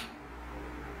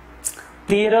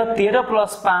 13, 13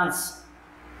 + 5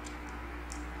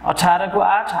 18 को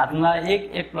 8 हातमा 1,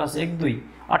 1 + 1 2,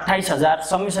 28,000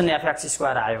 समेसन एफएक्स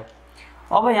स्क्वायर आयो।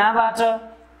 अब यहाँबाट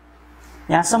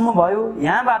यहाँसम्म भयो।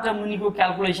 यहाँबाट मुनिको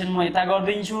क्याल्कुलेसन म यता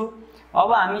गर्दिन्छु। अब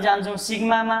हामी जान्छौँ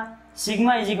सिग्मामा।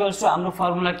 सिग्मा = हाम्रो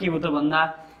फर्मुला के हो त भन्दा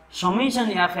summation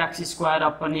FX square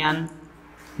upon n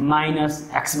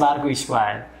minus x बार को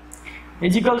स्क्वायर =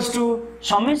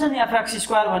 समेसन एफएक्स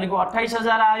स्क्वायर भनेको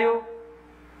 28,000 आयो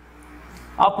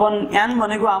अपन n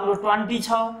भनेको हाम्रो 20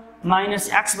 छ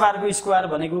माइनस x बार को स्क्वायर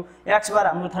भनेको x बार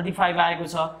हाम्रो 35 आएको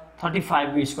छ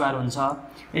 35 को स्क्वायर हुन्छ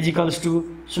 =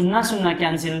 0 0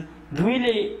 क्यान्सल 2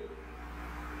 ले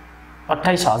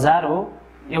 28,000 हो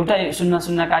एउटा 0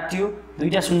 0 काट्यो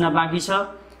दुईटा 0 बाँकी छ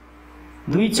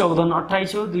 2 14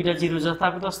 28 हो दुईटा 0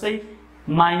 जस्ताको तस्तै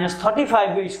माइनस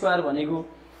 35 को स्क्वायर भनेको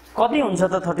कति हुन्छ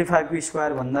त 35 को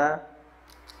स्क्वायर भन्दा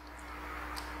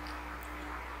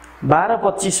 12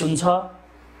 25 हुन्छ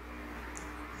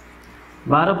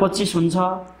 12 25 हुन्छ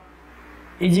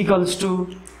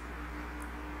 =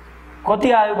 कति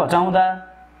आयो घटाउँदा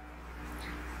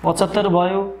 75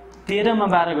 भयो 13 मा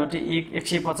 12 घटे 1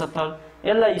 175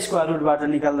 यसलाई स्क्वायर रुटबाट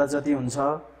निकाल्दा जति हुन्छ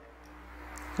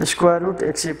स्क्वायर रुट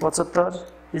 175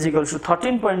 =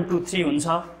 13.23 हुन्छ।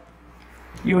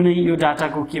 यो नै यो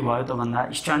डाटाको के भयो त भन्दा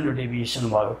स्ट्यान्डर्ड डेभिएसन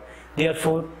भयो।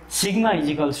 देयरफोर सिग्मा =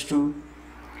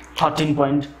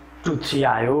 13.23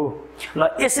 आयो। ल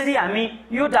यसरी हामी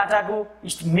यो डाटाको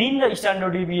मिन र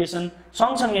स्ट्यान्डर्ड डेभिएसन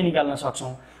सँगसँगै निकाल्न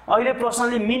सक्छौं। अहिले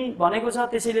प्रश्नले मिन भनेको छ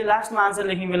त्यसैले लास्टमा आन्सर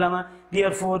लेख्ने बेलामा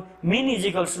देयरफोर मिन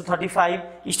 = 35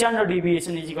 स्ट्यान्डर्ड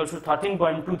डेभिएसन =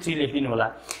 13.23 लेखिदिनु होला।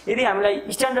 यदि हामीलाई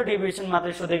स्ट्यान्डर्ड डेभिएसन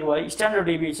मात्रै सोधेको भए स्ट्यान्डर्ड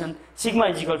डेभिएसन सिग्मा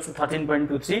 =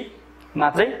 13.23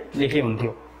 मात्रै लेखे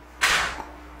हुन्थ्यो।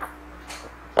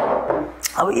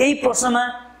 अब यही प्रश्नमा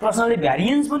प्रश्नले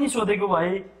भ्यारिएन्स पनि सोधेको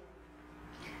भए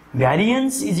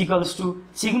भ्यारिएन्स =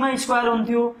 सिग्मा स्क्वायर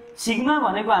हुन्थ्यो। सिग्मा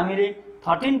भनेको हामीले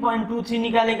 13.23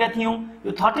 निकालेका थियौं।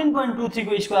 यो 13.23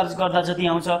 को स्क्वायर गर्दा जति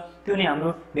आउँछ त्यो नै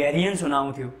हाम्रो भ्यारिएन्स हुन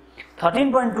आउँथ्यो।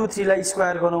 13.23 लाई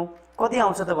स्क्वायर गरौँ कति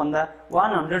आउँछ त भन्दा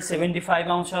 175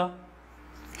 आउँछ।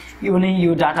 यो नै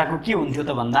यो डाटाको के हुन्थ्यो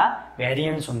त भन्दा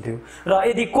भ्यारिएन्स हुन्थ्यो। र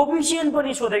यदि कोएफिसिएन्ट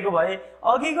पनि सोधेको भए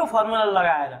अघिको फर्मुला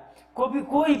लगाएर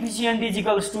कोएफिसिएन्ट =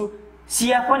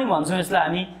 CF पनि भन्छौं यसलाई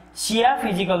हामी CF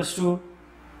 =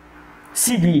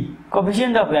 CB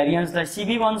कोएफिसिएन्ट अफ भ्यारिएन्स लाई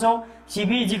CB भन्छौं।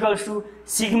 CB =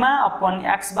 sigma upon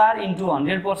x बार *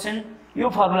 100%। यो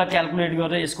फर्मुला क्याल्कुलेट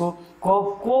गरेर यसको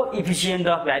कोएफिसिएन्ट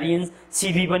अफ भ्यारिएन्स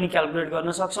CB पनि क्याल्कुलेट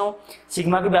गर्न सक्छौं।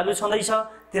 सिग्मा को भ्यालु छँदै छ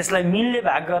त्यसलाई मिनले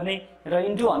भाग गर्ने र *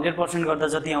 100% गर्दा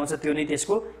जति आउँछ त्यो नै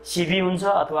त्यसको CB हुन्छ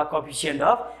अथवा कोएफिसिएन्ट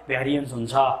अफ भ्यारिएन्स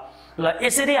हुन्छ। ल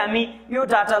यसरी हामी यो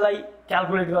डाटालाई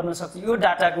क्याल्कुलेट गर्न सक्छौं। यो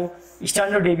डाटाको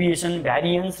स्ट्यान्डर्ड डेभिएसन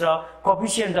भ्यारिएन्स र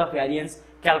कोएफिसिएन्ट अफ भ्यारिएन्स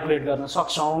क्याल्कुलेट गर्न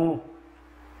सक्छौं।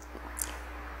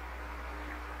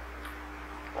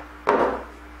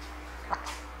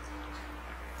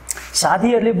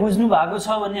 साथीहरुले बुझ्नु भएको छ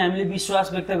भन्ने हामीले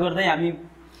विश्वास व्यक्त गर्दै हामी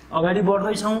अगाडि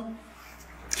बढ्दै छौं।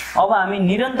 अब हामी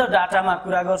निरन्तर डाटामा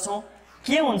कुरा गर्छौं।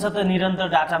 के हुन्छ त निरन्तर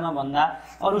डाटामा भन्दा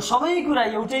अरु सबै कुरा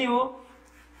एउटै हो।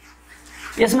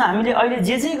 यसमा हामीले अहिले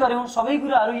जे गर्यौं सबै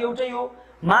कुराहरु एउटै हो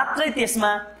मात्रै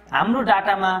त्यसमा हाम्रो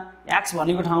डाटामा x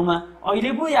भनेको ठाउँमा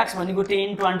अहिले पो x भनेको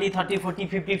 10 20 30 40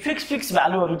 50 फिक्स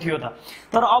भ्यालुहरु थियो त।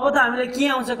 तर अब त हामीलाई के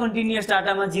आउँछ कन्टिन्युअस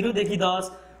डाटामा 0 देखि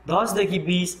 10 10 देखि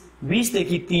 20 20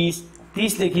 देखि 30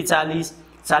 30 देखि 40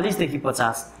 40 देखि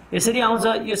 50 यसरी आउँछ।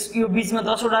 यो बीचमा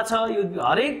 10 वटा छ। यो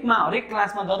हरेक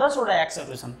क्लासमा 10 वटा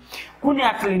एक्सहरु छन्। कुन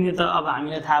एक्स लिने त अब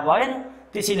हामीलाई थाहा भएन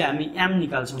त्यसैले हामी m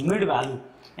निकाल्छौं। मिड भ्यालु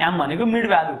m भनेको मिड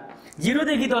भ्यालु 0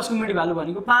 देखि 10 को मिड भ्यालु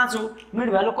भनेको 5 हो। मिड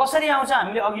भ्यालु कसरी आउँछ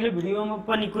हामीले अघिल्लो भिडियोमा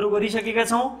पनि कुरो गरिसकेका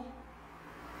छौं।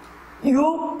 यो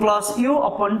प्लस यो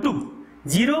अपन 2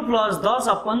 0 + 10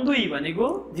 अपन 2 भनेको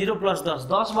 0 + 10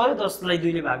 10 भयो 10 लाई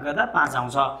 2 ले भाग गर्दा 5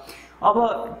 आउँछ। अब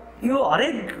यो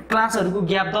हरेक क्लासहरुको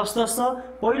ग्याप 10 10 छ।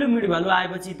 पहिलो मिड भ्यालु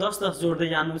आएपछि 10 10 जोड्दै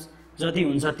जानुस् जति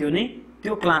हुन्छ त्यो नै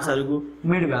त्यो क्लासहरुको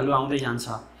मिड भ्यालु आउँदै जान्छ।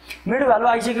 मिड भ्यालु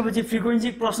आइसकेपछि फ्रिक्वेन्सी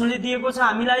प्रश्नले दिएको छ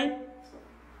हामीलाई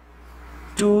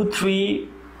 2 3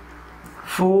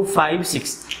 4 5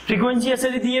 6 फ्रिक्वेन्सी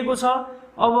यसरी दिएको छ।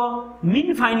 अब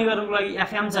मिन फाइन्ड गर्नको लागि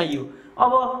एफएम चाहियो।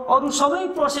 अब अरु सबै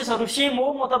प्रोसेसहरु सेम हो।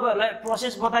 म तपाईहरुलाई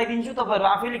प्रोसेस बताइदिन्छु तपाईहरु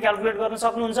आफैले क्याल्कुलेट गर्न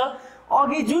सक्नुहुन्छ।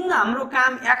 अघि जुन हाम्रो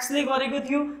काम x ले गरेको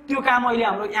थियो त्यो काम अहिले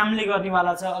हाम्रो m ले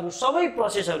गर्नेवाला छ। अरु सबै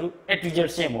प्रोसेसहरु A to Z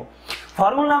सेम हो।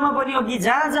 फर्मुलामा पनि अघि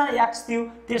जहाँ x थियो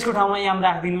त्यसको ठाउँमा m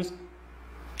राख्दिनुस्।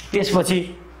 त्यसपछि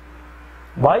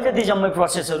भए जति जम्मै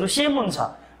प्रोसेसहरु सेम हुन्छ।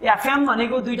 fm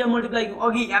भनेको दुईटा मल्टिप्लाई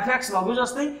अघि fx भएको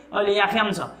जस्तै अहिले fm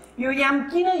छ। यो m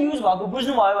किन युज भएको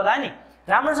बुझ्नु भयो होला नि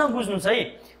राम्रोसँग बुझ्नुस् है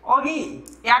अघि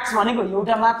x भनेको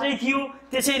एउटा मात्रै थियो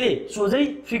त्यसैले सोझै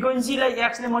फ्रिक्वेन्सीलाई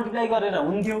x ले मल्टिप्लाई गरेर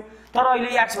हुन्थ्यो तर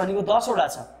अहिले x भनेको 10 वटा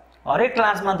छ हरेक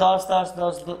क्लासमा 10 10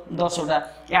 10 10 वटा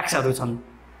x हरु छन्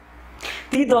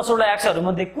ती 10 वटा x हरु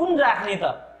मध्ये कुन राख्ने त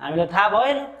हामीलाई थाहा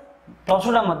भएन 10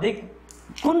 वटा मध्ये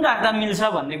कुन राख्दा मिल्छ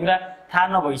भन्ने कुरा थाहा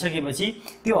नभइसकेपछि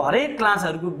त्यो हरेक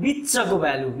क्लासहरुको बिचको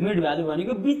भ्यालु मिड भ्यालु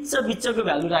भनेको बिचको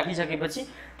भ्यालु राखिसकेपछि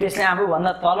त्यसले आफू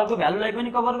भन्दा तलको भ्यालुलाई पनि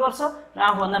कभर गर्छ र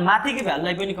आफू भन्दा माथिको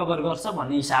भ्यालुलाई पनि कभर गर्छ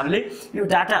भन्ने हिसाबले यो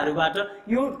डाटाहरुबाट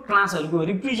यो क्लासहरुको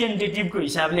रिप्रेजेन्टेटिभको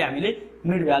हिसाबले हामीले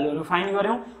मिड भ्यालुहरु फाइन्ड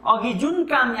गर्यौं अघि जुन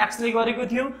काम x ले गरेको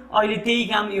थियो अहिले त्यही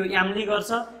काम यो m ले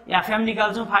गर्छ fm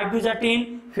निकाल्छौं 5 2 जा 10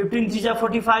 15 3 जा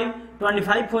 45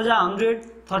 25 4 जा 100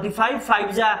 35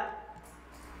 5 जा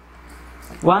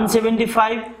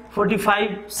 175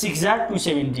 45 6 जा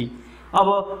 270 अब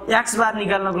x बार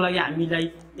निकाल्नको लागि हामीलाई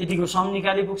यतिको सम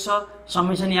निकाले पुग्छ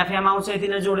समेसन fm आउँछ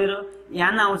यतिलाई जोडेर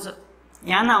यहाँ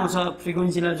आउँछ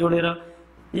फ्रिक्वेन्सीलाई जोडेर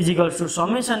इक्वल्स टु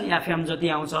समेसन fm जति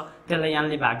आउँछ त्यसलाई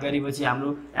यहाँले भाग गरेपछि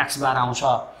हाम्रो x बार आउँछ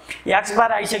x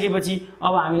बार आइसकेपछि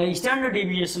अब हामीलाई स्ट्यान्डर्ड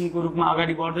डेभिएसनको रूपमा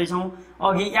अगाडि बढ्दै छौं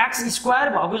अघि x स्क्वायर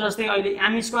भएको जस्तै अहिले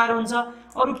m स्क्वायर हुन्छ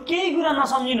अरु केही कुरा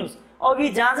नसम्झिनुस् अघि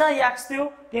जहाँ x थियो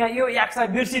त्यहाँ यो x लाई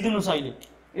बिर्सिदिनुस् अहिले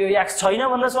यो x छैन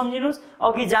भनेर सम्झिनुस्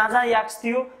अघि जहाँ x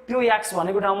थियो त्यो x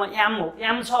भनेको ठाउँमा m हो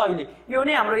m छ अहिले यो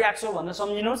नै हाम्रो x हो भनेर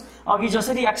सम्झिनुस् अघि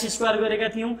जसरी x स्क्वायर गरेका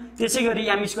थियौं त्यसैगरी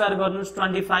m स्क्वायर गर्नुस्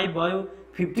 25 भयो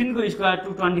 15 को स्क्वायर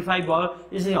टु 25 भयो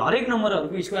यसरी हरेक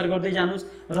नम्बरहरुको स्क्वायर गर्दै जानुस्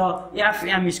र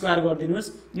fm स्क्वायर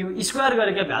गर्दिनुस् यो स्क्वायर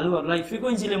गरेका भ्यालुहरुलाई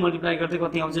फ्रिक्वेन्सीले मल्टिप्लाई गर्दै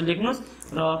कति आउँछ लेख्नुस्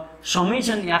र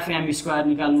समेसन fm स्क्वायर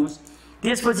निकाल्नुस्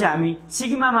त्यसपछि हामी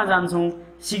सिग्मामा जान्छौं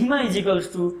सिग्मा इक्वल्स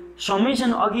टु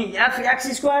समेसन अघि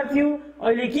fx स्क्वायर थियो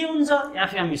अहिले के हुन्छ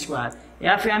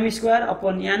fm square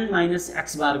upon n minus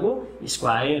x बार को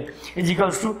स्क्वायर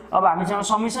इक्वल्स टु अब हामीसँग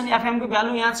समेसन fm को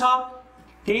भ्यालु यहाँ छ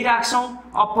त्यही राख्छौं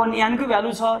अपन n को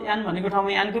भ्यालु छ n भनेको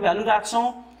ठाउँमा n को भ्यालु राख्छौं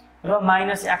र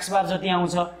माइनस x बार जति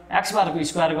आउँछ x बार को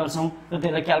स्क्वायर गर्छौं र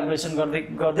त्यसलाई क्याल्कुलेसन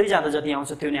गर्दै जाँदा जति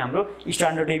आउँछ त्यो नै हाम्रो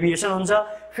स्ट्यान्डर्ड डेभिएसन हुन्छ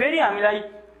फेरि हामीलाई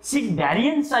सिक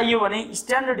भ्यारिएन्स चाहियो भने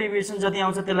स्ट्यान्डर्ड डेभिएसन जति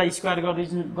आउँछ त्यसलाई स्क्वायर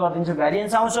गरिदिन्छु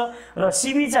भ्यारिएन्स आउँछ र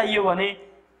सीबी चाहियो भने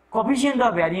कोएफिसिएन्ट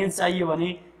अफ भ्यारिएन्स चाहियो भने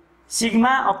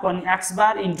सिग्मा अपन x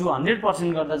बार इन्टु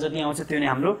 100% गर्दा जति आउँछ त्यो नै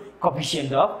हाम्रो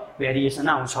कोएफिसिएन्ट अफ भ्यारिएसन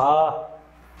आउँछ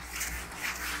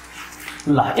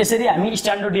ल यसरी हामी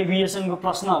स्ट्यान्डर्ड डेभिएसनको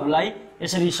प्रश्नहरुलाई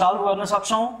यसरी सल्भ गर्न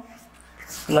सक्छौं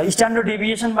ल स्ट्यान्डर्ड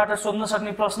डेभिएसनबाट सोध्न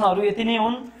सक्ने प्रश्नहरु यति नै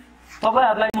हुन्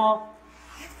तपाईहरुलाई म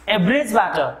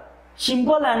एभरेजबाट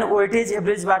सिम्पल एन्ड वेटेज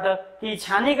एभरेजबाट केही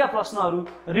छानेका प्रश्नहरु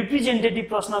रिप्रेजेन्टेटिभ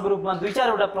प्रश्नको रूपमा 2-4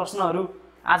 वटा प्रश्नहरु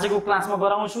आजको क्लासमा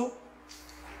गराउँछु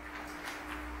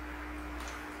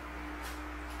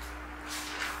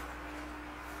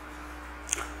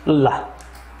ल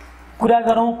कुरा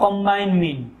गरौं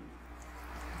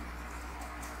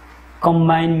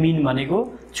कम्बाइन मिन भनेको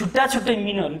छुट्टा छुट्टै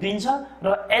मिनहरु दिन्छ र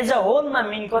एज अ होलमा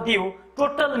मिन कति हो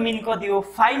टोटल मिन कति हो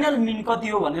फाइनल मिन कति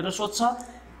हो भनेर सोध्छ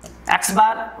x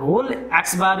bar whole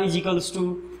x bar is equals to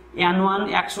n1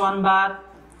 x1 bar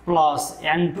plus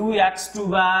n2 x2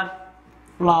 bar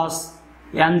plus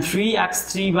n3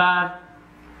 x3 bar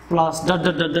plus dot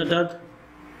dot dot dot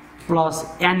plus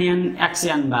nn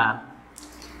xn bar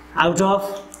out of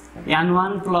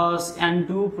n1 plus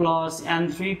n2 plus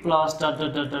n3 plus dot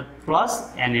dot dot dot plus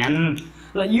nn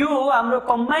ल यो हो हाम्रो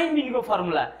combine मिनको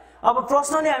formula अब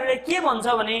प्रश्नले हामीले के भन्छ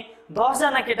भने 10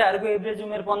 जना केटाहरुको एभरेज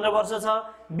उमेर 15 वर्ष छ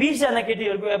 20 जना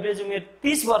केटीहरुको एभरेज उमेर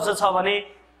 30 वर्ष छ भने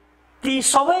ती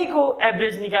सबैको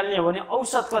एभरेज निकाल्ने हो भने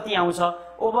औसत कति आउँछ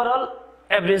ओभरअल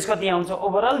एभरेज कति आउँछ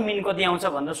ओभरअल मिन कति आउँछ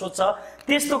भनेर सोध्छ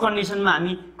त्यस्तो कन्डिसनमा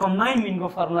हामी कम्बाइन मिनको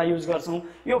फर्मुला युज गर्छौं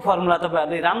यो फर्मुला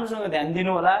तपाईहरुले राम्रोसँग ध्यान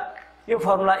दिनु होला यो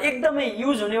फर्मुला एकदमै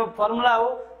युज हुने फर्मुला हो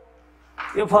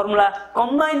यो फर्मुला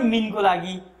कम्बाइन मिनको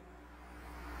लागि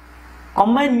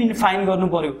कम्बाइन मिन फाइन्ड गर्नु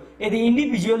पर्यो यदि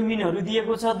इन्डिभिजुअल मिनहरु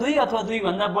दिएको छ 2 अथवा 2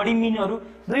 भन्दा बढी मिनहरु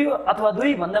 2 अथवा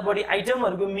 2 भन्दा बढी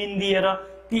आइटमहरुको मिन दिएर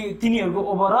तिनीहरुको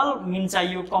ओभरअल मिन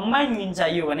चाहियो कम्बाइन मिन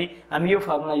चाहियो भने हामी यो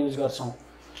फर्मुला युज गर्छौं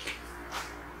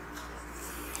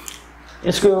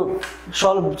यसको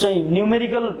सल्भ चाहिँ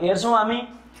न्यूमेरिकल हेर्छौं हामी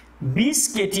 20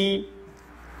 केटी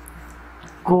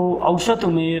को औसत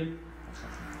उमेर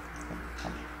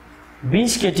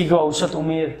 20 केटी को औसत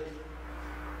उमेर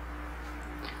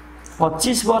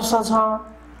 25 वर्ष छ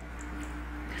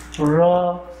र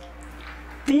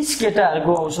 30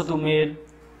 केटाहरुको औसत उमेर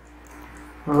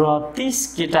र 30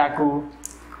 केटाको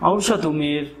औसत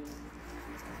उमेर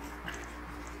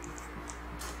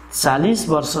 40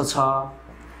 वर्ष छ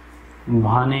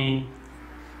भने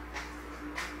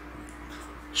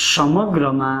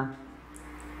समग्रमा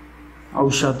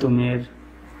औसत उमेर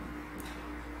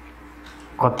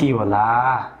कति होला?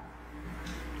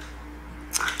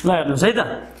 ल हेर्नुस् है त,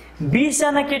 20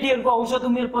 जना केटीहरूको औसत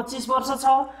उमेर 25 वर्ष छ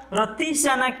र 30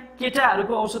 जना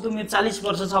केटाहरूको औसत उमेर 40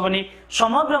 वर्ष छ भने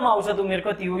समग्रमा औसत उमेर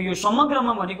कति हो? यो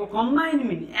समग्रमा भनेको कम्बाइन्ड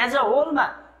मिन एज अ होलमा,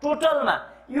 टोटलमा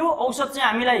यो औसत चाहिँ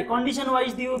हामीलाई कन्डिसन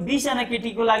वाइज दियो। 20 जना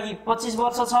केटीको लागि 25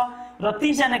 वर्ष छ र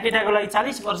 30 जना केटाको लागि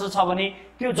 40 वर्ष छ भने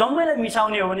त्यो जम्मैलाई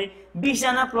मिसाउने हो भने 20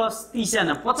 जना प्लस 30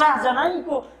 जना 50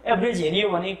 जनाको एभरेज हेरियो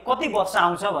भने कति वर्ष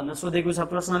आउँछ भनेर सोधेको छ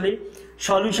प्रश्नले।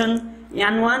 सल्युसन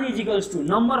n1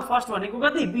 = नम्बर फर्स्ट भनेको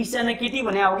कति? 20 जना केटी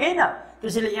भने हो कि हैन?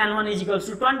 त्यसैले n1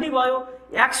 = 20 भयो।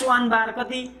 x1 बार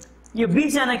कति? यो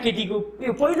 20 जना केटीको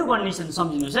यो पहिलो कन्डिसन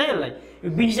सम्झिनुस् है यसलाई। यो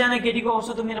 20 जना केटीको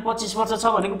औसत उमेर 25 वर्ष छ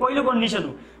भनेको पहिलो कन्डिसन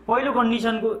हो। पहिलो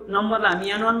कन्डिसनको नम्बरलाई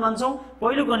हामी n1 भन्छौँ।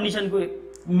 पहिलो कन्डिसनको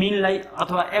मिनलाई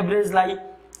अथवा एभरेजलाई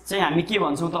चाहिँ हामी के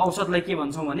भन्छौँ त? औसतलाई के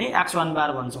भन्छौँ भने x1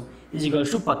 बार भन्छौँ =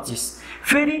 25।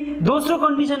 फेरि दोस्रो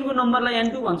कन्डिसनको नम्बरलाई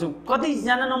n2 भन्छौँ। कति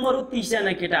जना नम्बर हो? 30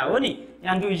 जना केटा हो नि,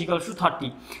 n2 = 30।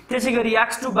 त्यसै गरी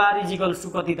x2 बार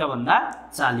 = कति त भन्दा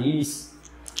 40।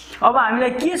 अब हामीलाई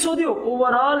के सोध्यो?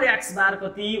 ओभरअल x बार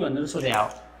कति भनेर सोध्या हो।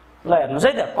 ल हेर्नुस्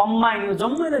है त, कम्बाइन यो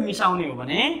जम्मैलाई मिसाउने हो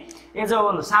भने एज अ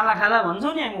होल साला खाला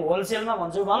भन्छौँ नि हामी, होलसेलमा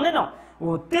भन्छौँ भन्दैनौँ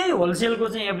हो, त्यही होलसेलको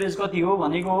चाहिँ एभरेज कति हो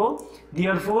भनेको हो।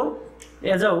 Therefore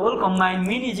as a whole combined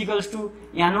mean =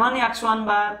 n1 x1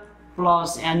 bar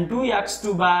plus n2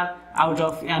 x2 bar out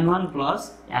of n1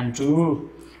 plus n2।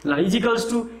 ल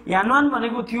n1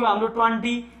 भनेको थियो हाम्रो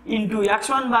 20 इन्टु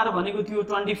x1 बार भनेको थियो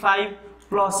 25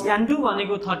 प्लस n2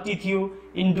 भनेको 30 थियो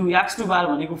इन्टु x2 बार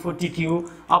भनेको 40 थियो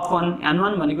अपन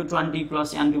n1 भनेको 20 प्लस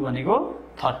n2 भनेको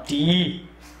 30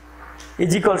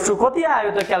 कति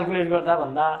आयो त क्याल्कुलेट गर्दा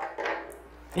भन्दा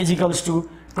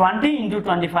 =20 इन्टु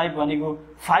 25 भनेको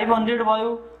 500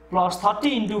 भयो प्लस 30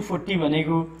 इन्टु 40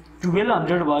 भनेको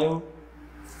 1200 भयो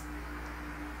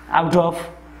आउट अफ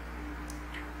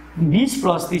 20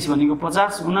 प्लस 30 भनेको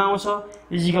 50 हुन आउँछ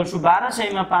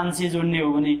 =1200 मा 500 जोड्ने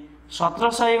हो भने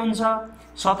 1700 हुन्छ।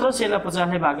 1700 लाई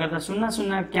 50 ले भाग गर्दा 0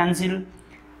 0 क्यान्सल,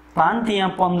 5 यहाँ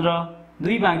 15,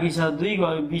 2 बाँकी छ, 2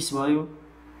 गयो 20 भयो,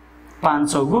 5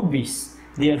 चौको 20।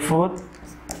 देयरफोर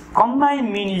कम्बाइन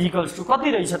मिन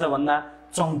कति रहेछ त भन्दा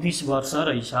 34 वर्ष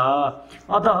रहेछ।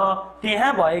 अतः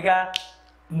त्यहाँ भएका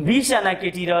 20 जना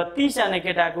केटी र 30 जना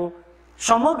केटाको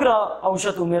समग्र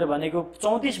औसत उमेर भनेको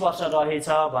 34 वर्ष रहेछ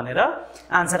भनेर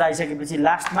आन्सर आइसकेपछि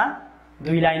लास्टमा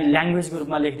 2 लाइन ल्याङ्ग्वेजको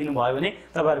रूपमा लेखिदिनु भयो भने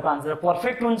तपाईहरुको आन्सर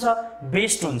पर्फेक्ट हुन्छ,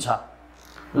 बेस्ट हुन्छ।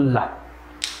 ल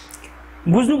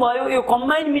बुझ्नु भयो? यो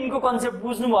कम्बाइन मिनको कन्सेप्ट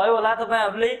बुझ्नु भयो होला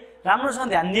तपाईहरुले? राम्रोसँग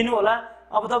ध्यान दिनु होला।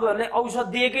 अब तपाईहरुले औसत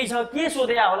दिएकै छ, के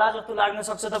सोध्या होला जस्तो लाग्न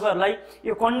सक्छ तपाईहरुलाई।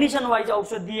 यो कन्डिसन वाइज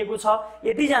औसत दिएको छ,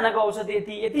 यति जनाको औसत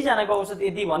यति, यति जनाको औसत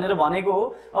यति भनेर भनेको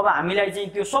हो। अब हामीलाई चाहिँ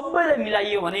त्यो सबैलाई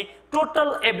मिलाइयो भने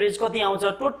टोटल एभरेज कति आउँछ,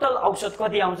 टोटल औसत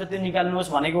कति आउँछ त्यो निकाल्नुहोस्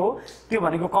भनेको हो। त्यो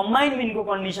भनेको कम्बाइन मिनको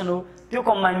कन्डिसन हो। त्यो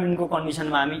कम्बाइन मिनको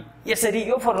कन्डिसनमा हामी यसरी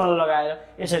यो फर्मुला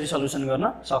लगाएर यसरी सल्युसन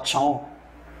गर्न सक्छौं।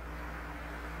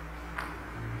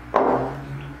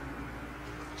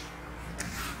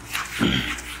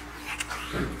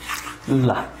 ल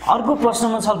अर्को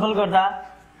प्रश्नमा छलफल गर्दा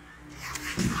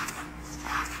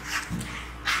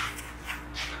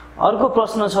अर्को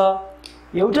प्रश्न छ,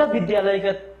 एउटा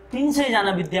विद्यालयका 300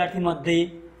 जना विद्यार्थी मध्ये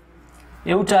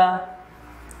एउटा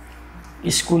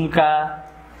स्कुलका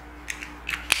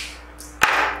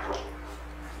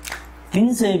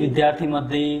 300 विद्यार्थी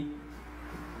मध्ये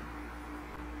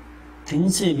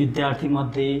 31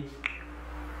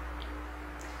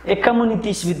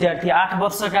 विद्यार्थी 8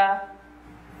 वर्षका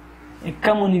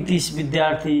 31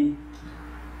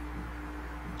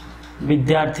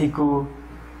 विद्यार्थीको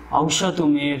औसत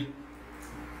उमेर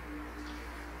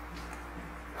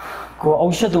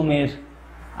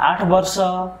 8 वर्ष।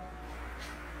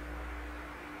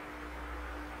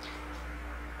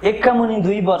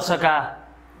 2 वर्षका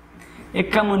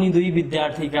 2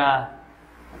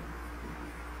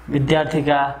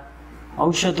 विद्यार्थीका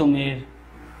औसत उमेर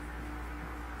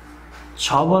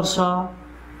 6 वर्ष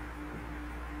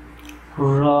र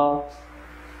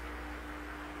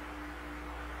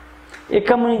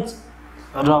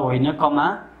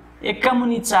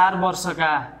 4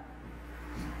 वर्षका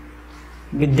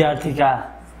विद्यार्थीका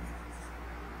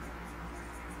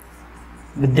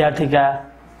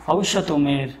औसत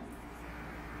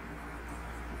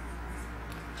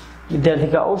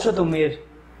उमेर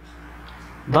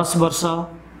 10 वर्ष।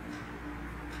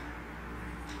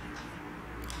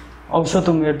 औसत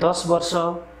उमेर 10 वर्ष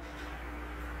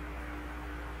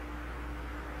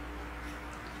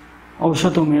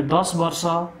औसत उमेर 10 वर्ष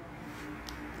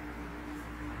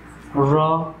र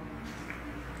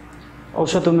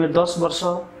औसत उमेर 10 वर्ष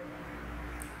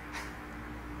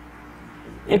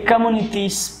 51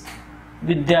 30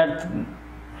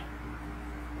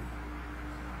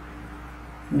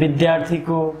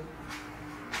 विद्यार्थीको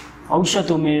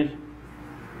औसत उमेर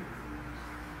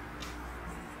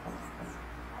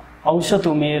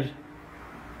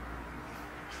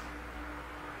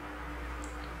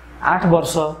 8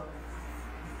 वर्ष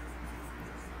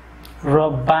र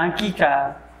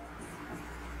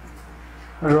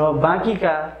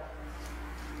बाँकीका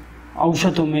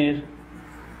औसत उमेर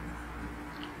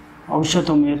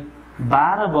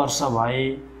 12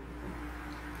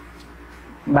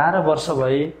 वर्ष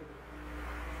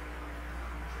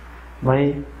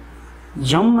भए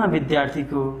जम्मा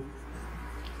विद्यार्थीको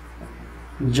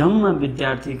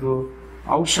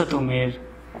औसत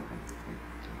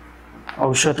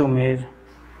उमेर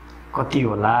कति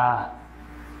होला?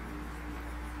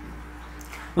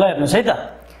 ल हेर्नुस् है त,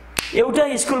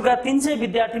 एउटा स्कुलका 300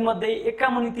 विद्यार्थी मध्ये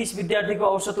 51 30 विद्यार्थीको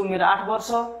औसत उमेर 8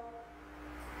 वर्ष,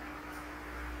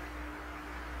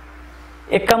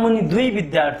 51 2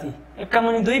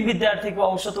 विद्यार्थीको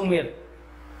औसत उमेर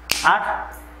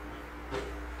 8।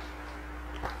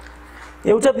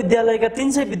 एउटा विद्यालयका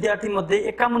 300 विद्यार्थी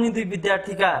मध्ये 51 2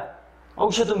 विद्यार्थीका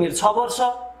औसत उमेर 6 वर्ष,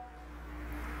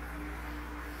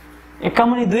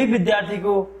 51 2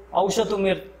 विद्यार्थीको औसत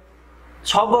उमेर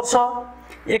 6 वर्ष,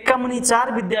 51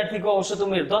 4 विद्यार्थीको औसत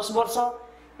उमेर 10 वर्ष,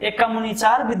 51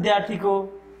 4 विद्यार्थीको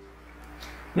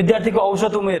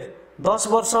औसत उमेर 10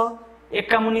 वर्ष,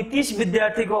 51 30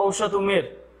 विद्यार्थीको औसत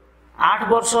उमेर 8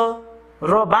 वर्ष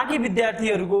र बाँकी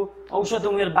विद्यार्थीहरूको औसत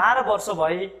उमेर 12 वर्ष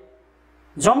भए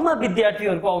जम्मा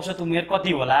विद्यार्थीहरूको औसत उमेर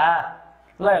कति होला?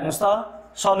 ल हेर्नुस् त,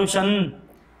 सल्युसन।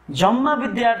 जम्मा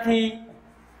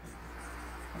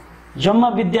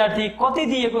विद्यार्थी कति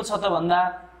दिएको छ त भन्दा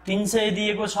 300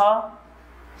 दिएको छ।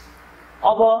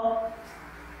 अब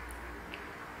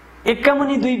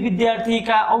 51 2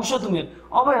 विद्यार्थीका औसत उमेर,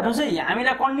 अब हेर्नुस् है,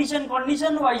 हामीलाई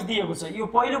कन्डिसन वाइज दिएको छ। यो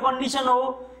पहिलो कन्डिसन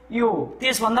हो, यो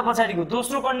त्यसभन्दा पछाडिको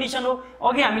दोस्रो कन्डिसन हो।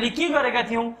 अघि हामीले के गरेका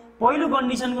थियौं, पहिलो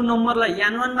कन्डिसनको नम्बरलाई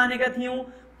n1 मानेका थियौं,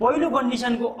 पहिलो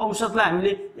कन्डिसनको औसतलाई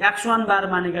हामीले x1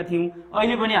 बार मानेका थियौं।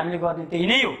 अहिले पनि हामीले गर्ने त्यही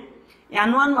नै हो।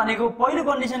 n1 भनेको पहिलो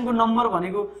कन्डिसनको नम्बर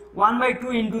भनेको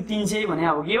 1/2 * 300 भने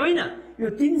हो कि होइन? यो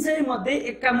 300 मध्ये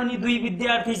 51 2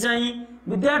 विद्यार्थी चाहिँ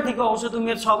विद्यार्थीको औसत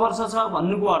उमेर 6 वर्ष छ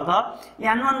भन्नुको अर्थ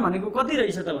n1 भनेको कति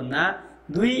रहेछ त भन्दा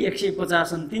 2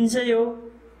 150 अनि 300 हो।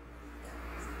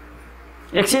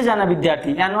 100 जना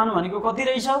विद्यार्थी, n1 भनेको कति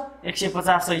रहेछ?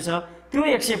 150 रहेछ। त्यो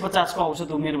 150 को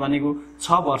औसत उमेर भनेको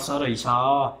 6 वर्ष रहेछ।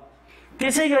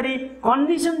 त्यसैगरी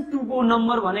कन्डिसन 2 को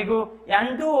नम्बर भनेको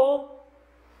n2 हो।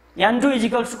 n2 =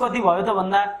 कति भयो त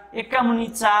भन्दा 51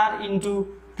 4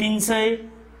 * 300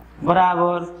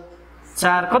 बराबर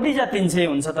 4। कति जा 300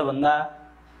 हुन्छ त भन्दा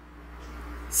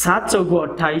 7 चौको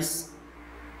 28,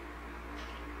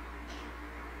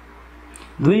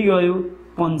 2 गयो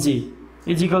 5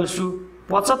 =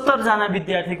 75 जना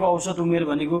विद्यार्थीको औसत उमेर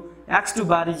भनेको x2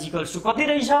 बार = कति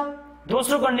रहेछ?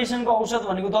 दोस्रो कन्डिसनको औसत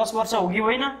भनेको 10 वर्ष हो कि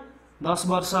होइन? 10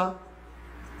 वर्ष।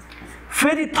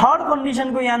 फेरि थर्ड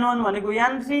कन्डिसनको n1 भनेको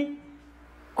n3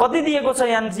 कति दिएको छ?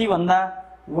 n3 भन्दा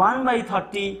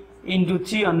 1/30 *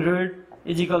 300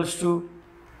 =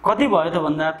 कति भयो त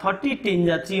भन्दा 30 10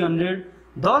 जा 300।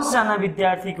 10 जना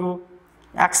विद्यार्थीको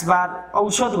x बार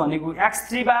औसत भनेको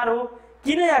x3 बार हो।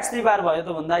 किन x3 बार भयो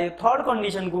त भन्दा यो थर्ड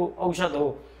कन्डिसनको औसत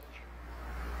हो।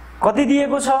 कति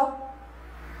दिएको छ?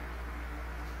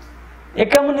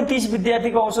 51 30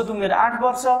 विद्यार्थीको औसत उमेर 8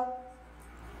 वर्ष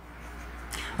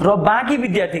र बाँकी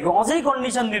विद्यार्थीको अझै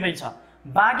कन्डिसन दिँदैछ।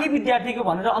 बाँकी विद्यार्थीको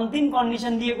भनेर अन्तिम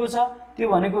कन्डिसन दिएको छ, त्यो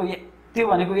भनेको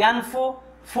n4।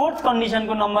 फोर्थ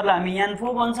कन्डिसनको नम्बरलाई हामी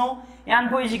n4 भन्छौं।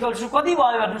 n4 = कति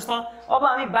भयो हेर्नुस् त। अब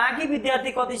हामी बाँकी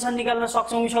विद्यार्थी कति छन् निकाल्न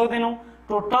सक्छौं कि सक्दैनौं?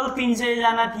 टोटल 300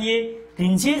 जना थिए,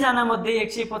 300 जना मध्ये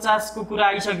 150 को कुरा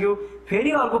आइसक्यो,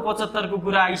 फेरि अर्को 75 को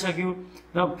कुरा आइसक्यो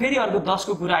र फेरि अर्को 10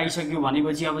 को कुरा आइसक्यो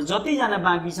भनेपछि अब जति जना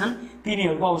बाँकी छन्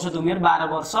तिनीहरूको औसत उमेर 12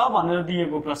 वर्ष भनेर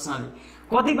दिएको प्रश्नले।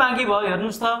 कति बाँकी भयो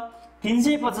हेर्नुस् त।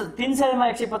 300 मा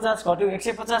 150 घट्यो,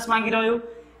 150 बाँकी रह्यो।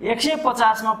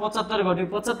 150 मा 75 घट्यो,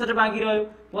 75 बाँकी रह्यो।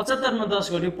 75 मा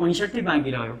 10 घट्यो, 65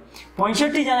 बाँकी रह्यो।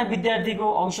 65 जना विद्यार्थीको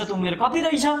औसत उमेर कति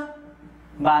रहेछ?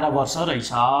 12 वर्ष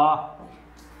रहेछ।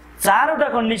 चारवटा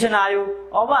कन्डिसन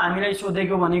आयो। अब हामीलाई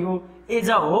सोधेको भनेको as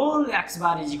a whole x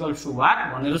bar =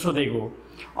 what भनेर सोधेको।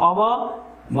 अब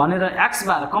भनेर x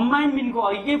बार कम्बाइन मिनको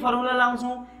अघिकै फर्मुला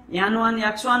लाउँछौं। n1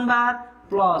 x1 बार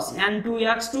प्लस n2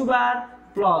 x2 बार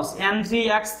प्लस n3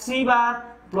 x3 बार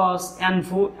प्लस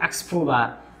n4 x4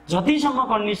 बार। जतिसम्म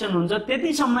कन्डिसन हुन्छ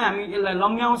त्यतिसम्म हामी यसलाई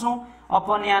लम्ब्याउँछौं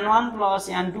upon n1 plus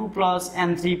n2 plus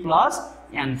n3 plus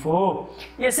n4।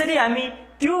 यसरी हामी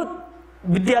त्यो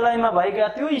विद्यालयमा भएका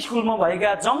त्यो स्कुलमा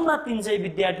भएका जम्मा 300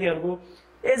 विद्यार्थीहरूको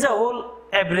एज अ होल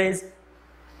एभरेज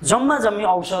जम्मा जम्मी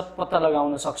औसत पत्ता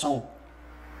लगाउन सक्छौं।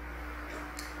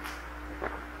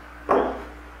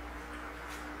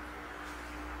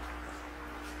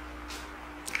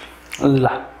 ल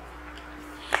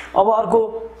अब अर्को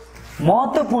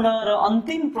महत्त्वपूर्ण र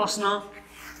अन्तिम प्रश्न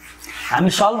हामी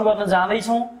सल्भ गर्न जाँदै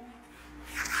छौं।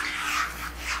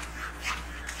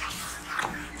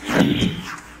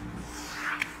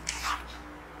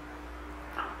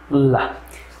 ल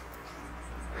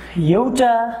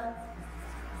एउटा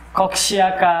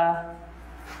कक्षाका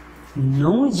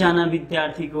 9 जना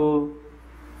विद्यार्थीको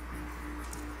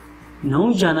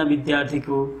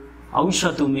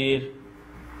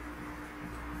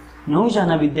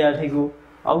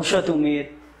औसत उमेर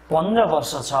 15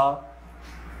 वर्ष छ।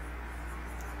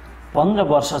 15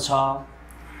 वर्ष छ।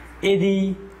 यदि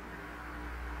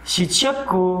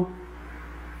शिक्षकको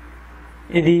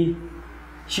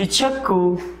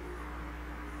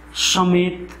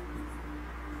समेत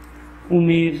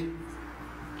उमेर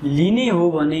लिने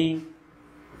हो भने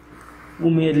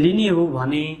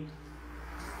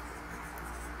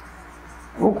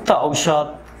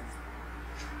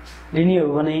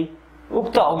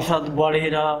उक्त औसत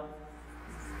बढेर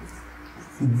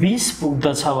 20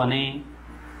 पुग्दछ भने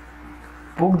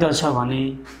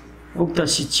उक्त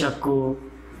शिक्षकको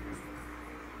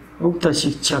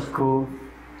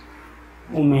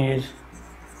उमेर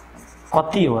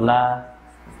कति होला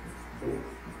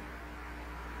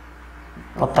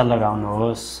पत्ता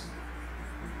लगाउनुहोस्।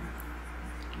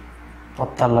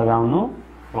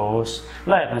 ल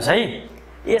हेर्नुहोस् है,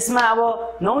 यसमा अब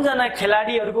 9 जना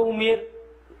खेलाडीहरूको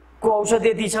उमेरको औसत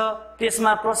यति छ,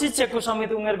 त्यसमा प्रशिक्षकको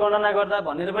समेत उमेर गणना गर्दा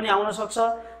भनेर पनि आउन सक्छ,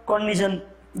 कन्डिसन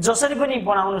जसरी पनि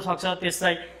बनाउन सक्छ,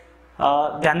 त्यसलाई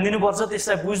ध्यान दिनुपर्छ,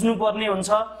 त्यसलाई बुझ्नुपर्ने हुन्छ।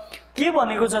 के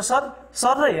भनेको छ सर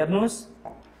र हेर्नुहोस्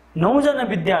 9 जना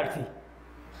विद्यार्थी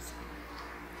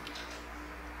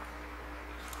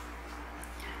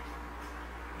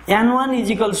N1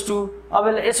 इजिकल्स टू अब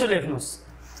यसो लेख्नुहोस्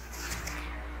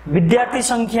विद्यार्थी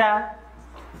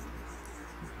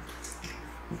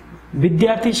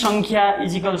संख्या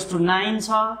इजिकल्स टू 9 छ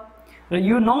र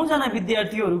यो 9 जना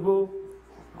विद्यार्थीहरूको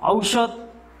औसत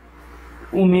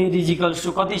उमेर इजिकल्स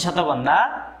टू कति छ त भन्दा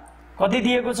कति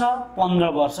दिएको छ 15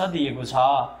 वर्ष दिएको छ।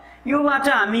 योबाट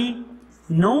हामी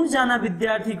 9 जना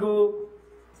विद्यार्थीको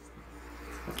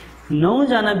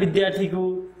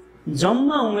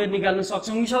जम्मा उमेर निकाल्न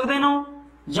सक्छौं कि सक्दैनौं?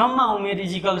 जम्मा उमेर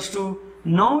इजिकल्स टू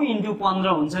 9 ×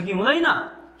 15 हुन्छ कि हुँदैन?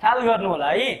 ख्याल गर्नु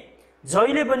होला है।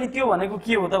 जहिले पनि त्यो भनेको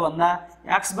के हो त भन्दा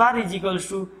x bar equals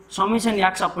to summation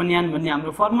x upon n भन्ने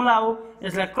हाम्रो फर्मुला हो।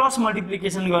 यसलाई क्रस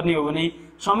मल्टिप्लिकेसन गर्ने हो भने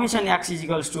summation x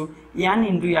equals to n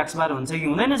 × x बार हुन्छ कि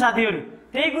हुँदैन साथीहरु?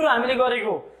 त्यही कुरो हामीले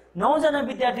गरेको। 9 जना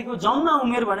विद्यार्थीको जम्मा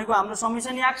उमेर भनेको हाम्रो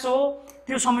समेसन x हो।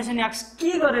 त्यो समेसन x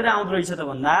के गरेर आउँदो रहेछ त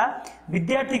भन्दा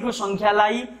विद्यार्थीको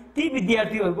संख्यालाई ती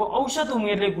विद्यार्थीहरूको औसत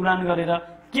उमेरले गुणन गरेर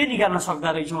के निकाल्न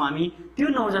सक्दा रहेछौं हामी? त्यो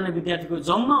 9 जना विद्यार्थीको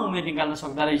जम्मा उमेर निकाल्न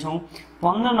सक्दा रहेछौं।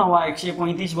 15 9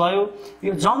 135 भयो।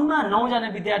 यो जम्मा 9 जना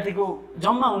विद्यार्थीको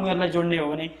जम्मा उमेरलाई जोड्ने हो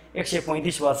भने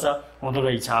 135 वर्ष हुँदो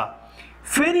रहेछ।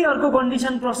 फेरि अर्को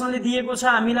कन्डिसन प्रश्नले दिएको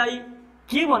छ हामीलाई,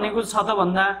 के भनेको छ त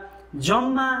भन्दा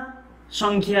जम्मा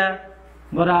संख्या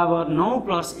बराबर 9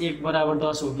 + 1 =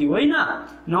 10 हो कि होइन?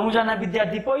 9 जना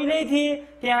विद्यार्थी पहिल्यै थिए,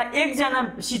 त्यहाँ 1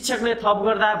 जना शिक्षकले थप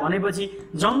गर्दा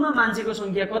भनेपछि जम्मा मान्छेको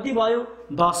संख्या कति भयो?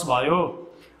 10 भयो।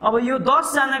 अब यो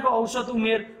 10 जनाको औसत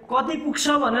उमेर कति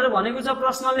पुग्छ भनेर भनेको छ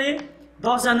प्रश्नले।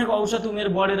 10 जनाको औसत उमेर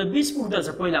बढेर 20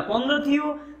 पुग्दछ। पहिला 15 थियो,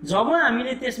 जब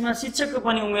हामीले त्यसमा शिक्षकको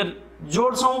पनि उमेर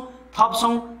जोड्छौं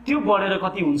थप्छौं त्यो बढेर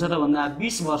कति हुन्छ त भन्दा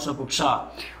 20 वर्ष पुग्छ।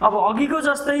 अब अघिको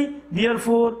जस्तै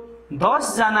देयरफोर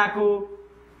 10 जनाको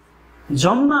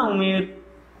जम्मा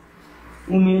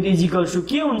उमेर इजिकल्स टू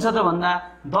के हुन्छ त भन्दा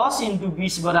 10 ×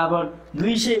 20 =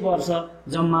 200 वर्ष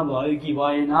जम्मा भयो कि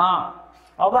भएन?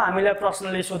 अब हामीलाई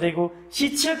प्रश्नले सोधेको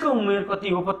शिक्षकको उमेर कति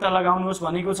हो पत्ता लगाउनुहोस्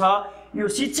भनेको छ। यो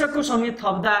शिक्षकको समेत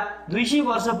थप्दा 200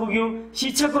 वर्ष पुग्यो,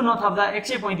 शिक्षकको नथप्दा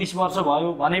 135 वर्ष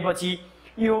भयो भनेपछि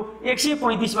यो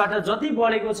 135 बाट जति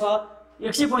बढेको छ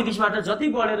 135 बाट जति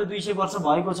बढेर 200 वर्ष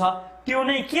भएको छ त्यो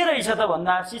नै के रहेछ त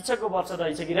भन्दा शिक्षकको वर्ष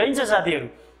रहेछ कि रहन्छ साथीहरु?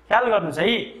 ख्याल गर्नुस् है।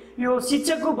 यो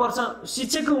शिक्षकको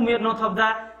उमेर नथप्दा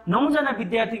 9 जना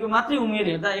विद्यार्थीको मात्रै उमेर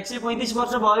हेर्दा 135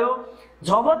 वर्ष भयो।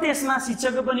 जब त्यसमा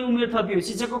शिक्षकको पनि उमेर थपियो,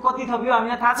 शिक्षकको कति थपियो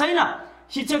हामीलाई थाहा छैन।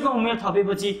 शिक्षकको उमेर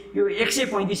थपेपछि यो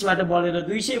 135 बाट बढेर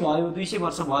 200 भयो, 200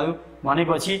 वर्ष भयो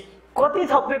भनेपछि कति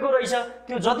थपेको रहेछ?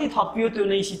 त्यो जति थपियो त्यो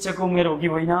नै शिक्षकको उमेर हो कि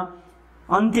होइन?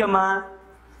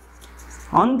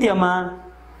 अन्त्यमा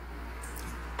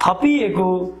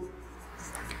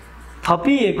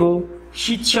थपिएको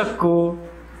शिक्षकको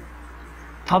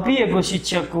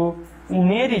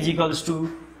उमेर इज इक्वल्स टु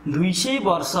 200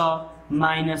 वर्ष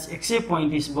माइनस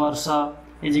 135 वर्ष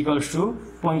इज इक्वल्स टु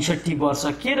 65 वर्ष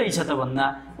के रहेछ त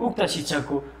भन्दा उक्त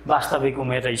शिक्षकको वास्तविक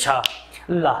उमेर रहेछ।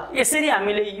 ल यसरी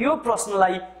हामीले यो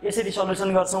प्रश्नलाई यसरी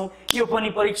सल्युसन गर्छौं। यो पनि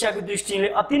परीक्षाको दृष्टिले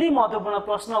अति नै महत्त्वपूर्ण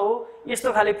प्रश्न हो।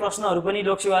 यस्तो खाले प्रश्नहरू पनि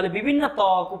लोकसेवाले विभिन्न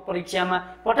तहको परीक्षामा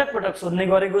पटक पटक सोध्ने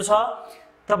गरेको छ।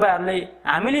 तपाईहरुले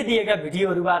हामीले दिएका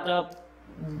भिडियोहरुबाट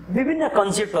विभिन्न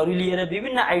कन्सेप्टहरु लिएर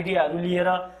विभिन्न आइडियाहरु लिएर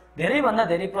धेरै भन्दा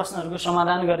धेरै प्रश्नहरुको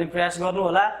समाधान गर्ने प्रयास गर्नु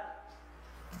होला।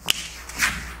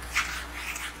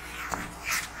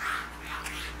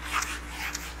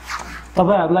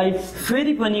 तपाईहरुलाई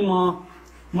फेरि पनि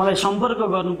मलाई सम्पर्क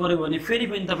गर्नु पर्यो भने फेरि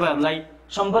पनि तपाईहरुलाई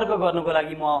सम्पर्क गर्नको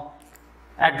लागि म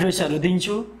एड्रेसहरु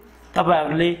दिन्छु।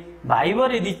 तपाईहरुले भाइबर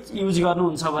यदि युज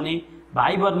गर्नुहुन्छ भने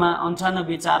भाइबरमा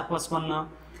 98455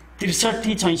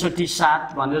 63 66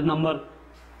 7 भनेर नम्बर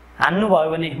हान्नु भयो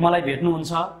भने मलाई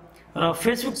भेट्नुहुन्छ। र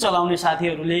फेसबुक चलाउने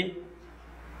साथीहरुले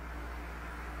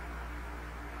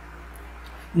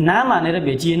नाम हानेर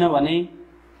भेटिएन भने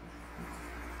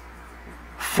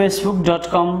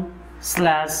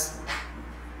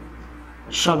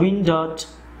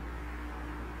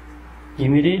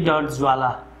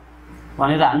facebook.com/sabin.ghimire.jwala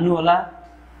भनेर हान्नु होला।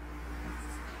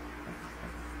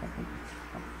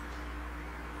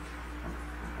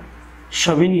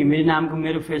 सबिन घिमिरे नामको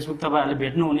मेरो फेसबुक तपाईहरुले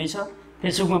भेट्नु हुनेछ।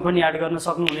 फेसबुकमा पनि एड गर्न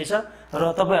सक्नुहुनेछ।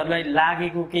 र तपाईहरुलाई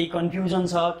लागेको केही कन्फ्युजन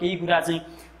छ, केही कुरा चाहिँ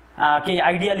केही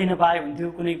आइडिया लिन पाए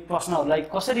हुन्थ्यो, कुनै प्रश्नहरुलाई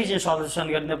कसरी चाहिँ सल्युसन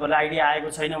गर्ने तपाईहरुलाई आइडिया आएको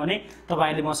छैन भने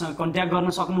तपाईले मसँग कन्ट्याक्ट गर्न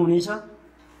सक्नुहुनेछ।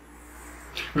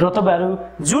 र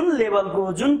तपाईहरु जुन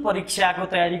लेभलको जुन परीक्षाको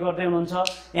तयारी गर्दै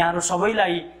हुनुहुन्छ यहाँहरु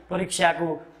सबैलाई परीक्षाको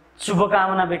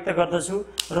शुभकामना व्यक्त गर्दछु।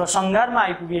 र संघारमा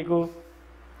आइपुगेको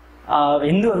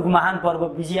हिन्दूहरुको महान पर्व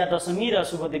विजयादशमी र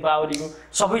शुभ दीपावलीको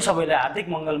सबैलाई हार्दिक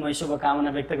मङ्गलमय शुभकामना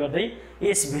व्यक्त गर्दै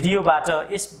यस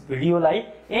भिडियोलाई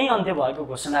यही अन्त्य भएको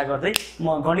घोषणा गर्दै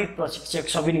म गणित प्रशिक्षक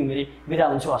सबिन घिमिरे बिदा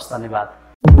हुन्छु। हस्त धन्यवाद।